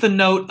I think the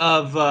note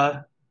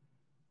of,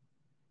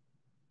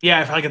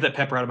 yeah, if I get that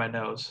pepper out of my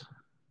nose.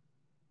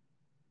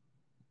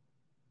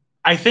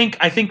 I think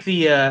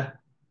the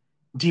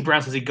D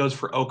Brown says he goes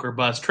for oak or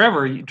bust.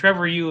 Trevor,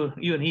 you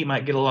and he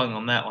might get along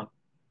on that one.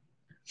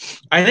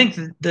 I think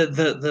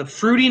the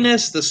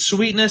fruitiness, the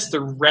sweetness, the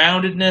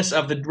roundedness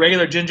of the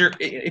regular ginger.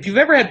 If you've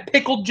ever had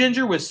pickled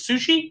ginger with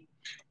sushi,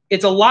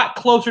 it's a lot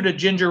closer to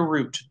ginger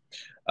root.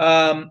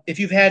 If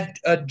you've had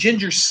a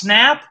ginger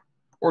snap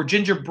or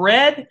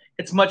gingerbread,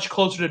 it's much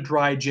closer to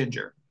dry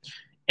ginger.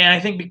 And I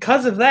think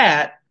because of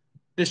that,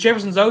 this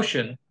Jefferson's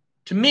Ocean,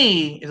 to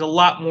me, is a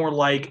lot more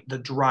like the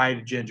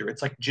dried ginger.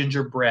 It's like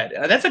gingerbread.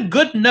 That's a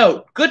good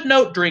note. Good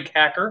note, Drink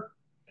Hacker.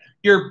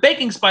 Your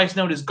baking spice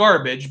note is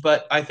garbage,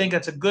 but I think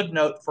that's a good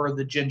note for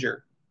the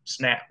ginger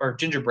snap or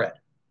gingerbread.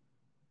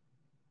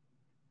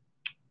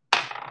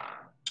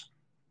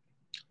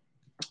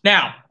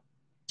 Now,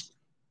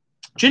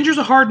 ginger's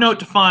a hard note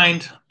to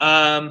find.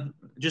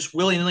 Just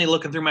willy-nilly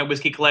looking through my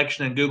whiskey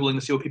collection and Googling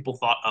to see what people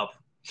thought of.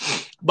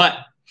 But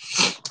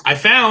I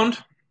found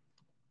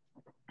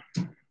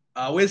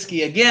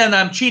whiskey. Again,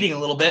 I'm cheating a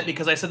little bit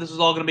because I said this was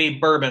all going to be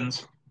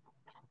bourbons.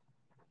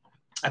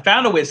 I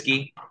found a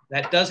whiskey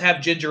that does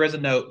have ginger as a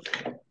note,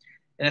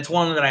 and it's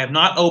one that I have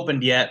not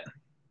opened yet.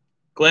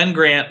 Glen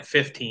Grant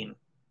 15.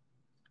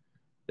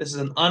 This is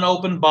an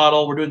unopened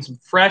bottle. We're doing some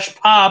fresh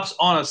pops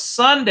on a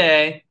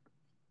Sunday.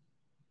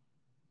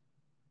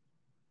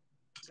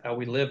 That's how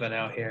we living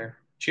out here.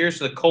 Cheers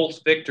to the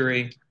Colts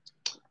victory.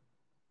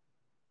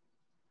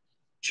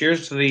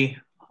 Cheers to the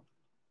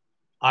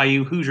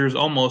IU Hoosiers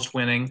almost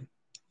winning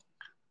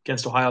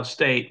against Ohio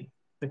State.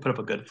 They put up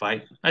a good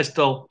fight. I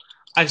still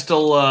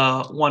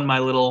won my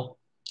little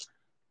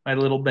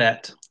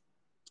bet.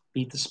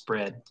 Beat the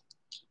spread.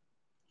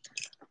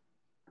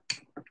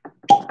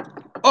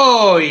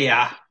 Oh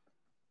yeah,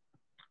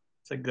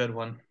 it's a good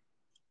one.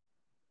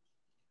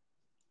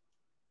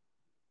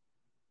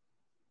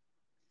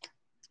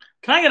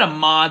 Can I get a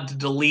mod to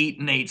delete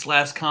Nate's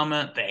last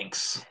comment?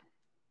 Thanks.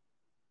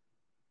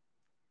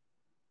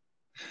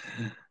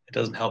 It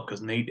doesn't help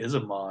because Nate is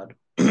a mod.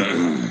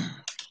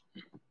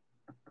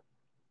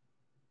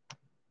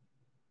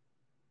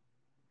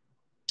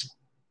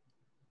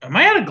 Am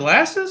I out of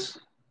glasses?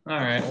 All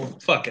right, well,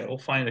 fuck it. We'll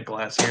find a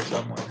glass here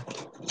somewhere.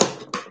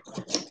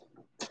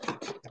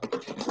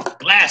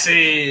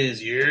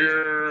 Glasses,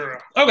 yeah.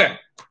 Okay.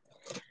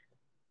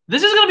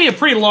 This is going to be a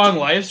pretty long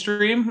live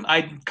stream.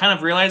 I'm kind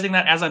of realizing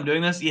that as I'm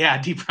doing this.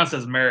 Yeah, Deep Brown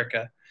says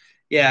America.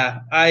 Yeah,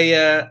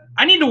 I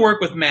need to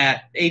work with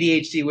Matt,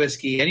 ADHD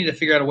Whiskey. I need to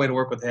figure out a way to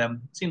work with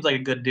him. Seems like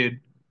a good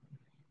dude.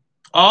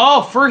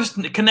 Oh, first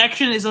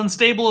connection is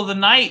unstable of the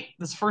night.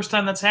 This is the first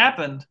time that's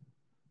happened.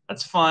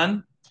 That's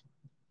fun.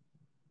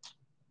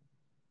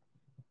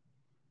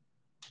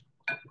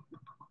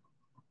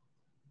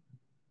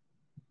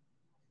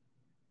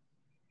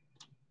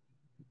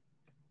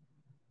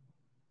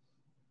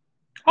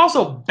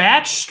 Also,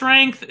 batch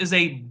strength is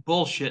a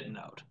bullshit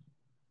note.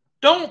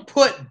 Don't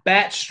put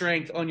batch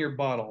strength on your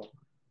bottle.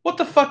 What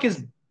the fuck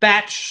is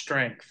batch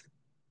strength?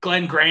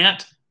 Glen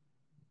Grant?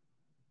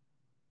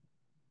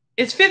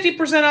 It's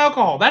 50%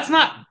 alcohol. That's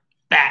not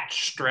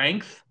batch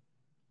strength.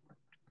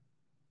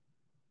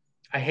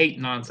 I hate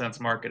nonsense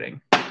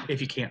marketing,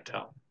 if you can't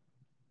tell.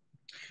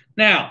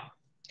 Now,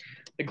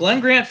 the Glen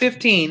Grant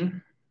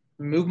 15,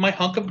 move my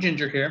hunk of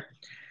ginger here,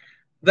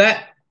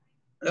 that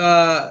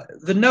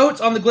the notes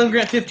on the Glen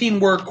Grant 15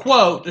 were,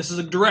 quote, this is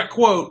a direct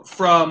quote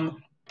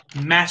from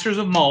Masters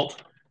of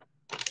Malt,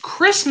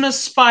 Christmas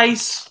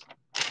spice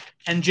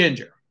and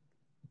ginger.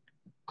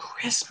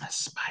 Christmas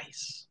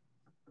spice.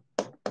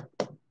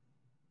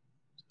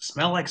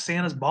 Smell like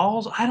Santa's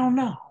balls? I don't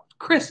know.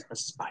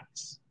 Christmas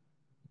spice.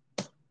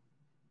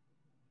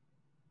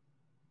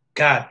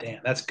 God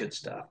damn, that's good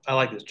stuff. I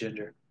like this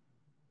ginger.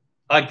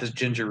 I like this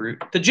ginger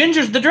root. The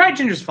dried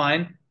ginger's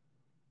fine,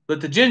 but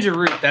the ginger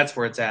root, that's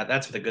where it's at.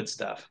 That's the good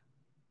stuff.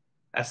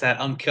 That's that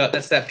uncut.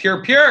 That's that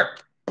pure.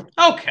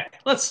 Okay,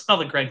 let's smell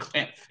the Glen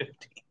Grant 15.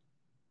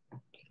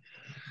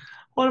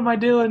 What am I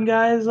doing,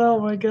 guys? Oh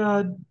my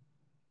god.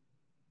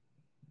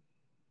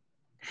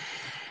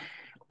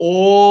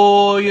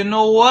 Oh, you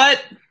know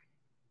what?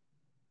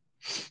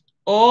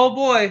 Oh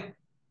boy.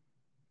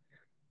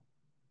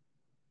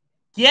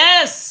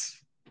 Yes.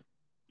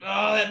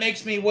 Oh, that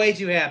makes me way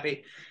too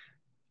happy.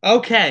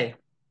 Okay.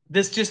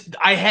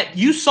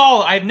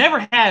 I've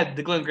never had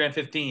the Glen Grant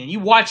 15, and you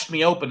watched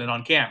me open it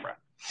on camera.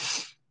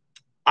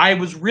 I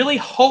was really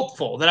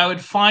hopeful that I would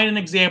find an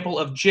example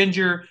of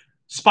ginger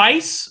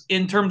spice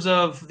in terms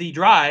of the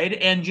dried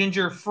and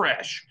ginger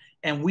fresh.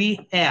 And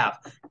we have.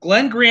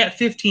 Glen Grant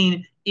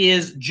 15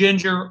 is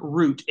ginger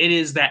root. It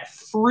is that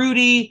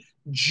fruity,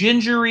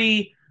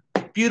 gingery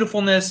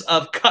beautifulness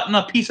of cutting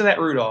a piece of that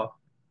root off.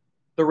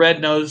 The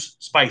red nose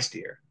spice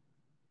deer.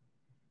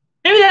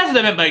 Maybe that's what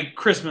they meant by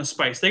Christmas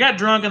spice. They got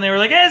drunk and they were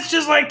like, it's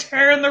just like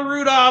tearing the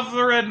root off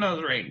the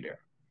red-nosed reindeer.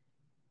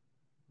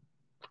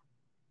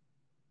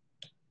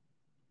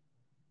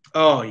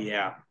 Oh,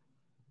 yeah.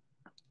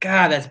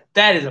 God,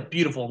 that is a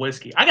beautiful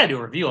whiskey. I got to do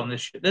a review on this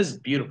shit. This is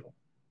beautiful.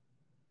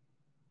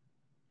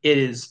 It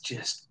is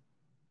just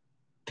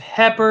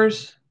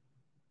peppers.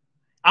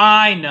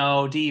 I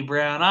know, D.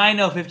 Brown. I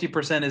know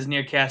 50% is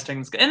near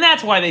casting. And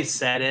that's why they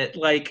said it.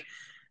 Like,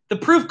 the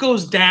proof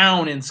goes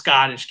down in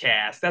Scottish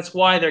cast. That's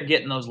why they're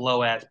getting those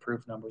low-ass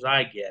proof numbers.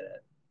 I get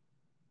it.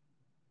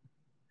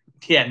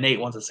 Yeah, Nate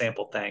wants a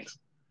sample. Thanks.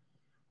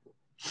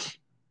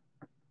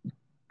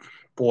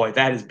 Boy,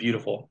 that is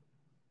beautiful.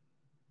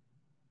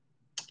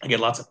 I get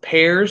lots of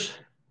pears,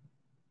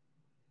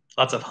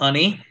 lots of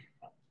honey,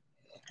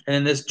 and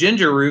then this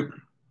ginger root.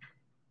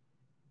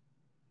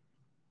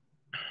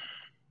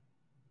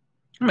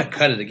 I'm going to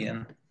cut it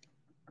again.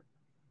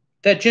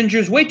 That ginger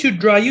is way too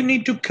dry. You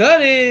need to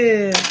cut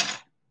it.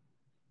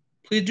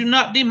 Please do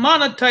not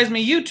demonetize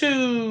me,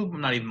 YouTube.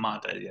 I'm not even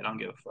monetized yet. I don't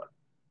give a fuck.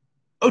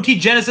 OT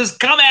Genesis,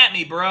 come at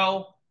me,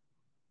 bro.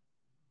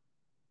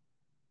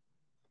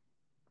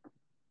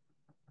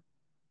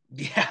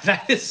 Yeah,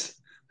 that is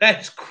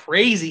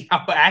crazy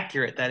how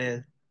accurate that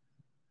is.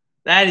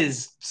 That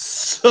is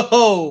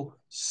so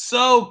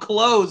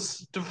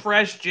close to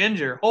fresh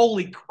ginger.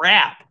 Holy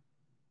crap.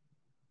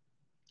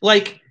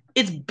 Like,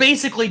 it's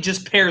basically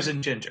just pears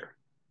and ginger.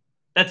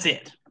 That's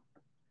it.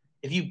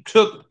 if you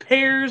took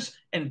pears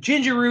and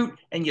ginger root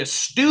and you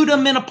stewed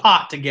them in a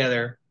pot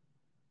together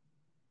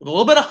with a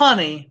little bit of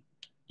honey,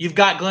 you've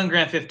got Glen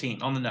Grant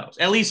 15 on the nose.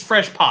 At least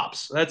fresh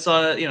pops. That's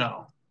you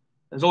know,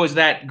 there's always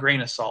that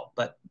grain of salt,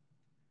 but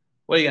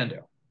what are you gonna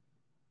do?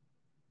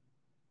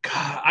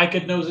 God, I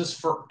could nose this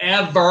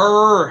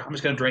forever. I'm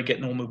just gonna drink it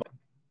and we'll move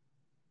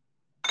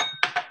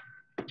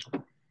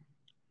on.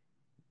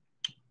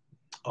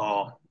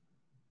 Oh.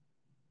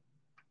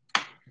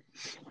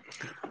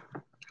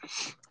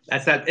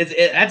 That's that.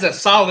 That's a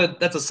solid.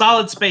 That's a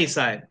solid space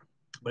side.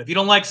 But if you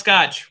don't like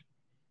Scotch,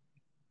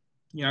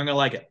 you're not gonna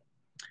like it.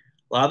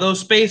 A lot of those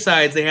space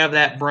sides, they have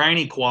that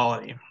briny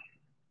quality,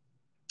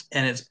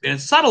 and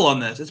it's subtle on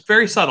this. It's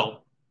very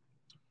subtle,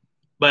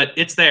 but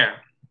it's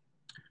there.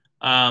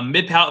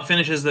 Mid palate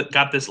finishes that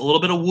got this a little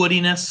bit of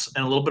woodiness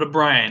and a little bit of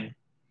brine.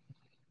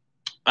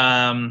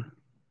 So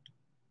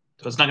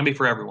it's not gonna be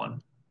for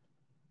everyone.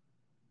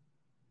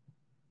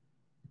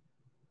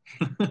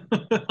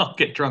 I'll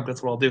get drunk.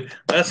 That's what I'll do.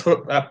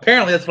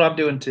 Apparently that's what I'm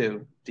doing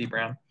too, D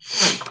Brown.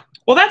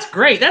 Well, that's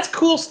great. That's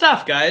cool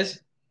stuff,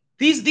 guys.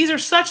 These are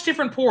such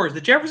different pours.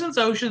 The Jefferson's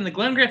Ocean and the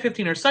Glen Grant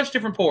 15 are such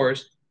different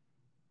pours.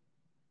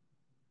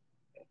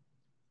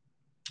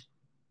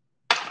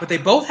 But they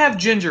both have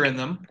ginger in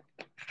them.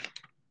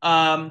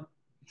 Kyle,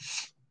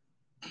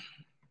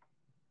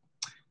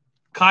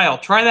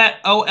 try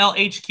that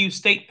OLHQ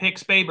State Pick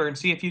Spaber and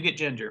see if you get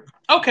ginger.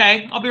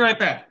 Okay, I'll be right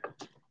back.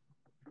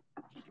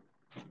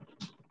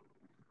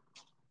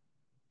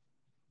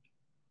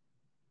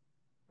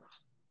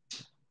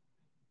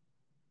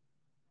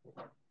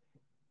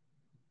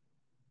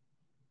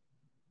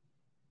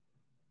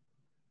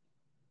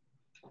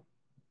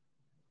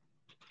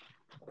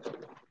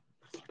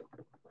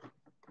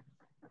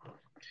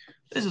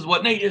 This is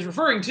what Nate is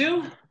referring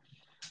to.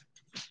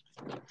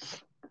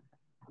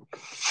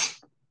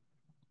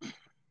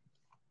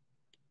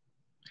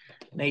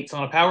 Nate's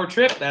on a power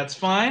trip. That's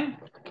fine.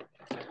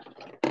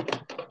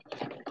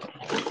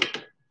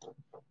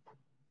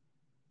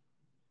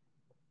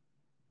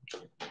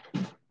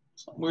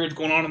 Something weird's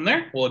going on in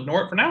there. We'll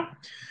ignore it for now.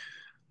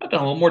 I've done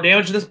a little more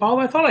damage to this bottle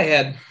than I thought I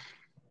had.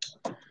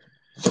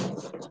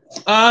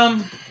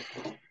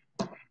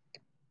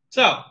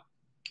 So,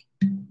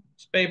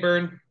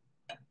 Spayburn,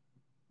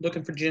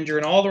 looking for ginger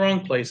in all the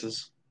wrong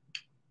places.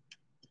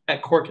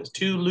 That cork is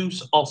too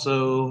loose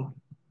also.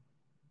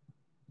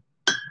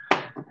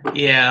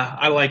 Yeah,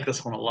 I like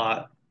this one a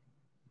lot.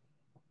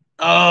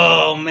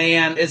 Oh,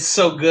 man, it's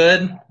so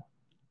good.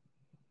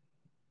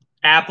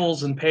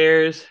 Apples and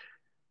pears.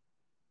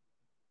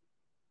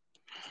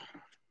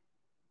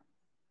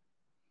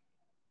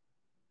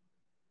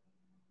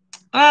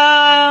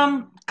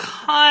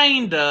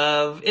 Kind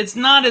of. It's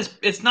not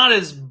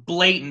as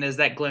blatant as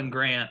that Glen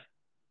Grant.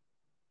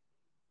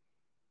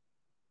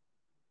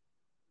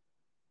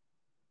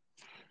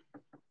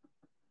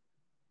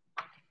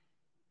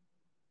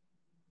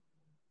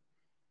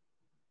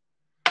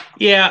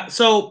 Yeah,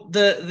 so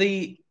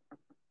the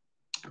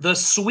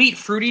sweet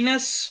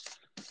fruitiness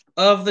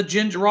of the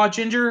ginger, raw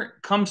ginger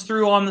comes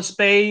through on the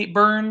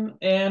Spayburn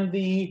and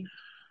the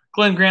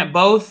Glen Grant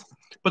both,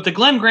 but the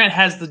Glen Grant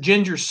has the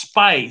ginger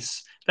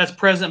spice that's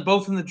present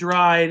both in the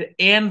dried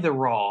and the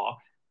raw,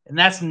 and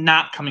that's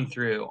not coming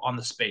through on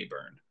the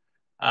Spayburn.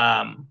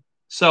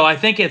 So I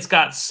think it's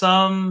got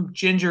some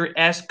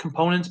ginger-esque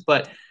components,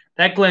 but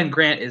that Glen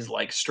Grant is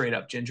like straight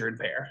up ginger and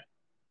pear.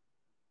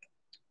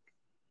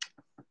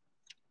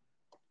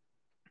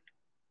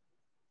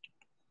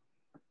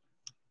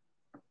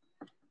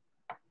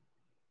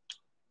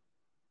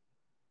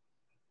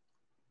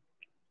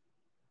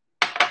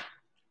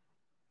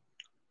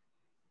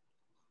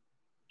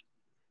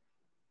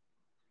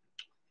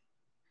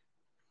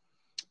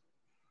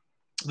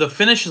 The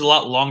finish is a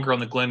lot longer on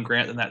the Glen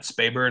Grant than that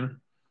Spayburn,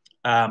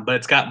 but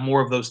it's got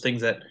more of those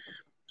things that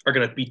are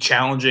going to be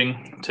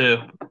challenging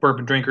to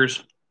bourbon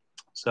drinkers.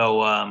 So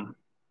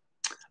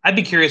I'd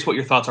be curious what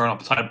your thoughts are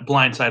on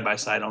blind side by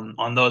side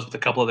on those with a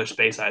couple other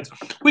space sides.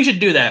 We should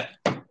do that,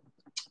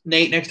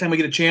 Nate. Next time we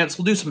get a chance,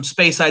 we'll do some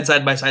space side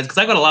by sides because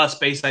I've got a lot of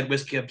space side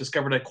whiskey. I've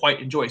discovered I quite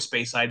enjoy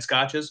space side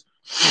scotches.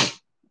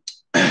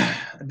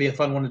 It'd be a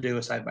fun one to do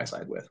a side by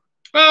side with.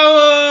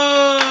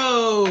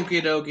 Oh,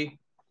 okie dokie.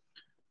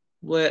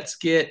 Let's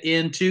get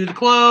into the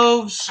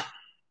cloves.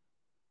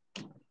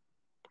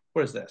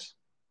 What is this?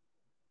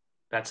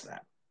 That's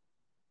that.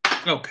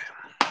 Okay.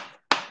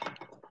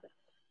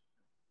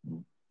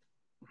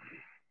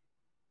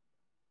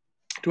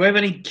 Do I have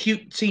any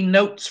cutesy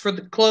notes for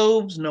the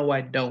cloves? No,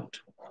 I don't.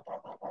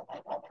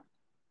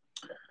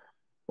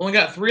 Only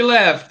got 3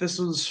 left. That's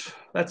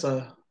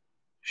a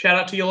shout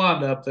out to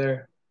Yolanda up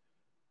there.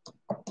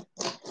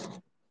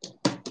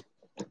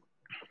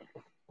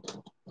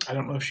 I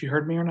don't know if she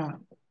heard me or not.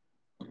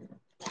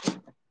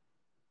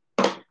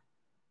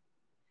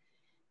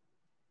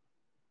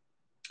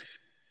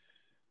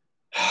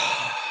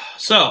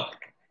 So,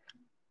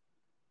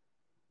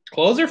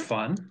 cloves are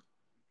fun.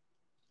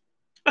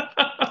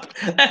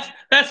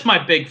 that's my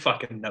big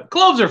fucking note.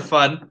 Cloves are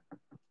fun.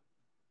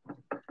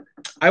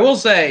 I will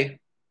say,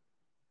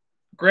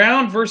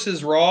 Ground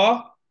versus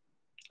raw.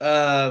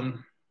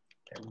 Very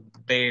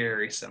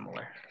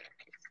similar.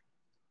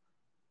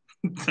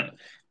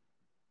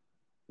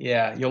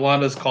 Yeah,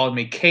 Yolanda's called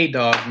me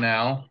K-Dog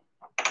now.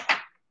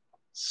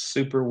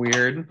 Super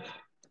weird.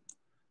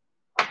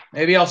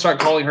 Maybe I'll start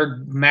calling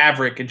her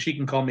Maverick and she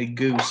can call me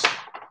Goose.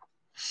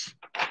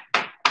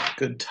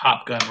 Good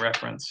Top Gun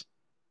reference.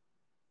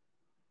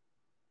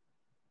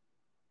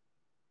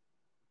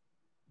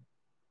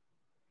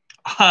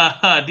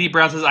 D.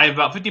 Brown says, I have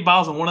about 50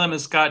 bottles and one of them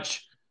is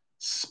Scotch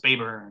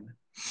Speyburn.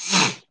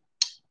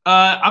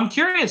 I'm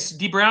curious,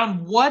 D.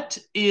 Brown, what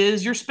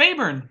is your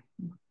Speyburn?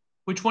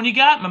 Which one you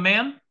got, my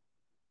man?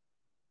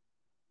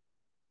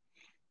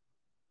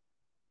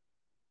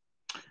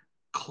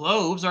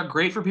 Cloves are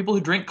great for people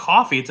who drink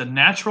coffee. It's a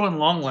natural and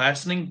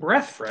long-lasting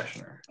breath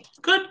freshener.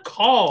 Good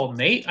call,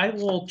 Nate. I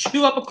will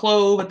chew up a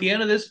clove at the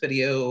end of this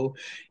video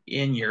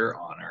in your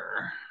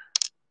honor.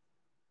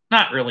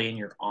 Not really in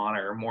your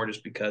honor, more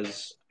just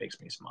because it makes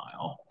me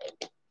smile.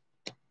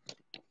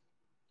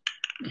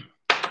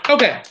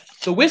 Okay,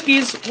 so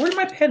whiskeys. Where did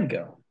my pen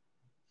go?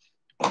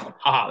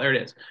 Ah, there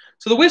it is.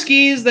 So the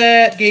whiskeys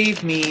that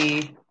gave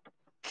me,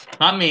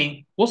 not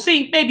me, we'll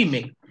see, maybe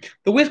me.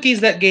 The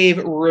whiskeys that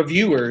gave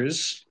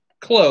reviewers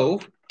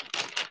Clove,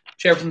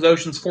 Jefferson's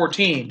Ocean's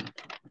 14,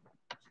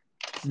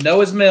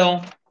 Noah's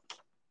Mill,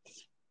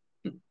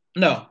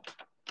 no.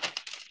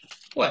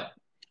 What?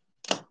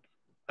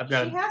 I've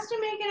got. She has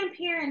to make an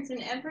appearance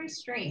in every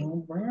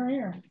stream. Bring her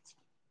here.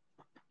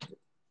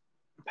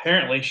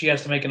 Apparently, she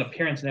has to make an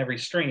appearance in every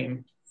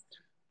stream.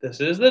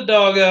 This is the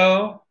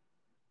doggo.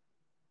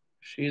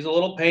 She's a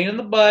little pain in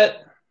the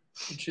butt.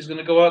 She's going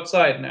to go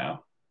outside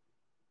now.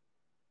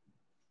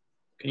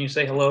 Can you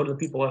say hello to the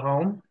people at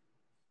home?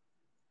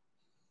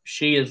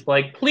 She is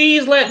like,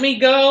 please let me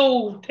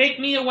go. Take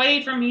me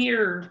away from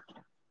here.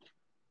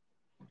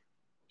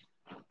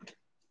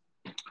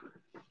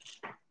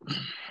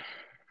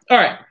 All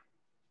right.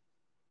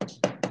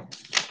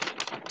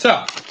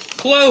 So,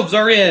 cloves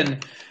are in.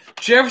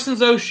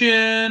 Jefferson's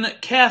Ocean,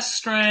 cask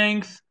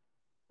strength.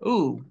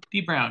 Ooh,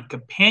 D. Brown,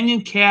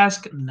 companion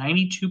cask,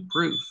 92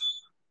 proof.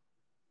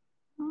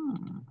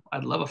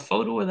 I'd love a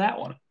photo of that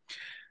one.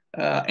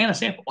 And a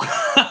sample,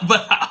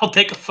 but I'll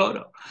take a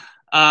photo.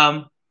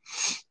 What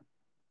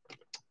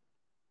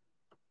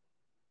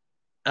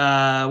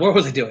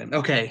was I doing?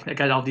 Okay, I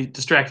got all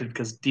distracted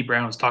because D.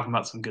 Brown was talking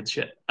about some good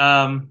shit.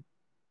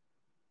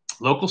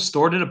 Local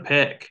store did a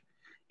pick.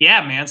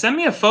 Yeah, man, send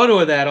me a photo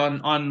of that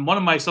on one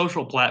of my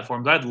social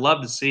platforms. I'd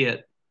love to see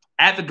it.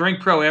 At the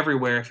Drink Pro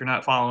everywhere if you're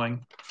not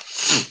following.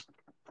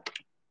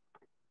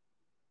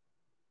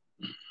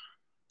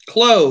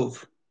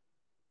 Clove.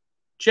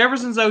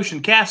 Jefferson's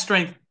Ocean, cask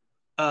strength,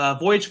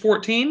 Voyage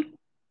 14.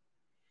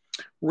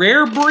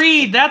 Rare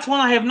breed. That's one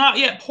I have not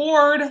yet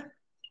poured.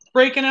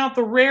 Breaking out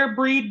the rare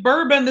breed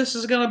bourbon. This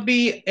is going to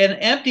be an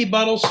empty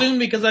bottle soon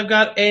because I've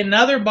got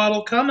another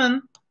bottle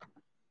coming.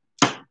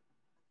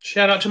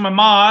 Shout out to my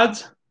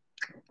mods.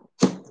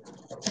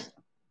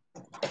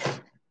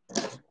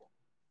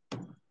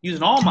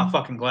 Using all my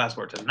fucking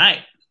glassware tonight.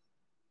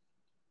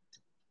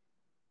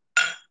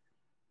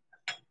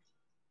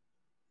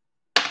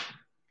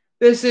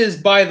 This is,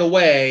 by the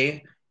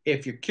way,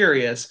 if you're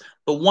curious,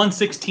 the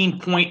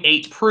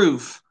 116.8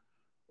 proof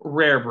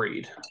rare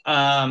breed.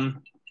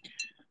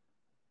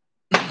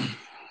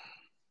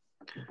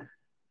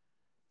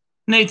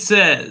 Nate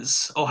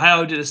says,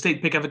 Ohio did a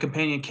state pick of a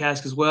companion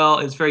cask as well.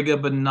 It's very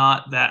good, but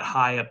not that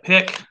high a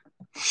pick.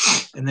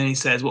 And then he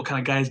says, what kind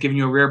of guy is giving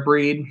you a rare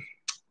breed?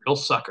 Real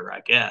sucker,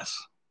 I guess.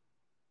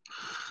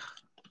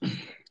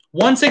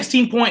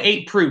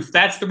 116.8 proof.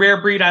 That's the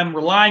rare breed I'm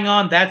relying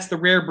on. That's the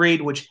rare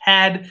breed which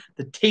had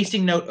the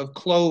tasting note of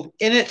clove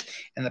in it.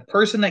 And the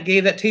person that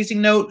gave that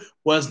tasting note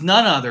was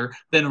none other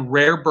than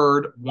Rare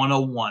Bird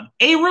 101,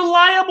 a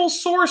reliable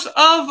source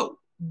of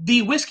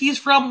the whiskeys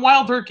from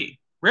Wild Turkey.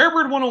 Rare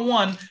Bird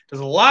 101 does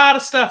a lot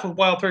of stuff with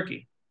Wild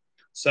Turkey.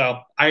 So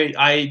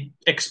I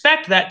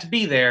expect that to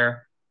be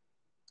there.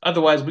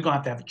 Otherwise, we're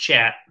going to have a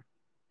chat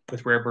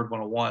with Rare Bird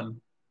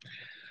 101.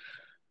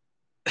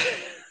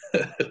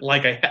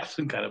 Like I have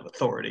some kind of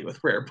authority with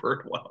Rare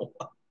Bird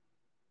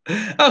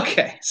 101.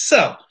 Okay,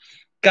 so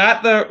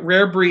got the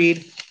rare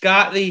breed,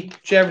 got the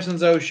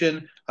Jefferson's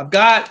Ocean. I've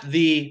got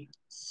the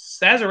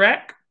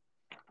Sazerac.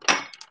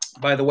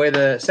 By the way,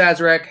 the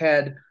Sazerac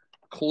had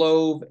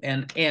clove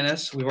and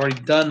anise. We've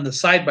already done the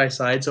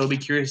side-by-side, so I'll be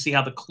curious to see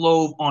how the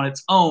clove on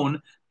its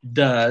own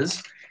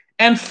does.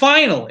 And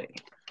finally,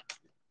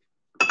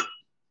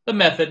 the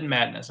Method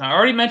Madness. Now, I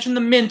already mentioned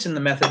the mint in the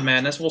Method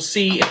Madness. We'll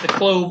see if the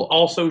clove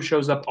also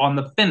shows up on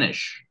the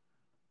finish.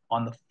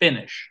 On the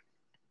finish.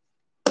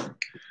 I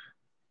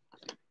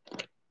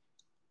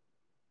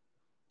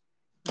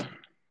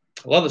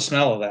love the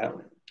smell of that.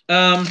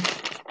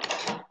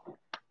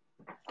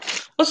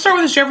 Let's start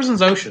with this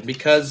Jefferson's Ocean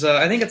because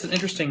I think it's an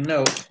interesting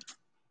note.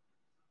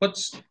 I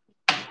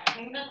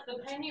think that's the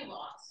pen you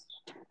lost.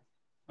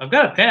 I've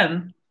got a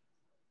pen.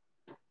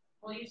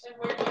 Well, you said,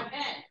 where's my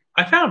pen?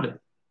 I found it.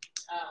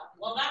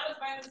 Well, that was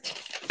by mistake.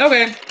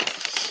 Okay.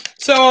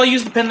 So I'll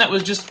use the pen that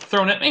was just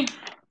thrown at me.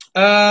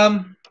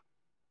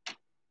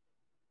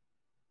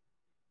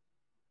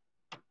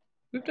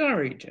 We've done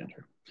already,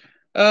 Ginger.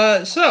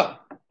 So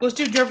let's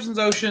do Jefferson's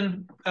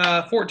Ocean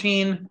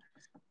 14.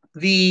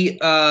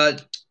 The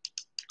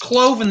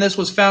clove in this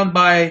was found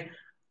by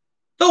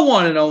the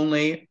one and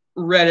only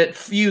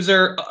Reddit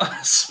user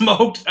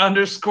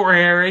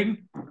smoked_herring.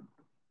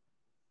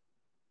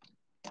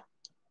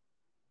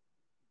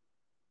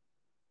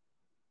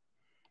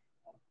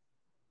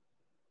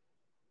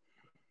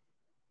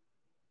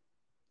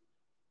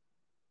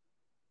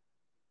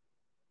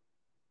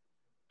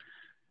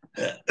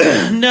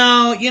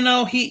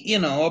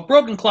 No, a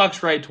broken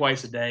clock's right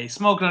twice a day.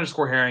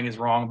 Smoked_herring is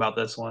wrong about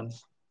this one.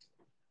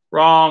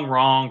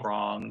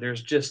 Wrong.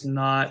 There's just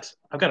not.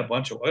 I've got a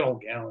bunch of oil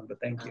gallon,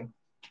 but thank you.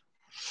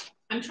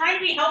 I'm trying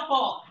to be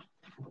helpful.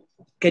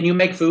 Can you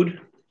make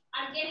food?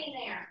 I'm getting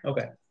there.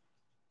 Okay.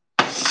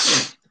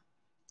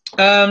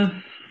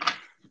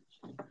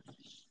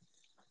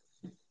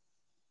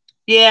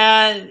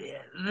 Yeah,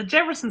 the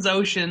Jefferson's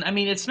Ocean. I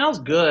mean, it smells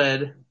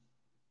good,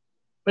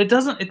 but it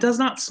doesn't. It does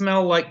not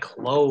smell like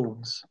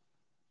cloves.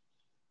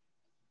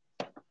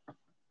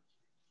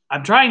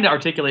 I'm trying to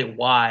articulate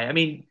why. I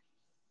mean,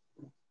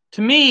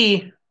 to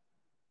me,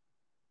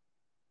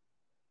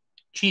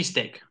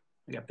 cheesesteak.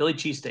 We got Philly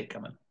cheesesteak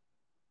coming.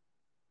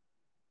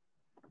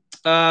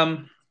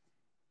 To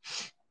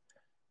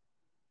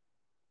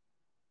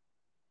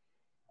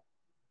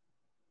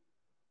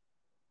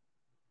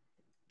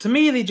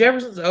me, the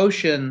Jefferson's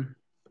Ocean,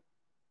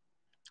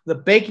 the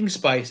baking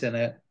spice in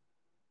it,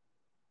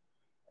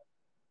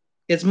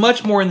 it's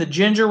much more in the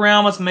ginger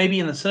realm. It's maybe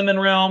in the cinnamon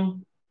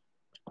realm,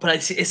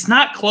 but it's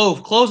not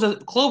clove.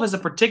 Clove has a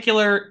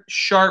particular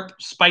sharp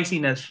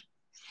spiciness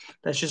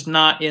that's just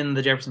not in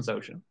the Jefferson's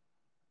Ocean.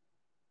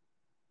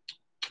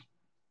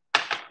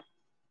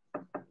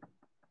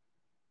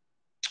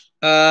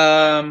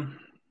 I'm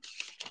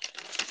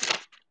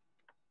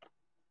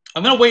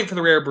going to wait for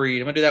the rare breed.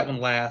 I'm going to do that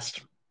one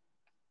last.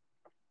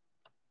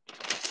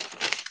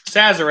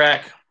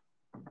 Sazerac.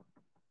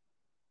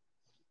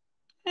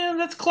 And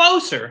that's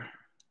closer.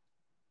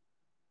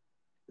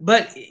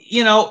 But,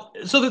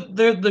 so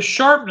the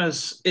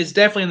sharpness is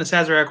definitely in the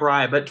Sazerac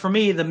rye. But for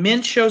me, the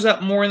mint shows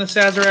up more in the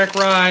Sazerac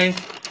rye.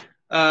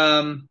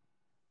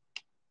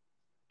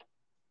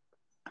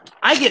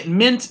 I get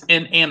mint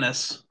and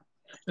anise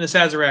in the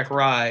Sazerac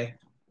rye.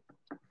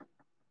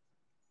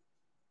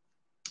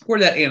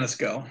 Where'd that anise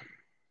go?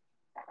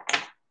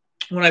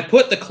 When I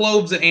put the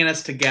cloves and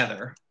anise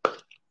together,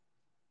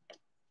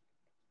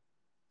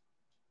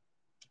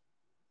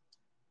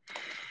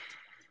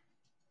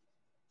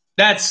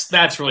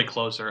 that's really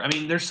closer. I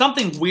mean, there's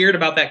something weird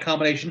about that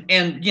combination.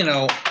 And,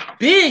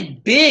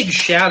 big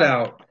shout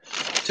out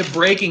to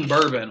Breaking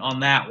Bourbon on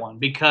that one,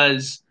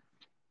 because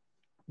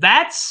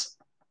that's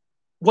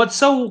what's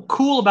so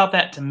cool about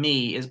that to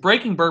me is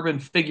Breaking Bourbon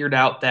figured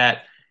out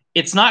that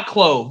it's not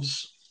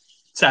cloves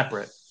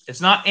separate. It's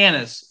not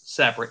anise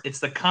separate. It's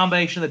the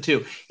combination of the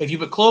two. If you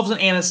put cloves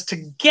and anise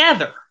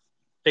together,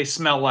 they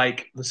smell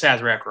like the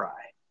Sazerac rye.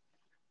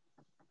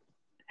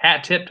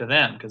 Hat tip to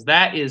them, because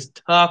that is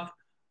tough.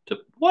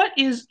 What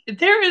is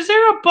there? Is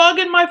there a bug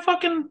in my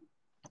fucking?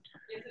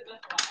 Is it the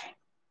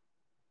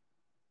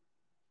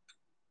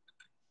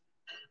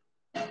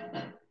fly?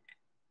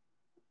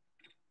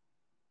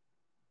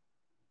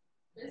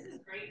 This is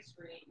great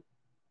screen.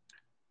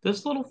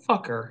 This little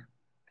fucker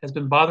has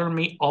been bothering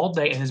me all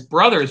day, and his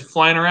brother is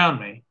flying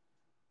around me.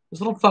 This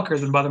little fucker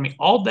has been bothering me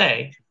all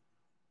day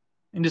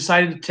and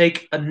decided to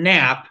take a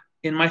nap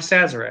in my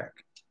Sazerac.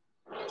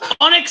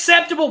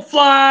 Unacceptable,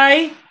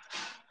 fly!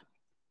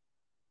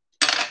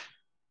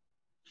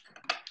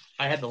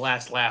 I had the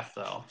last laugh,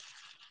 though.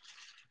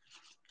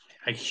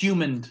 I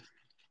humaned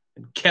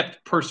and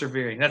kept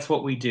persevering. That's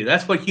what we do.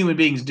 That's what human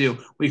beings do.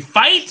 We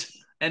fight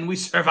and we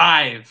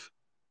survive.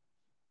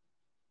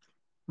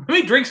 Let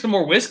me drink some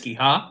more whiskey,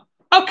 huh?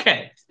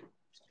 Okay.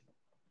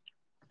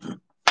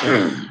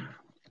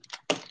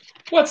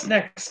 What's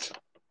next?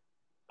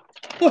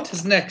 What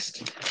is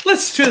next?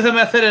 Let's do the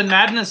Method and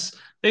Madness.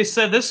 They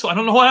said this. I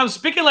don't know why I'm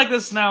speaking like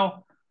this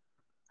now.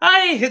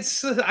 Hi,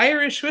 it's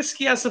Irish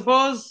whiskey, I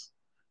suppose.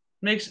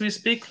 Makes me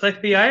speak like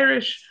the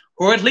Irish,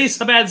 or at least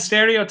a bad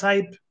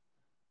stereotype.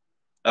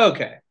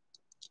 Okay.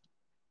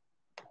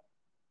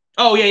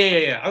 Oh,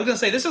 yeah. I was going to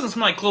say, this doesn't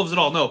smell like cloves at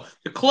all. No,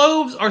 the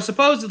cloves are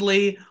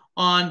supposedly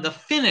on the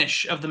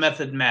finish of the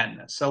Method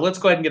Madness. So let's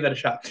go ahead and give that a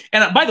shot.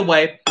 And by the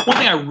way, one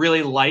thing I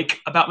really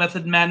like about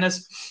Method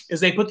Madness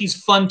is they put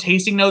these fun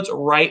tasting notes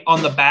right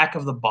on the back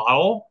of the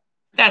bottle.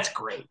 That's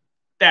great.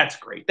 That's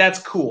great. That's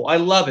cool. I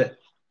love it.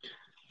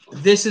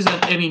 This is,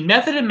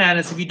 Method and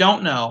Madness, if you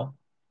don't know,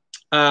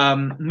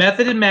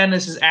 Method and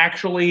Madness is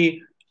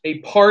actually a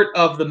part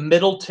of the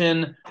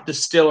Middleton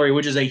Distillery,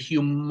 which is a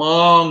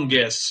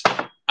humongous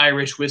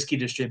Irish whiskey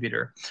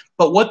distributor.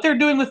 But what they're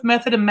doing with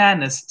Method and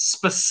Madness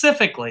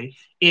specifically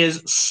is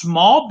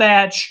small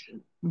batch,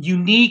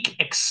 unique,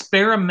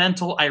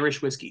 experimental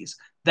Irish whiskeys.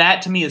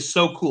 That to me is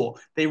so cool.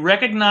 They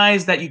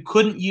recognized that you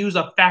couldn't use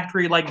a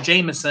factory like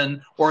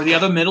Jameson or the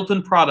other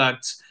Middleton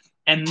products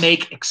and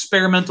make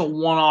experimental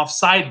one-off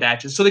side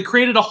batches. So they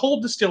created a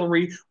whole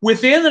distillery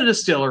within the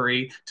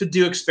distillery to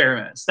do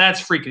experiments. That's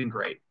freaking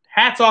great.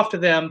 Hats off to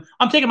them.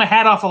 I'm taking my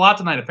hat off a lot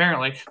tonight,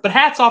 apparently, but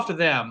hats off to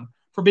them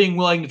for being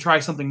willing to try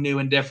something new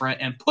and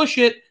different and push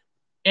it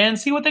and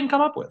see what they can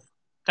come up with.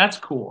 That's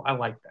cool. I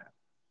like that.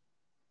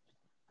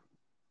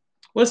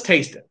 Let's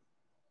taste it.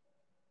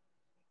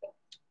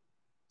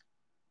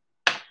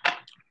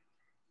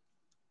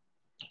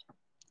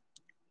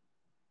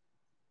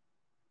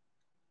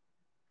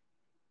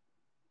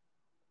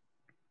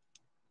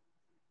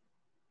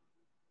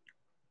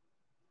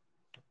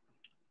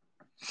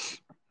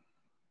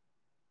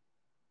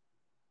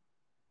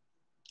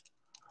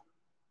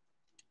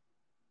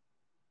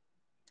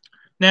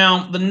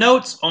 Now, the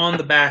notes on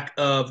the back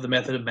of the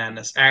Method of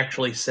Madness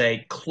actually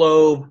say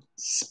clove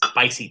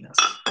spiciness.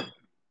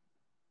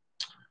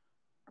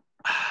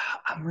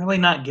 I'm really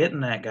not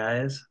getting that,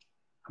 guys.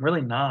 I'm really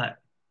not.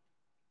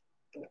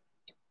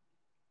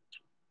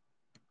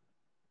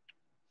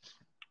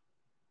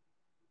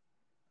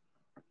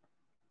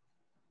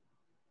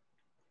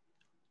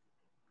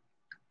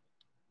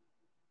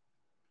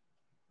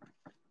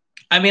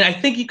 I mean, I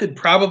think you could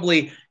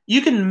probably,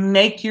 you can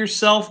make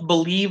yourself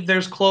believe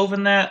there's clove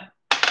in that,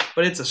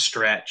 but it's a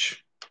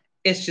stretch.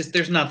 It's just,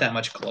 there's not that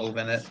much clove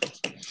in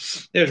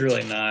it. There's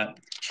really not.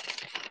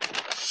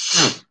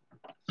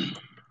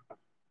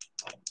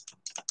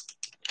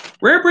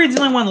 Rare Breed's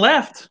the only one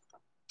left.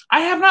 I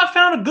have not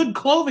found a good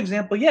clove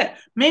example yet.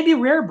 Maybe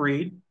Rare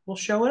Breed will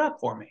show it up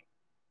for me.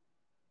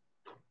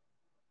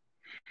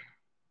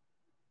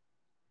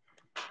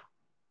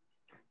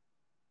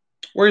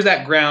 Where's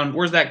that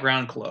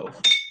ground clove?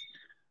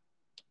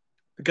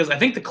 Because I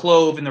think the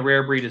clove in the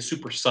Rare Breed is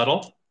super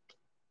subtle.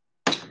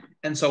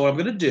 And so what I'm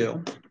going to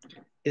do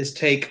is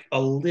take a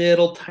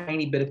little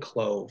tiny bit of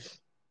clove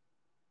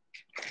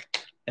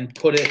and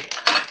put it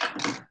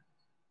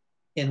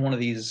in one of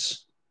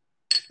these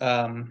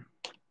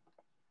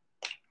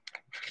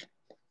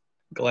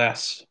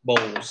glass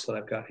bowls that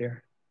I've got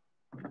here.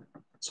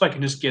 So I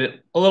can just get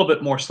it a little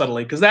bit more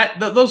subtly, because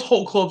those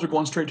whole cloves are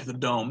going straight to the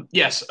dome.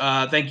 Yes,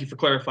 thank you for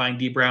clarifying,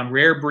 D. Brown.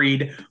 Rare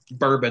Breed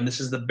bourbon. This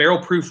is the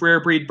barrel proof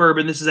Rare Breed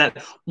bourbon. This is at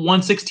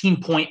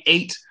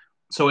 116.8.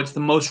 So it's the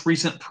most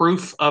recent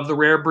proof of the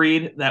Rare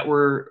Breed that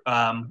we're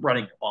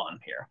running on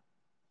here.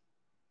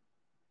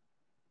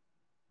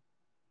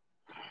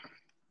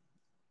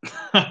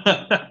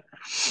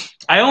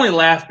 I only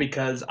laugh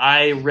because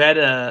I read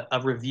a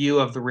review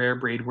of the Rare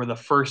Breed where the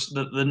first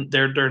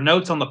their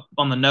notes on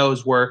the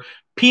nose were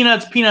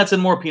peanuts, peanuts,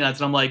 and more peanuts,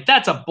 and I'm like,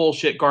 that's a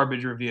bullshit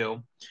garbage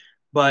review.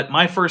 But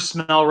my first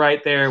smell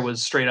right there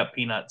was straight up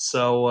peanuts,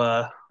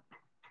 so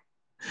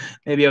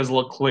maybe I was a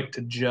little quick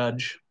to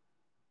judge.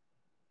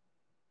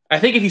 I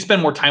think if you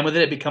spend more time with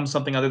it, it becomes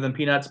something other than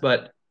peanuts.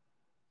 But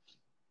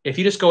if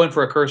you just go in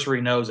for a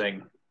cursory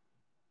nosing,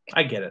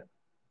 I get it.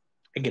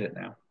 I get it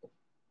now.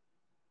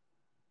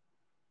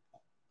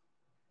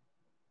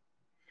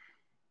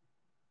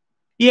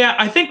 Yeah,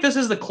 I think this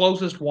is the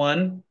closest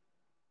one.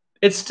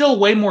 It's still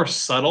way more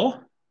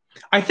subtle.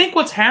 I think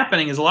what's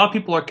happening is a lot of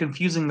people are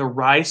confusing the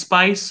rye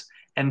spice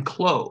and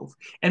clove.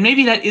 And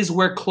maybe that is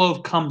where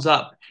clove comes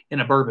up in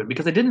a bourbon,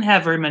 because I didn't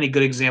have very many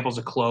good examples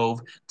of clove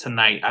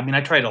tonight. I mean,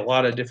 I tried a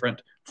lot of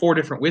 4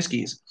 different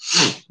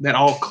whiskeys that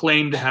all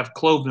claim to have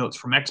clove notes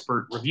from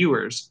expert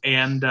reviewers.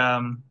 And I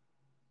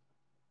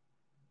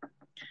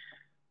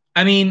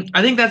mean,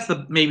 I think that's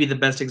maybe the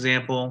best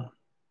example.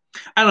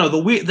 I don't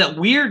know, that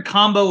weird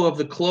combo of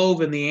the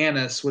clove and the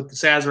anise with the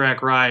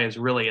Sazerac rye is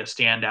really a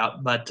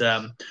standout, but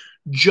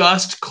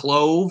just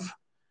clove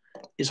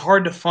is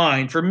hard to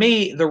find. For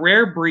me, the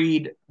Rare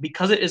Breed,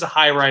 because it is a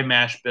high rye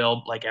mash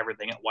build, like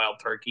everything at Wild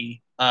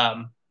Turkey,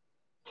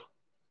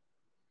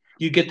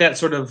 you get that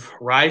sort of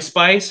rye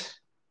spice,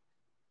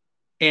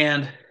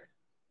 and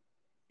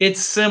it's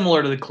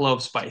similar to the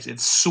clove spice.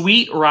 It's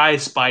sweet rye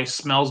spice,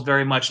 smells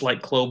very much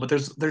like clove, but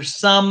there's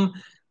some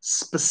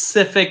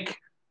specific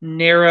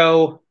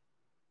narrow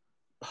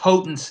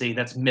potency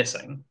that's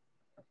missing.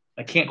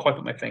 I can't quite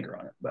put my finger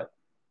on it, but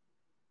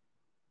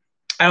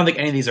I don't think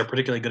any of these are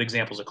particularly good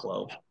examples of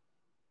clove.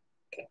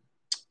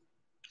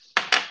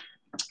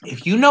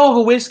 If you know of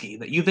a whiskey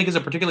that you think is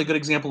a particularly good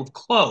example of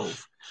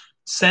clove,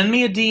 send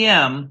me a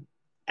DM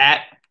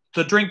at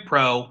The Drink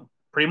Pro,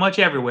 pretty much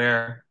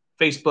everywhere,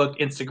 Facebook,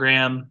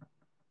 Instagram,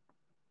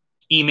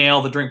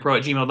 email,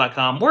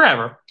 thedrinkpro@gmail.com,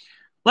 wherever.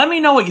 Let me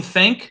know what you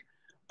think.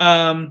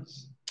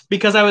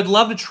 Because I would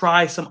love to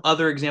try some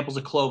other examples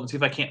of clove and see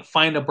if I can't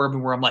find a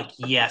bourbon where I'm like,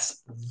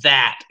 yes,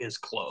 that is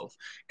clove.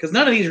 Because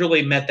none of these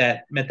really met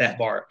that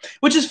bar.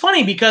 Which is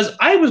funny, because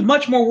I was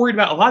much more worried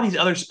about a lot of these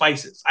other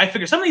spices. I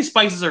figured some of these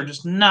spices are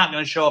just not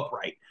going to show up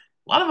right.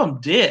 A lot of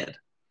them did.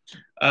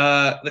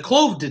 The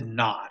clove did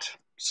not.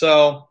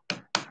 So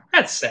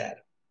that's sad.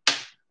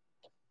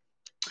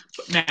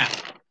 But now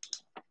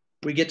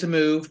we get to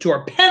move to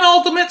our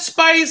penultimate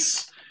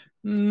spice.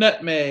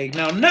 Nutmeg.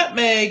 Now,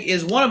 nutmeg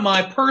is one of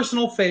my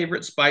personal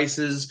favorite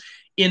spices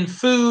in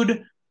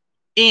food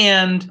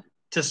and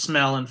to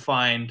smell and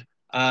find.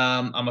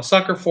 I'm a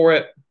sucker for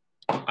it.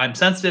 I'm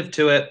sensitive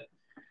to it.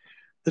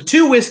 The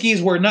two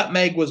whiskeys where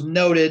nutmeg was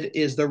noted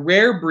is the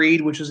Rare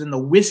Breed, which is in the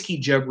Whiskey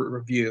Jug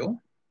review.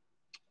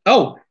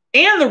 Oh,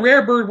 and the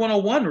Rare Bird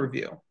 101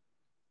 review.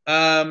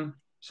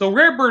 So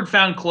Rare Bird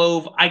found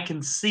clove. I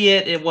can see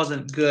it. It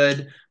wasn't good.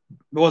 It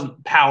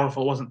wasn't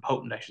powerful. It wasn't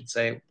potent, I should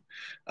say.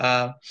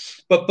 But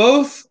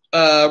both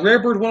Rare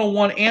Bird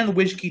 101 and the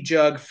Whiskey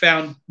Jug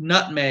found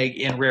nutmeg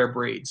in Rare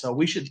Breed. So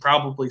we should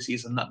probably see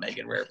some nutmeg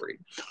in Rare Breed,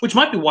 which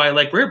might be why I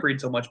like Rare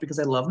Breed so much, because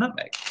I love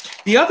nutmeg.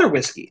 The other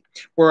whiskey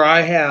where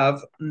I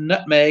have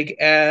nutmeg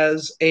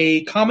as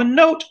a common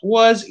note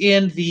was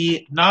in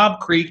the Knob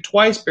Creek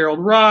Twice Barreled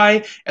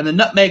Rye, and the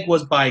nutmeg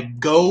was by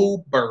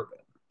Go Bourbon.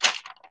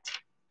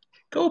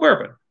 Go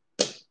Bourbon.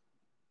 It's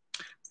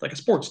like a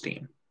sports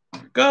team.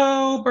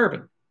 Go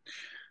Bourbon.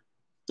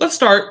 Let's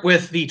start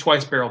with the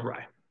Twice Barreled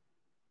Rye.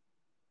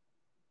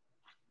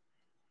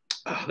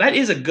 Oh, that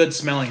is a good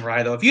smelling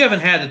rye, though. If you haven't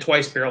had the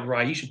Twice Barreled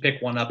Rye, you should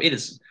pick one up. It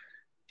is,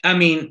 I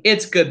mean,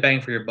 it's good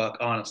bang for your buck,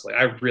 honestly.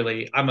 I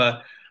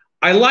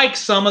like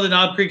some of the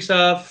Knob Creek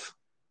stuff.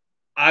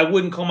 I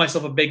wouldn't call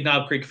myself a big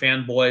Knob Creek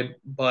fanboy,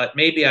 but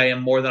maybe I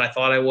am more than I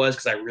thought I was,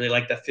 because I really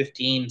like the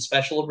 15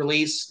 special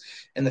release,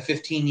 and the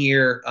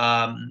 15-year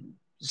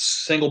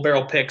single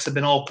barrel picks have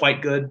been all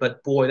quite good.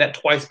 But boy, that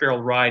Twice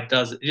Barreled Rye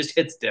does it. It just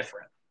hits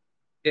different.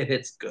 It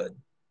hits good.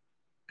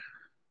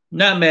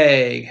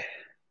 Nutmeg.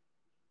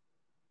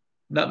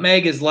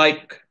 Nutmeg is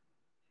like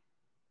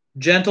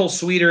gentle,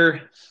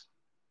 sweeter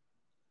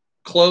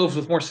cloves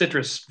with more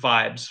citrus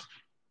vibes.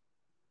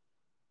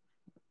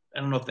 I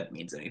don't know if that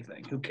means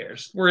anything. Who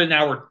cares?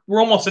 We're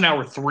almost in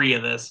hour 3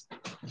 of this.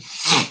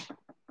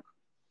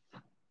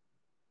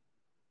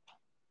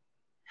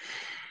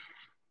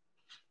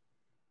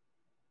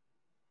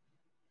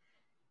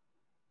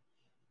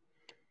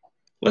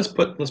 Let's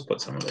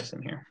put some of this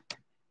in here.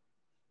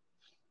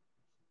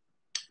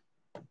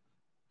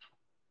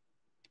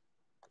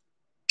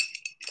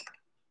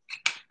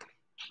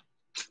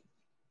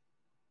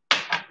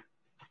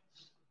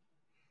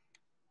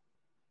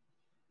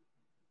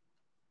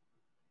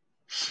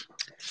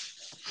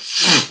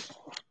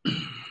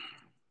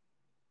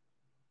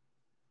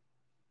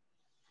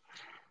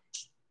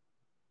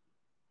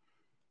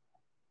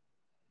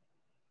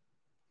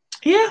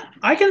 Yeah,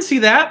 I can see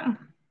that.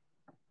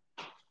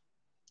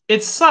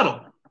 It's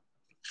subtle.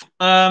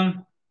 Much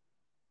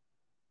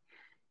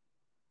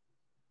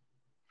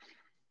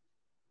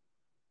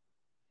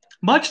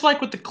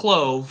like with the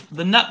clove,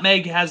 the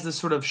nutmeg has this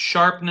sort of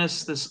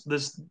sharpness,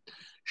 this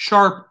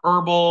sharp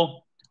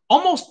herbal,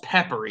 almost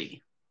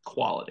peppery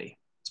quality.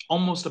 It's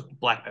almost a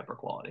black pepper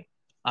quality.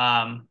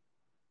 If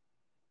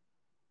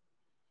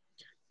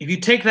you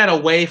take that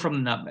away from the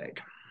nutmeg,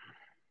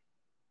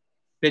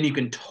 then you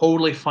can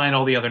totally find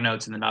all the other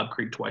notes in the Knob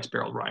Creek Twice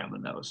Barreled Rye on the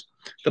nose.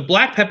 The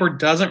black pepper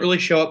doesn't really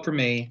show up for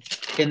me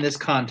in this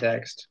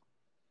context.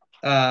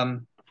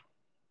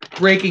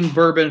 Breaking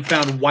Bourbon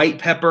found white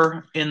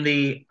pepper in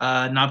the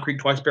Knob Creek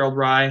Twice Barreled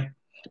Rye,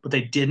 but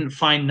they didn't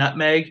find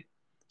nutmeg.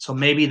 So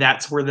maybe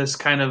that's where this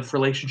kind of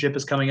relationship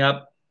is coming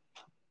up.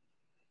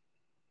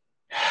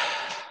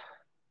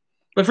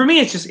 But for me,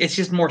 it's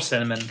just more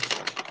cinnamon.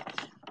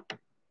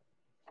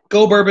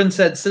 Go Bourbon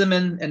said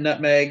cinnamon and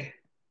nutmeg.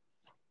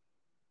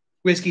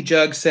 Whiskey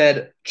Jug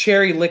said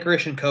cherry,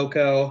 licorice, and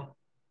cocoa.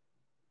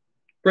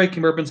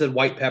 Breaking Bourbon said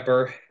white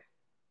pepper.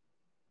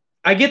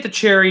 I get the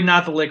cherry,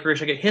 not the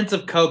licorice. I get hints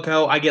of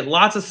cocoa. I get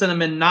lots of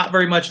cinnamon, not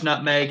very much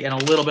nutmeg, and a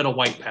little bit of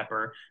white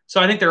pepper.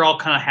 So I think they're all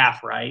kind of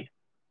half right.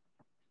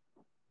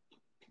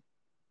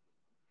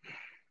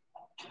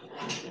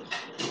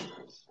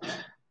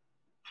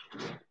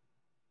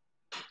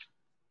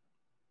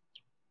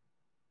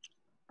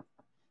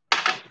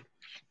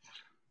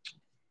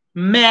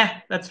 Meh.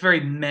 That's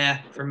very meh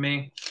for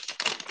me.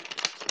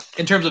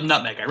 In terms of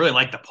nutmeg, I really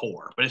like the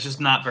pour, but it's just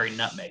not very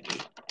nutmeggy.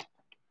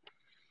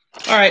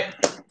 All right,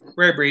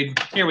 Rare Breed.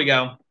 Here we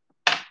go.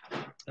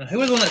 Who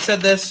was the one that said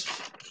this?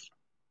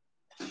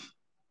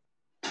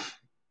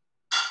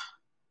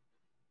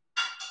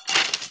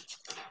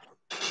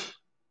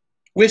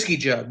 Whiskey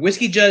Jug.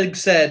 Whiskey Jug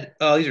said,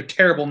 oh, these are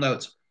terrible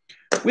notes.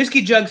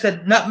 Whiskey Jug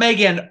said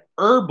nutmeg and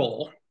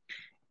herbal,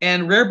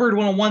 and Rare Bird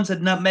 101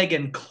 said nutmeg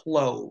and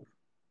clove.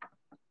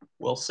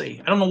 We'll see.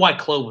 I don't know why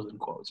clove was in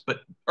quotes, but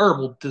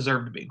herbal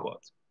deserved to be in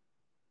quotes.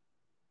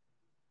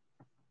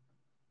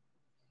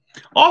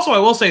 Also, I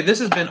will say this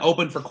has been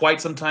open for quite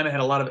some time. It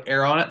had a lot of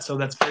air on it, so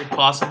that's very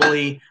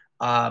possibly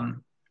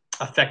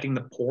affecting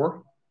the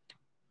pour.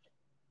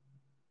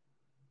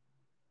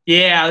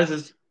 Yeah, this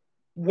is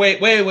wait.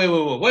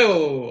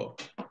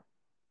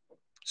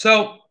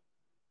 So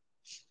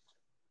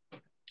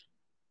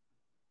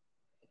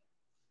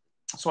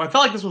I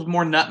felt like this was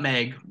more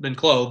nutmeg than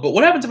clove, but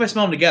what happens if I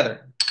smell them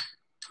together?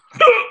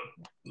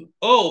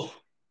 Oh,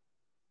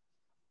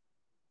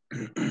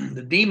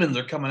 the demons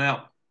are coming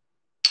out.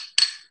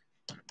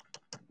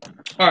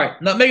 All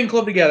right, nutmeg and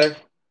clove together.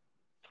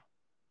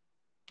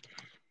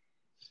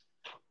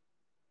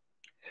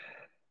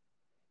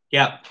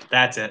 Yep,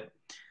 that's it.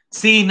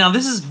 See, now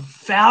this is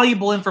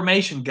valuable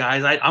information,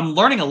 guys. I'm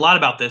learning a lot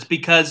about this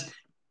because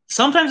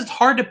sometimes it's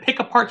hard to pick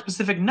apart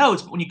specific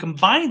notes, but when you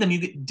combine them, you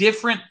get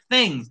different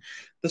things.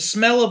 The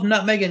smell of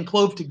nutmeg and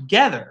clove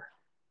together,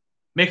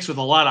 mixed with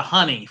a lot of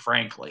honey,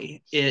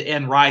 frankly,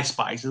 and rye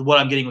spice, is what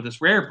I'm getting with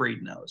this rare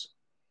breed nose.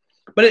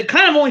 But it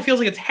kind of only feels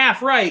like it's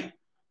half right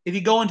if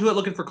you go into it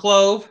looking for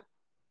clove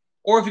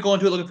or if you go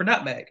into it looking for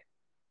nutmeg.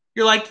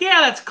 You're like,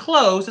 yeah, that's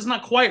close. It's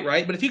not quite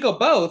right. But if you go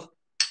both,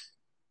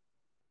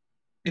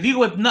 if you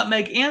go with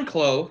nutmeg and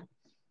clove,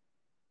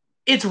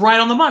 it's right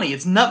on the money.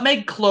 It's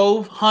nutmeg,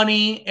 clove,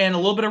 honey, and a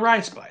little bit of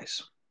rye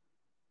spice.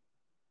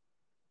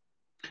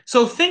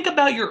 So think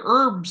about your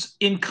herbs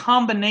in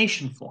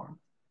combination form.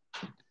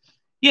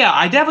 Yeah,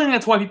 I definitely think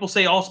that's why people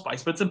say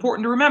allspice, but it's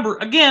important to remember,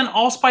 again,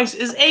 allspice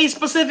is a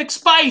specific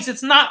spice.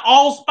 It's not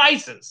all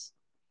spices.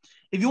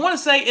 If you want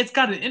to say it's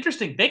got an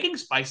interesting baking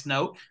spice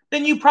note,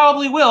 then you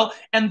probably will,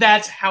 and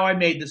that's how I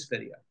made this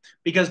video.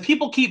 Because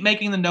people keep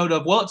making the note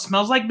of, well, it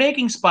smells like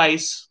baking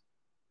spice.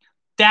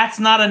 That's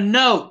not a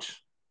note.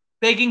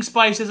 Baking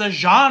spice is a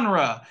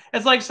genre.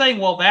 It's like saying,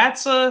 well,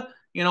 that's I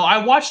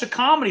watched a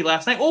comedy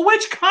last night. Well,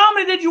 which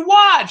comedy did you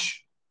watch?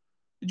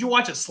 Did you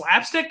watch a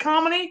slapstick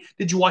comedy?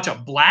 Did you watch a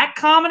black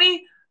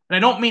comedy? And I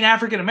don't mean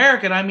African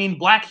American, I mean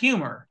black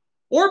humor.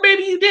 Or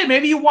maybe you did.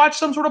 Maybe you watched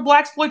some sort of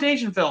black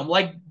exploitation film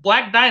like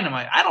Black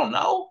Dynamite. I don't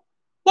know.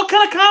 What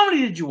kind of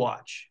comedy did you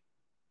watch?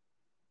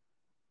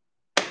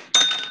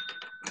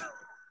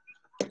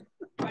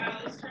 Wow,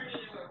 this turned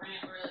into a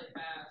rant really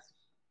fast.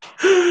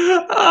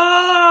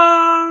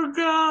 Oh,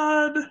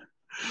 God.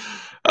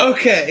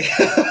 Okay.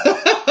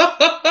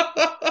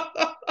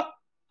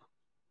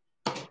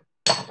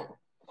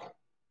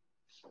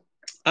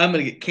 I'm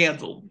going to get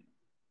canceled.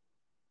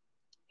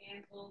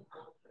 Cancel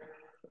culture.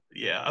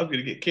 Yeah, I'm going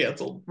to get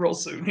canceled real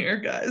soon here,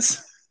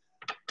 guys.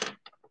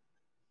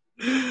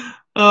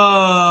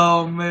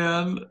 Oh,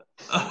 man.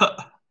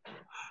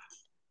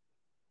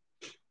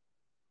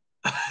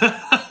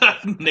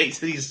 Nate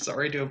said he's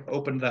sorry to have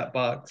opened that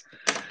box.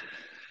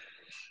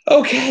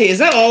 Okay, is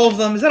that all of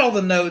them? Is that all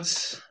the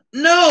notes?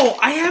 No,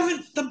 I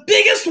haven't. The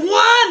biggest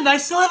one! I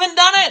still haven't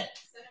done it.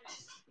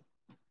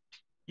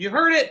 You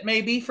heard it,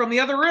 maybe, from the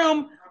other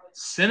room.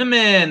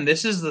 Cinnamon.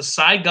 This is the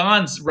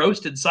Saigon's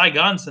roasted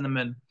Saigon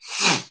cinnamon.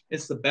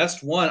 It's the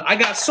best one. I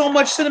got so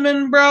much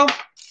cinnamon, bro.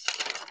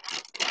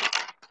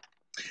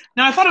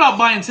 Now, I thought about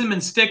buying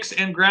cinnamon sticks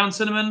and ground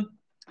cinnamon.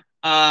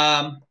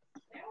 Yeah,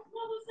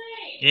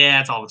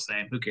 it's all the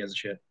same. Who cares a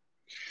shit?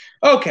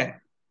 Okay.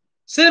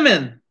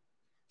 Cinnamon.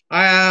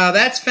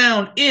 That's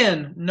found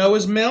in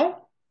Noah's Mill.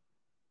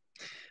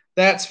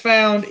 That's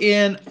found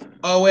in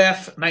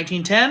OF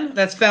 1910.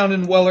 That's found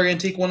in Weller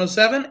Antique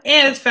 107.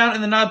 And it's found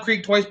in the Knob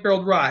Creek Twice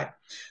Barreled Rye.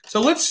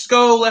 So let's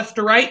go left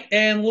to right,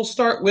 and we'll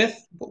start with...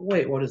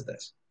 Wait, what is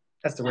this?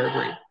 That's the rare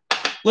breed.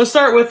 Let's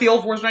start with the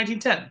Old Forest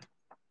 1910.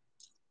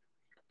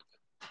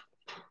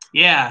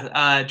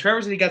 Yeah,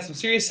 Trevor said he got some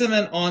serious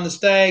cinnamon on the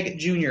Stag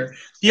Junior.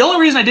 The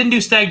only reason I didn't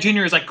do Stag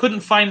Junior is I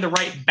couldn't find the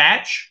right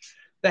batch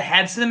that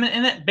had cinnamon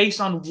in it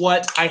based on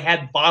what I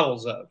had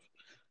bottles of.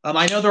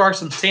 I know there are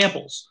some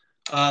samples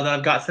that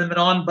I've got cinnamon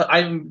on, but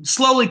I'm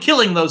slowly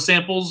killing those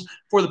samples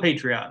for the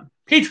Patreon.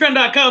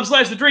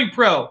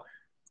 Patreon.com/thedrinkpro.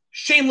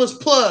 Shameless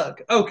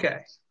plug.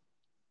 Okay.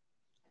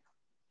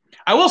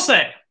 I will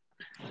say,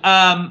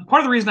 part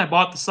of the reason I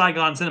bought the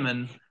Saigon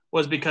cinnamon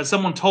was because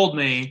someone told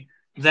me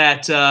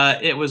that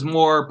it was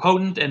more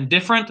potent and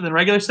different than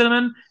regular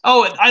cinnamon.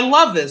 Oh, I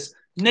love this.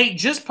 Nate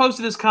just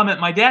posted this comment.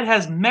 My dad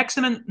has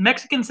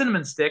Mexican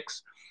cinnamon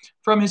sticks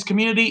from his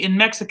community in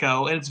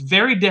Mexico, and it's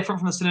very different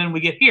from the cinnamon we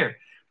get here.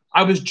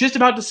 I was just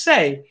about to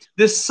say,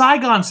 this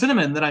Saigon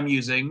cinnamon that I'm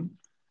using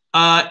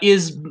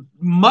is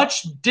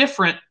much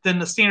different than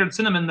the standard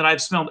cinnamon that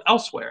I've smelled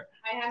elsewhere.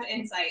 I have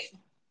insight.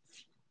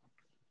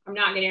 I'm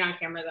not getting on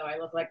camera, though. I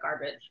look like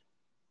garbage.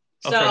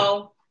 Okay.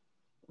 So,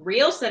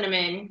 real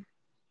cinnamon...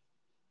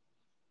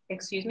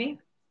 Excuse me?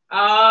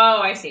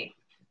 Oh, I see.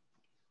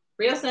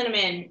 Real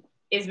cinnamon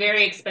is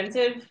very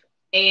expensive,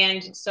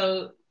 and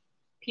so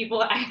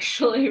people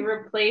actually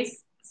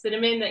replace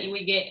cinnamon that you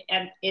would get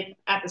at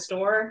the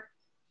store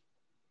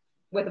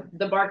with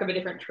the bark of a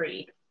different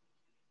tree.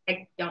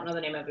 I don't know the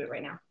name of it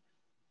right now.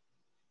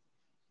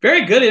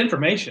 Very good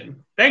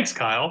information. Thanks,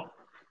 Kyle.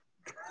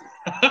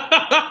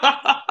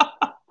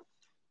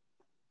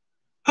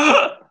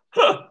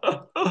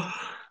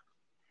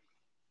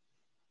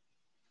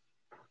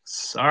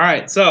 All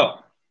right, so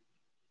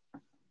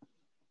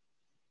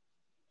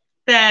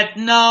that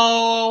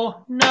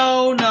no.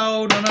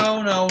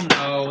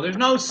 There's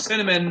no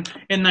cinnamon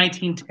in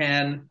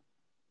 1910.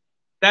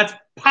 That's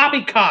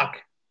poppycock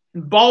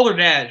and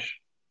balderdash,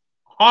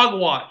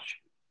 hogwash.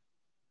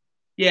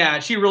 Yeah,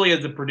 she really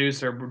is the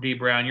producer, D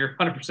Brown. You're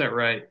 100%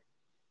 right.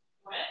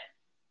 What?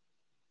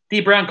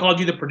 D Brown called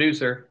you the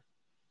producer.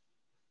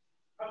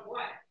 Of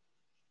what?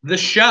 The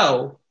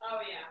show. Oh,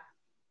 yeah.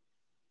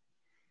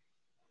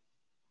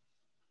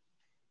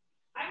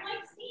 I'm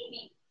like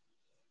Stevie.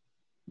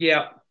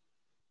 Yeah.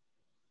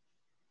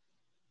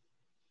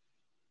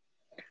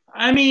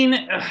 I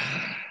mean,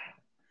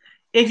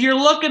 if you're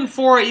looking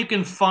for it, you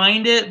can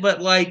find it,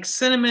 but like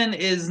cinnamon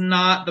is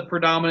not the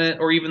predominant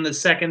or even the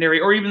secondary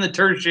or even the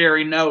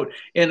tertiary note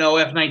in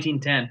OF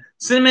 1910.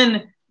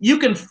 Cinnamon, you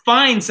can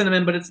find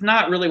cinnamon, but it's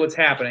not really what's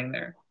happening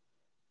there.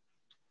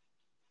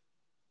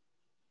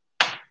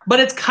 But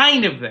it's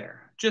kind of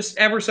there, just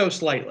ever so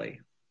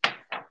slightly.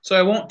 So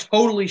I won't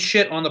totally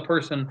shit on the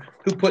person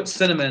who put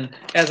cinnamon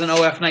as an OF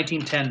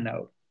 1910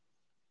 note.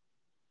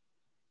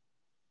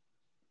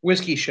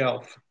 Whiskey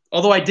Shelf.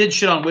 Although I did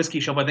shit on Whiskey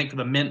Shelf, I think, for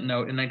the mint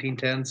note in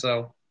 1910,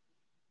 so,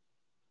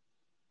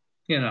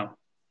 you know.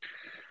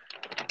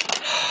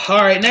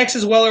 All right, next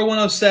is Weller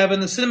 107.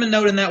 The cinnamon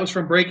note in that was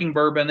from Breaking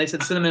Bourbon. They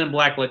said cinnamon and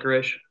black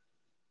licorice.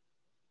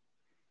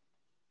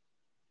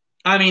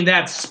 I mean,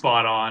 that's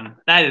spot on.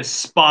 That is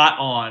spot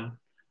on.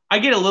 I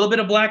get a little bit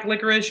of black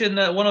licorice in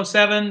the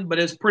 107, but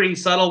it's pretty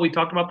subtle. We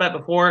talked about that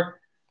before.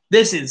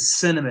 This is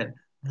cinnamon.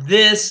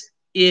 This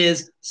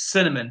is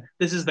cinnamon.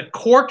 This is the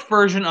corked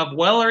version of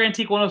Weller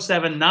Antique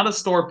 107, not a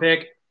store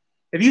pick.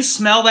 If you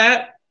smell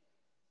that,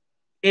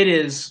 it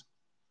is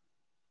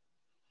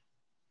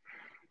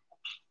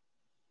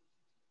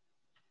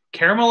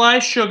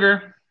caramelized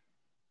sugar,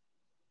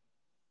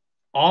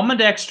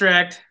 almond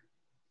extract,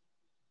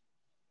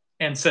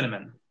 and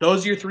cinnamon.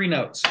 Those are your three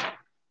notes.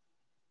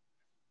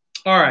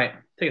 All right,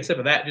 take a sip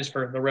of that just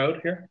for the road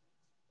here.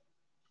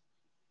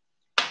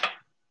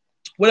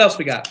 What else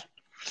we got?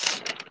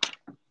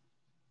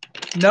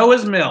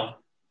 Noah's Mill.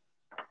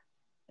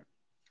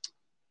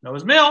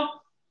 Noah's Mill.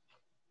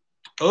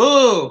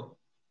 Oh,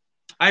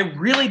 I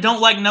really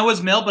don't like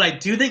Noah's Mill, but I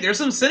do think there's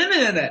some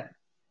cinnamon in it.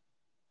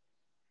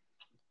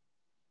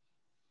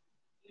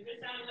 You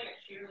just sounded like a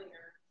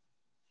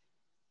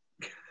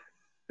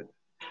cheerleader.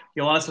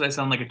 Yolanda said I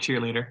sound like a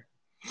cheerleader.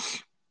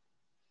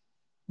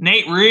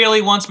 Nate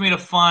really wants me to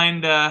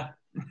find.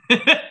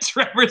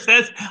 Trevor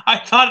says, I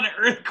thought an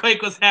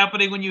earthquake was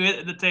happening when you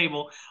hit the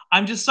table.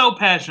 I'm just so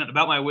passionate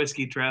about my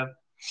whiskey, Trev.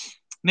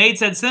 Nate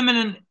said cinnamon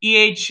and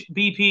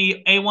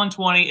EHBP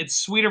A120. It's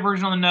sweeter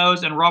version on the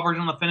nose and raw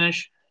version on the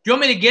finish. Do you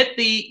want me to get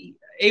the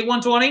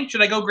A120?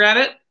 Should I go grab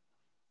it?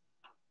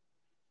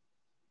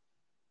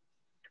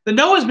 The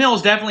Noah's Mill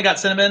has definitely got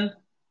cinnamon.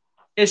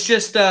 It's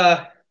just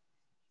well,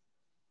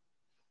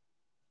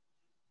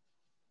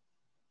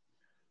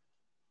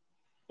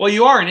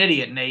 you are an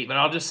idiot, Nate, but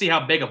I'll just see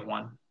how big of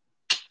one.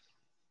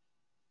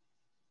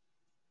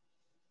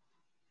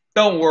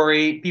 Don't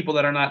worry, people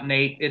that are not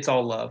Nate, it's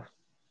all love.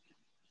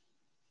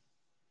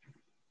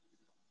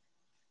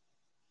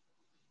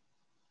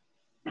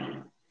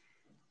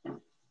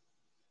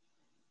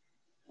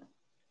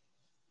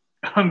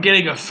 I'm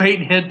getting a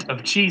faint hint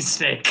of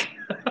cheesesteak.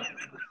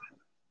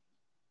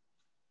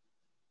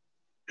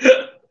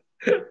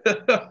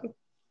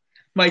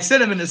 My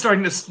cinnamon is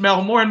starting to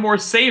smell more and more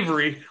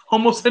savory,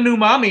 almost an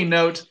umami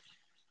note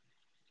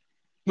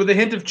with a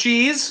hint of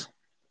cheese.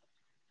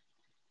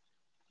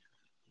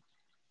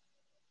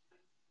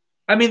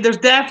 I mean, there's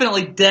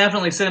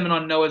definitely cinnamon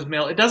on Noah's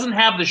Mill. It doesn't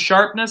have the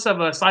sharpness of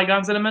a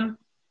Saigon cinnamon,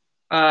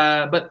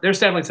 but there's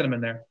definitely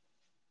cinnamon there.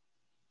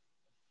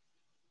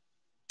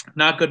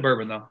 Not good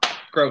bourbon, though.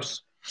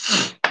 Gross.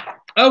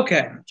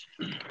 Okay.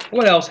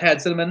 What else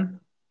had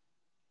cinnamon?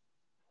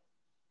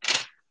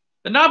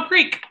 The Knob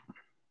Creek.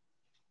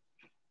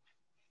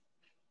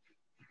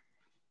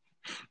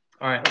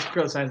 All right, let's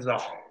throw the signs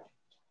off.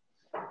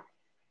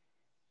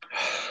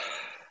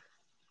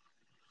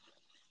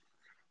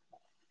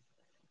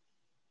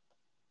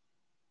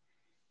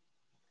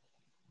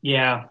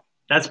 Yeah,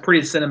 that's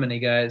pretty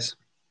cinnamony, guys.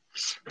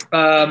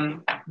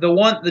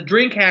 The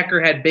drink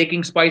hacker had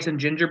baking spice and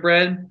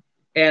gingerbread,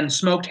 and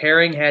smoked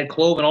herring had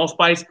clove and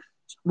allspice.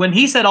 When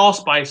he said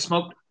allspice,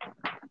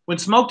 when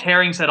smoked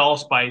herring said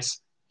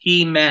allspice,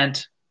 he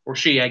meant, or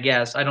she, I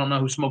guess, I don't know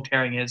who smoked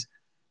herring is.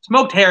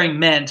 Smoked herring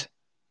meant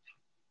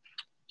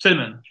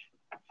cinnamon.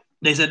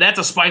 They said, that's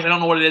a spice. I don't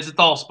know what it is. It's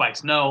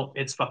allspice. No,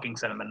 it's fucking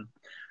cinnamon.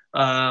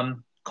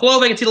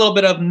 Clove, I can see a little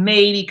bit of,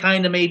 maybe,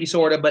 kind of, maybe,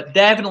 sort of, but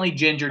definitely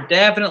ginger.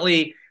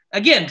 Definitely,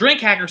 again,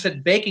 drink hacker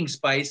said baking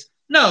spice.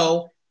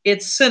 No,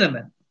 it's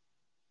cinnamon.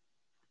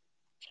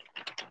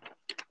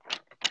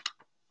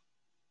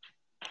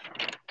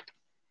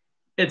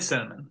 It's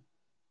cinnamon.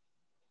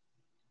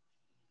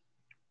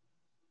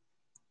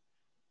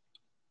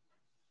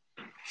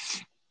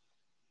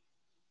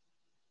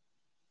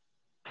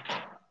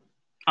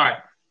 All right.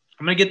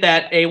 I'm going to get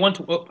that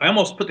A1. Oh, I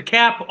almost put the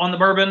cap on the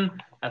bourbon.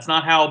 That's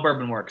not how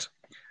bourbon works.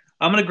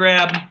 I'm going to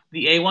grab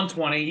the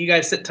A120. You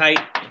guys sit tight,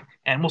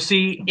 and we'll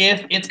see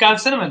if it's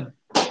got cinnamon.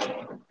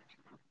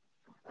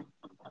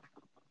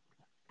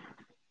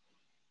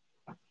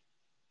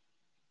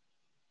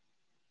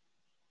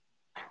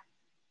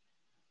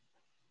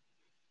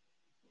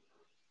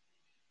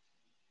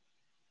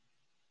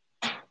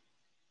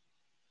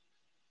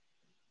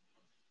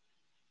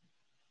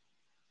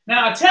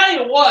 Now, I tell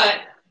you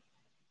what,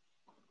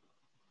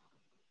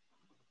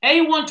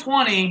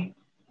 A120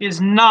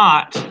 is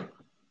not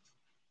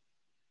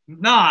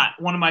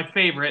one of my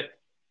favorite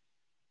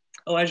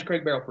Elijah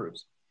Craig barrel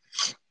proofs.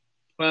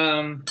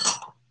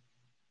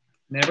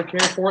 Never care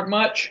for it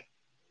much.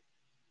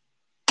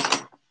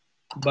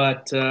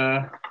 But,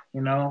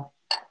 you know,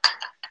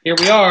 here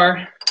we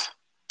are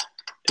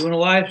doing a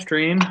live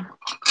stream.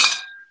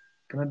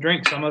 Gonna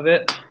drink some of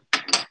it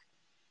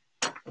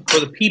for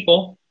the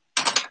people,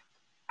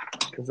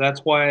 because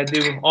that's why I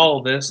do all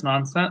of this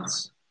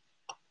nonsense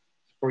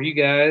for you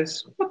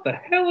guys. What the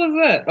hell is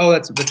that? Oh,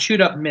 that's the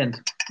chewed up mint.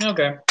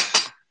 Okay.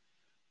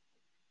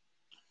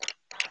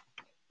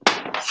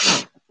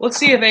 Let's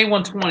see if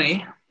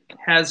A120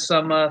 has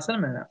some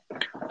cinnamon in it.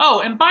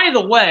 Oh, and by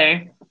the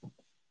way,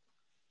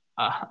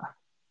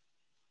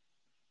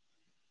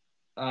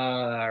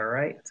 all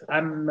right,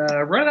 I'm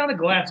running out of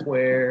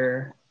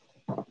glassware.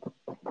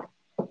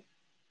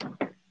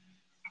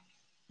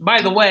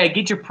 By the way,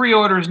 get your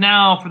pre-orders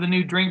now for the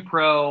new Drink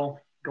Pro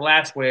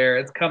glassware.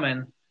 It's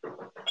coming.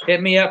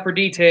 Hit me up for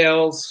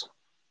details.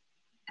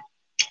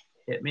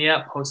 Hit me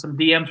up. Post some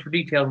DMs for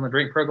details on the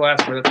Drink Pro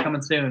glassware. That's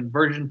coming soon.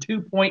 Version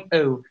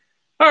 2.0.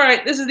 All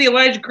right, this is the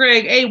Elijah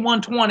Craig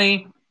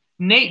A120.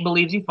 Nate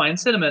believes he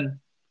finds cinnamon.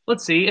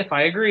 Let's see if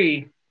I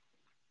agree.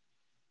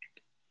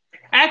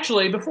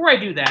 Actually, before I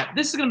do that,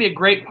 this is going to be a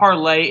great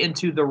parlay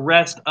into the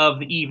rest of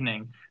the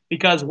evening,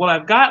 because what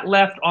I've got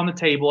left on the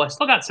table, I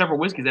still got several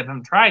whiskeys I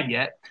haven't tried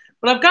yet,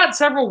 but I've got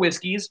several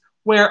whiskeys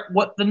where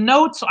what the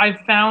notes I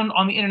found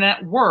on the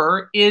internet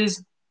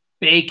is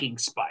baking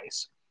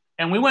spice.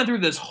 And we went through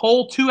this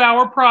whole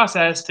 2-hour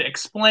process to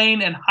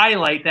explain and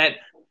highlight that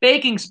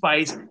baking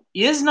spice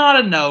is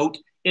not a note,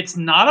 it's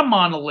not a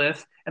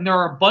monolith, and there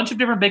are a bunch of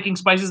different baking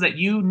spices that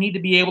you need to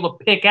be able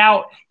to pick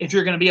out if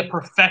you're going to be a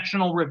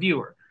professional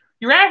reviewer.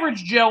 Your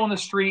average Joe on the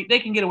street, they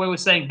can get away with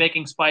saying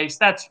baking spice.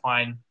 That's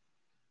fine.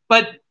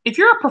 But if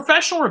you're a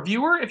professional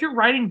reviewer, if you're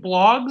writing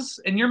blogs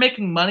and you're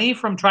making money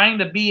from trying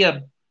to be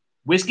a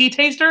whiskey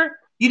taster,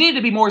 you need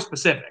to be more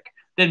specific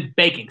than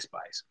baking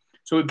spice.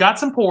 So we've got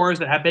some pours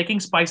that have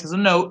baking spice as a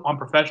note on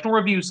professional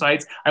review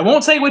sites. I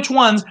won't say which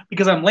ones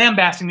because I'm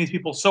lambasting these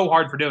people so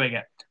hard for doing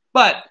it.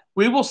 But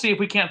we will see if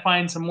we can't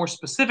find some more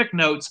specific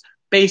notes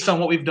based on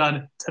what we've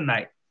done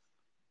tonight.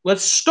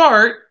 Let's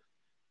start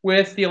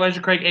with the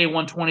Elijah Craig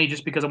A120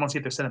 just because I want to see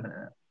if there's cinnamon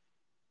in it.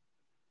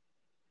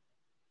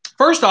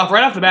 First off,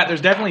 right off the bat,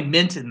 there's definitely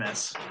mint in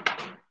this.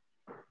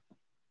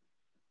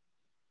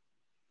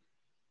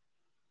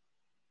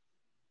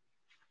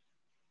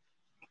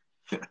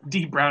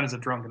 D. Brown is a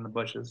drunk in the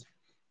bushes.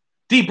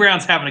 D.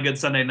 Brown's having a good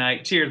Sunday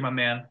night. Cheers, my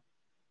man.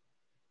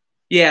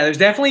 Yeah, there's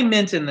definitely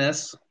mint in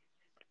this.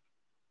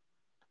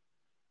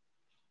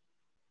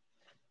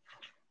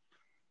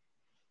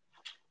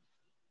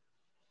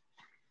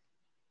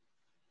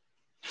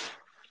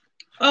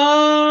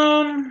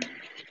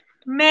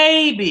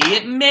 Maybe.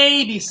 It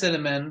may be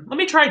cinnamon. Let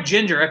me try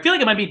ginger. I feel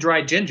like it might be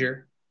dried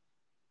ginger.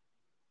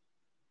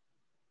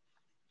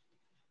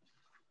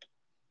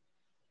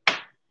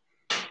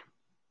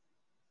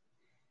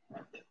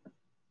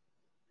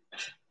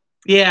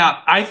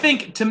 Yeah, I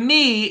think to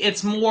me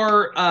it's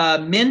more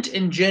mint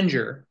and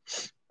ginger.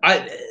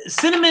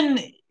 Cinnamon,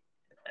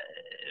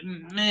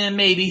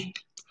 maybe.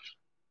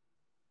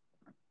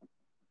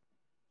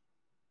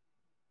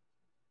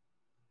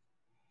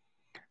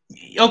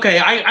 Okay,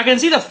 I can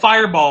see the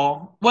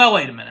fireball. Well,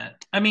 wait a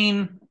minute. I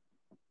mean,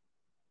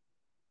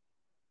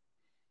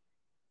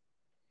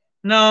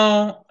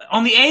 no,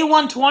 on the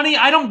A120,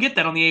 I don't get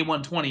that on the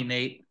A120,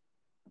 Nate.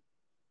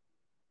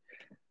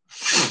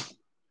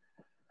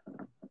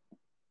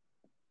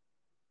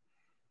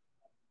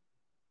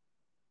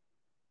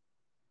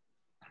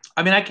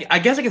 I mean, I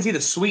guess I can see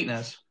the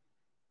sweetness.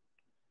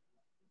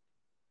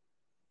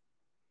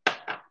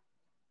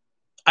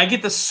 I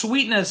get the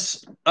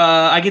sweetness.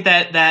 I get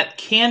that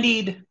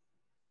candied.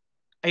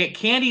 I get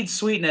candied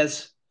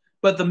sweetness,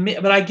 but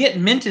I get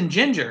mint and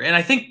ginger, and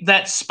I think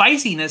that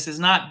spiciness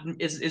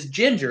is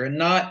ginger and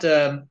not.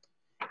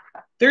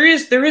 There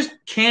is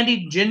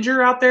candied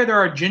ginger out there. There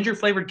are ginger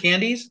flavored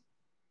candies,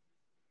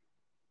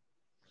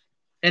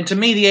 and to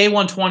me, the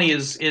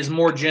A120 is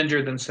more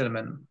ginger than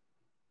cinnamon.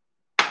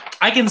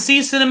 I can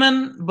see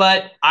cinnamon,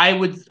 but I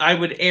would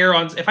err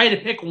on if I had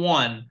to pick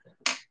one.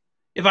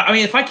 If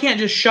I can't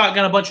just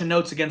shotgun a bunch of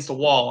notes against the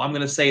wall, I'm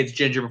going to say it's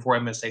ginger before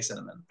I'm going to say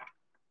cinnamon.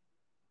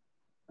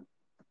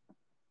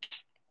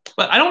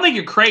 But I don't think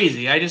you're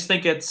crazy. I just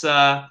think it's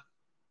I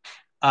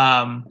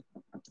don't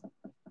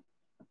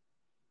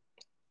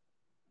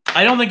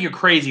think you're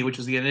crazy, which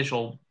was the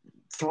initial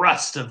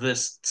thrust of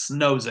this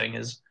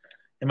nosing.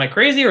 Am I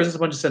crazy or is this a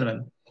bunch of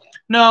cinnamon?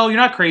 No, you're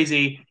not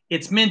crazy.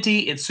 It's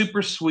minty, it's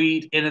super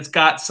sweet, and it's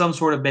got some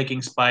sort of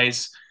baking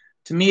spice.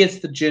 To me, it's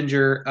the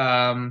ginger.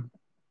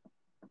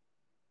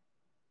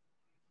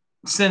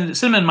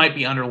 Cinnamon might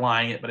be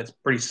underlying it, but it's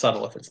pretty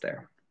subtle if it's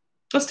there.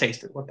 Let's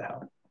taste it. What the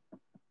hell?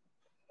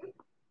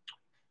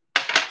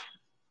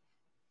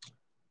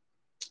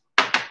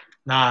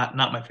 Not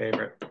my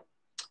favorite.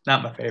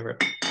 Not my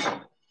favorite.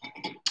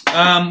 We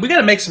got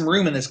to make some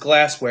room in this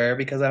glassware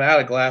because I'm out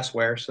of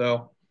glassware.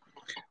 So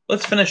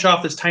let's finish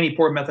off this tiny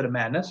pour method of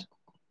madness.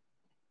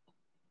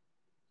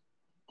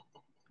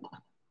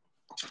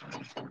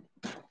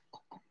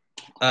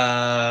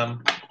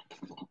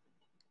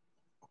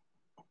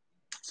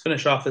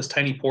 Let's finish off this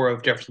tiny pour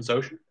of Jefferson's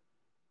Ocean.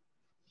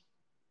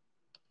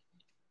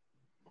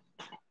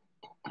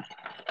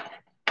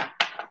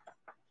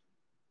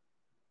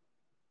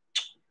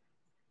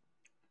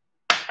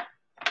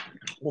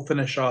 We'll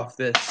finish off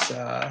this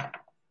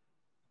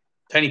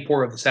tiny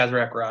pour of the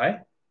Sazerac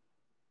Rye.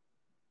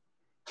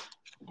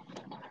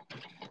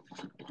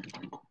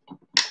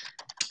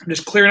 I'm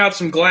just clearing out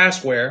some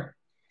glassware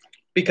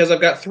because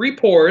I've got 3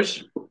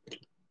 pours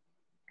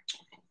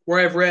where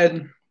I've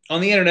read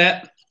on the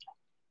internet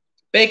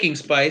baking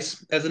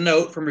spice as a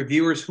note from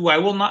reviewers who I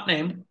will not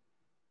name.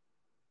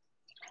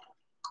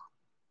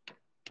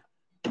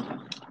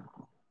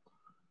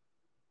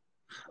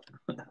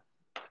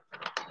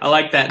 I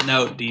like that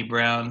note, D.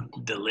 Brown.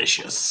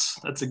 Delicious.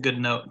 That's a good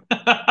note.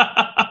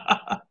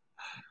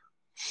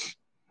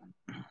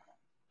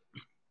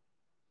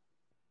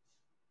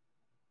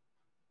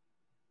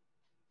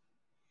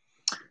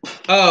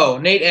 Oh,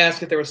 Nate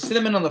asked if there was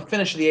cinnamon on the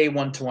finish of the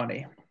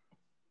A120.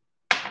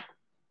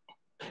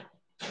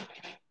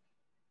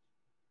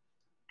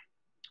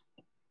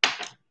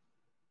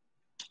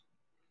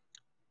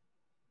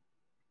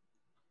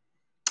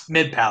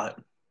 Mid-palate.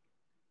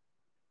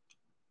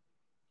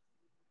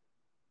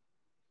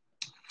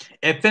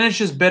 It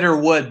finishes bitter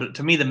wood, but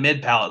to me, the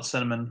mid-palate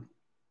cinnamon.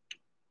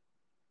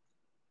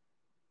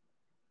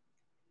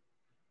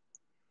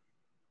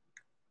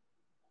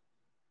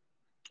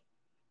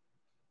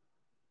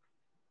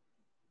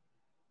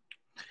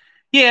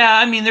 Yeah,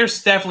 I mean,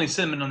 there's definitely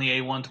cinnamon on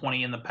the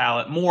A120 in the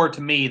palate, more to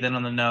me than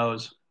on the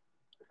nose.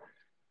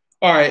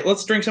 All right,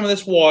 let's drink some of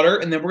this water,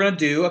 and then we're going to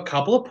do a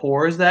couple of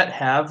pours that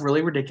have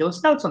really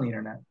ridiculous notes on the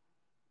internet.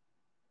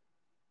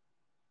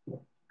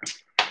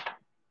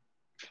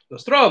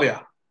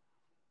 Dostrovia.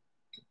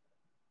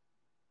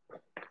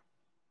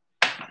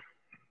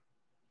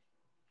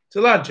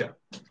 Silaja.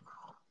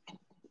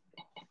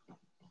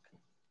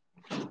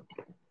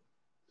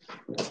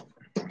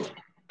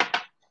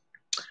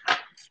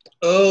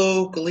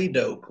 Oakley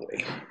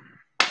dokley.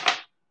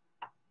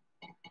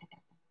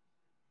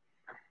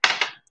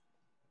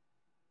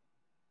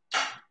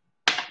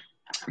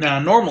 Now,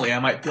 normally I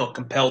might feel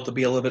compelled to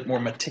be a little bit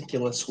more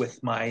meticulous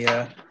with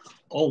my,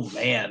 oh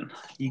man,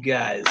 you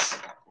guys,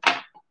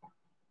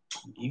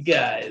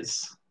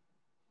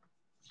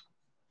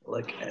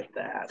 look at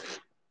that.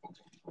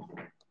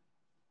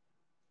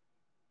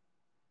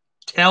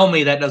 Tell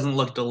me that doesn't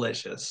look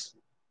delicious.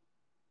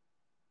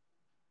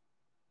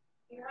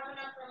 You have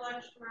enough for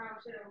lunch tomorrow,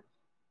 too.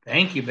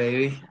 Thank you,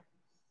 baby.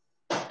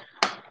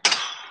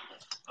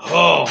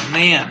 Oh,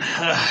 man.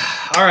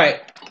 All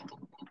right.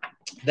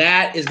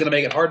 That is going to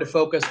make it hard to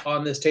focus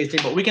on this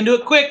tasting, but we can do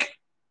it quick.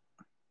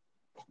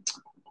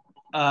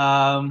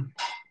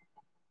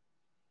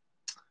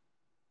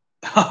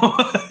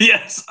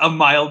 Yes, a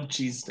mild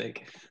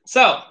cheesesteak.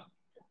 So,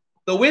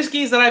 the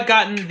whiskeys that I've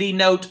gotten the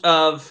note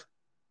of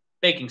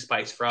baking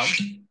spice from.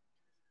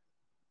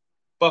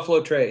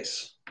 Buffalo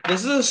Trace.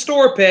 This is a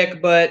store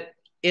pick, but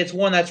it's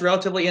one that's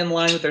relatively in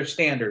line with their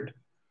standard.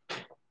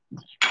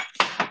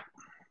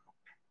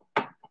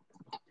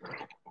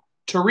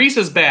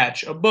 Teresa's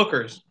batch of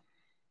Booker's.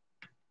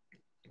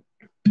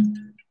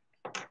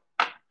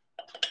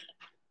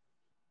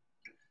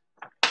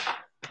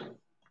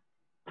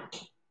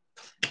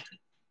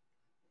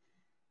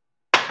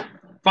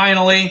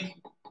 Finally,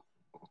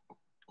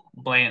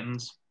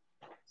 Blanton's.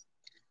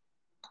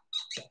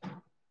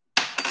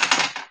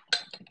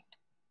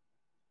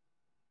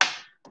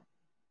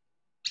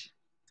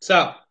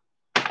 So,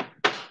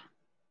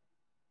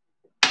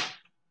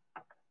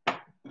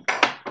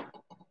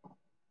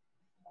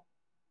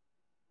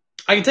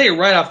 I can tell you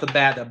right off the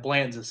bat that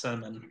Blanton's is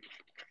cinnamon.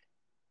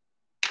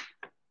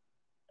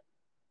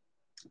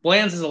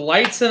 Blanton's is a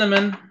light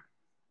cinnamon.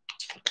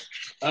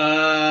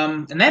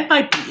 And that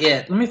might be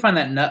it. Let me find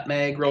that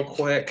nutmeg real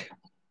quick.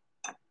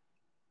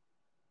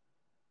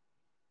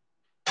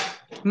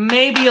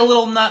 Maybe a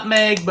little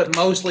nutmeg, but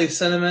mostly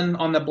cinnamon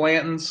on the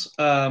Blanton's.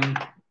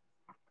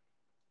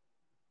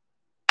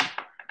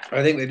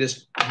 I think they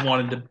just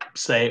wanted to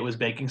say it was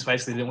baking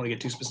spice. They didn't want to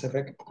get too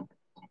specific.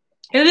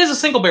 And it is a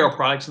single barrel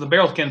product, so the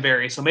barrels can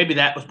vary. So maybe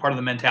that was part of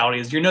the mentality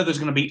is you know there's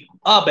going to be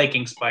a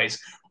baking spice.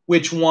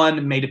 Which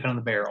one may depend on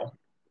the barrel.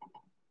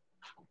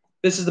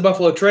 This is the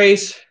Buffalo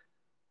Trace.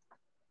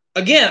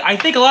 Again, I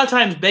think a lot of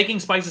times baking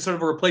spice is sort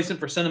of a replacement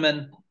for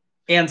cinnamon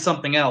and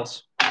something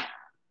else.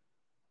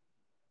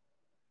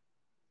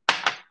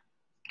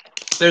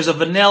 There's a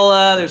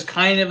vanilla. There's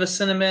kind of a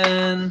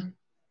cinnamon.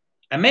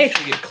 I may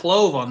actually get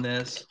clove on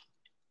this.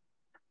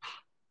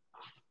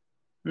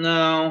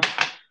 No.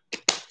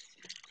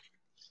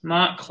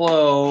 Not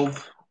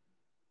clove.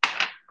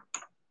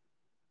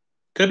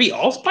 Could it be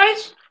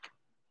allspice?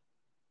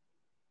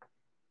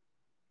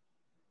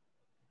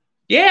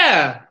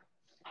 Yeah.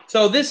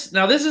 So this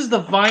is the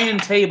Vine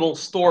and Table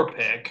store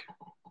pick.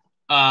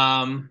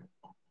 But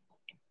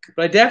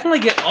I definitely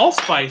get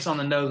allspice on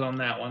the nose on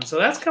that one. So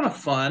that's kind of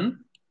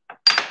fun.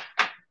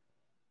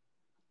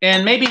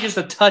 And maybe just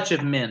a touch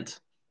of mint.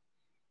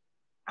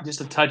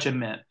 Just a touch of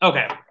mint.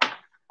 Okay.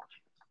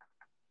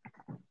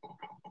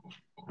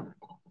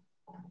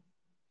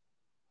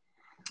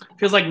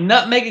 Feels like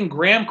nutmeg and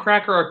graham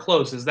cracker are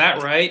close. Is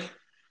that right?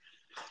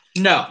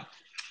 No.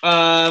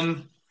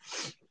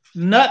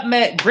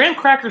 Nutmeg, graham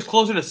cracker is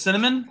closer to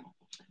cinnamon.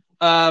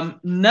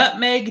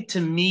 Nutmeg to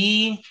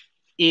me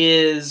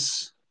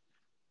is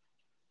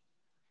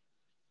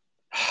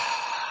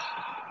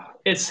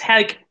it's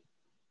halfway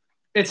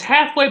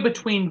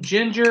between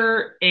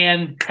ginger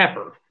and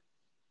pepper.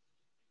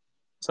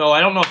 So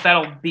I don't know if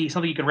that'll be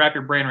something you can wrap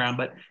your brain around,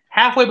 but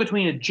halfway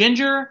between a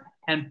ginger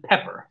and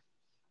pepper.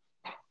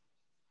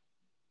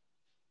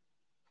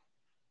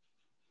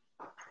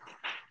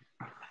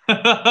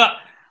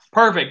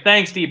 Perfect.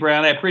 Thanks, D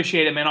Brown. I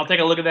appreciate it, man. I'll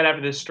take a look at that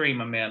after this stream,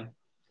 my man.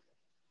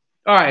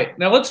 All right,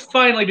 now let's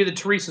finally do the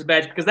Teresa's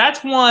badge because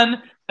that's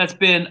one that's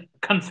been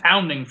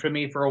confounding for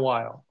me for a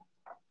while.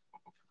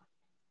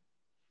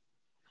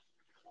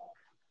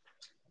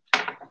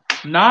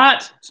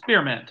 Not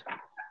spearmint.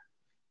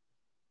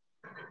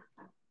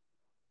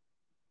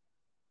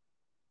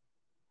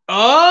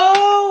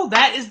 Oh,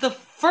 that is the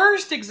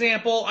first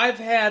example I've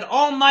had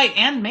all night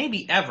and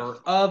maybe ever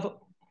of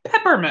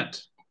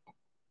peppermint.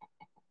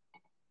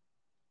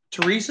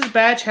 Teresa's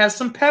batch has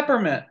some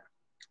peppermint.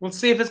 Let's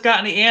see if it's got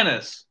any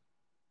anise.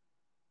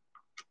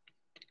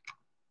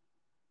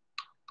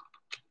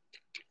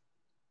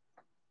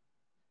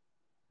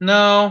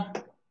 No.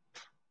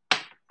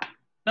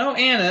 No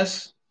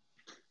anise.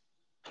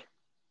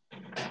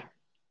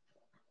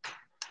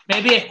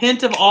 Maybe a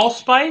hint of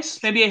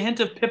allspice? Maybe a hint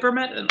of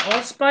peppermint and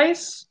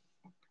allspice?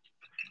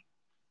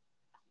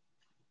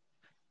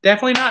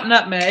 Definitely not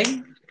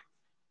nutmeg.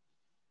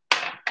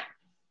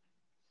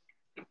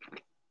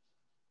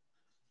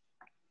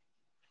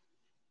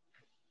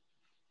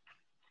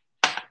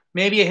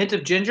 Maybe a hint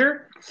of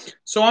ginger.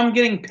 So I'm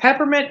getting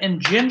peppermint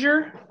and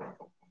ginger.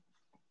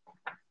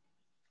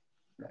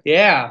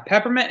 Yeah,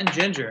 peppermint and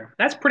ginger.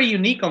 That's pretty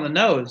unique on the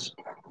nose.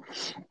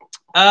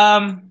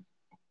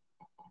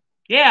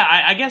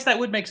 Yeah, I guess that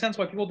would make sense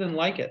why people didn't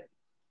like it.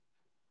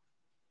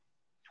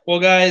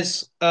 Well,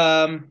 guys,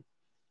 I'll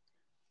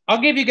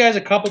give you guys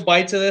a couple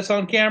bites of this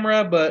on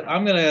camera, but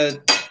I'm going to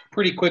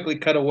pretty quickly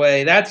cut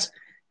away. That's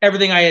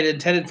everything I had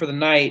intended for the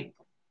night.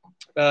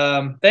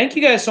 Thank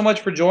you guys so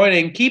much for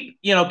joining. Keep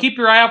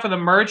your eye out for the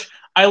merch.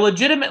 I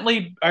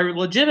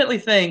legitimately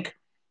think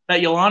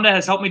that Yolanda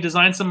has helped me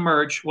design some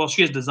merch. Well,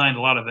 she has designed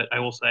a lot of it, I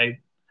will say.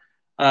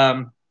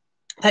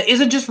 That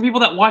isn't just for people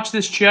that watch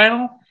this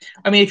channel.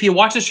 I mean, if you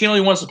watch this channel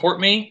and you want to support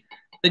me,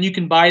 then you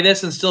can buy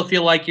this and still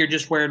feel like you're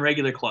just wearing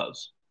regular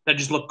clothes that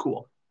just look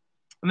cool.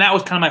 And that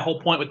was kind of my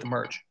whole point with the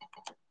merch.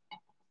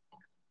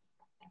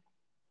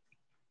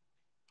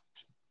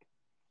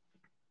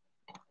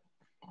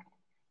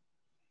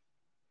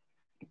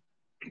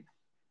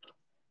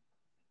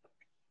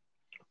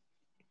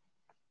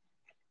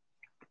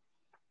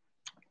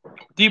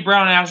 D.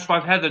 Brown asked if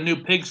I've had the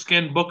new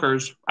pigskin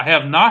Bookers. I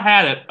have not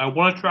had it. I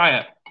want to try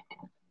it.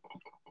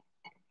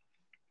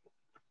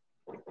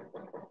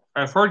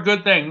 I've heard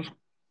good things.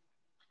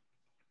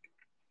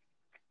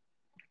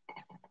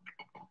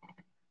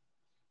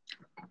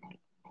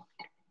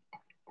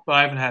 But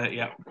I haven't had it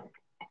yet.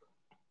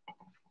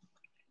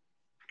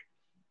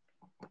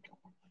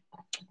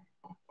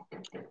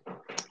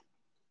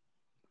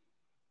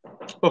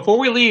 Before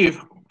we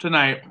leave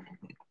tonight,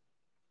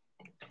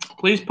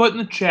 please put in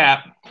the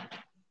chat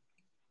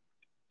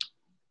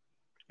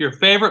your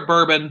favorite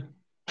bourbon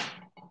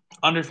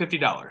under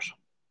 $50.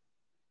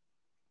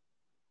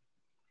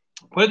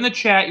 Put in the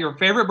chat your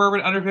favorite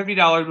bourbon under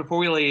 $50 before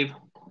we leave,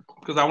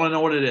 because I want to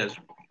know what it is.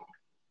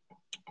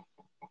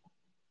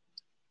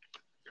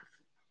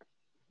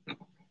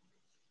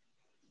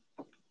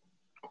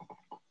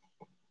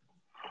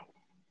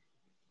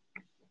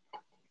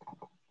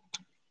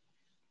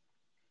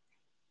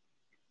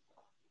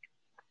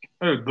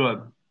 Very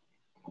good.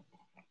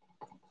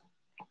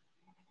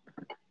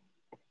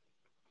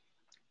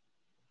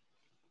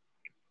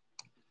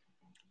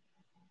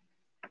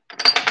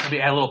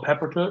 Maybe add a little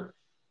pepper to it.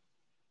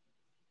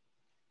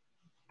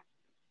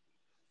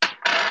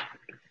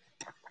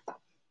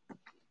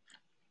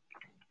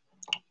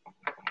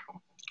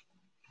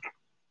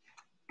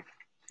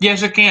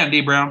 Yes, it can,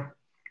 D. Brown.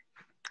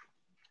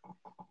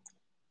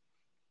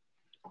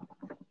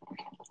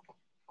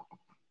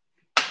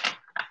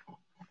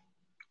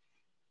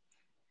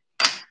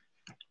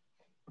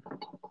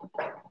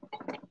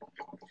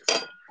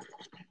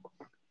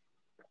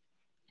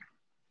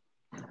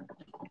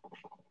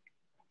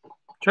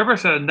 Trevor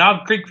said a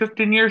Knob Creek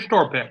 15-year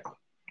store pick.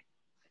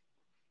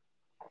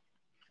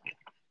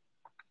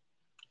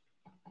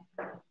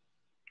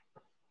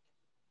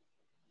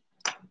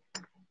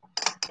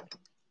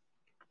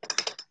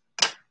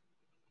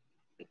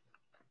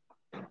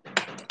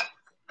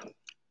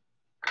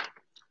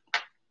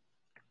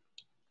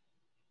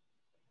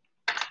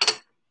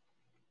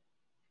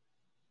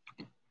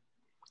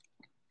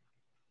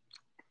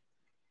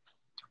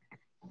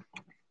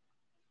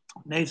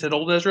 Nate said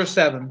Old Ezra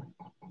 7.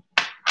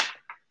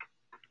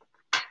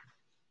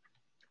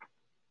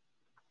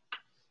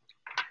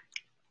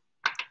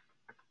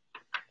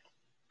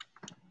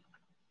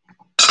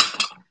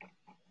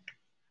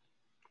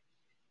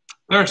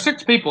 There are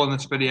 6 people in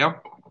this video.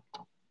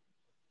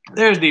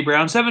 There's D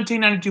Brown,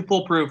 1792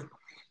 pull proof.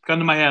 Gun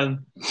to my head.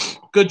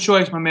 Good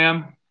choice, my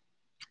man.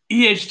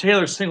 E.H.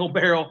 Taylor single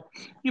barrel.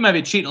 You might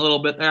be cheating a little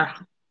bit there.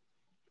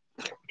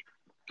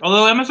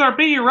 Although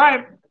MSRP, you're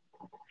right.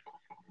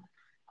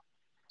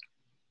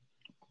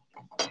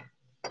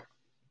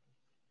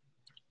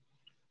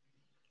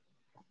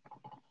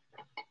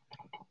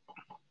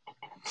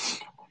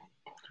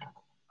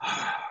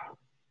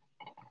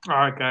 All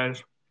right,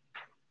 guys.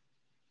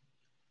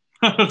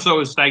 So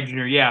is Stag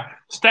Jr. Yeah,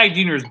 Stag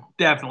Jr. is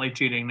definitely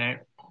cheating, Nate.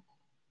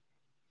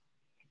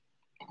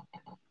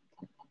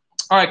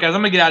 All right, guys,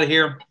 I'm going to get out of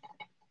here.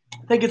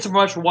 Thank you so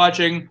much for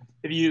watching.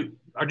 If you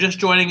are just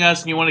joining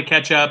us and you want to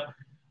catch up,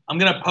 I'm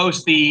going to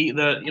post the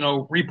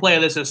replay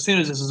of this as soon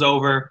as this is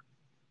over.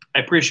 I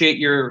appreciate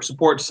your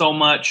support so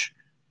much.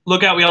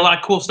 Look out. We got a lot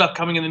of cool stuff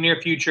coming in the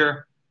near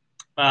future.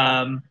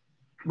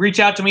 Reach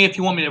out to me if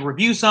you want me to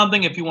review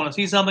something, if you want to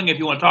see something, if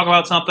you want to talk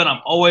about something.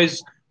 I'm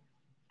always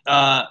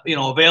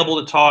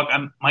available to talk.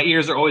 My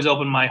ears are always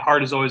open. My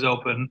heart is always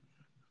open.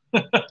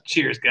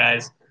 Cheers,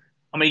 guys.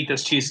 I'm going to eat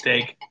this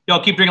cheesesteak.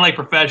 Y'all keep drinking like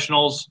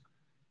professionals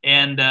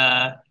and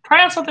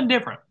try out something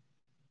different.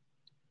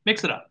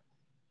 Mix it up.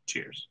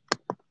 Cheers.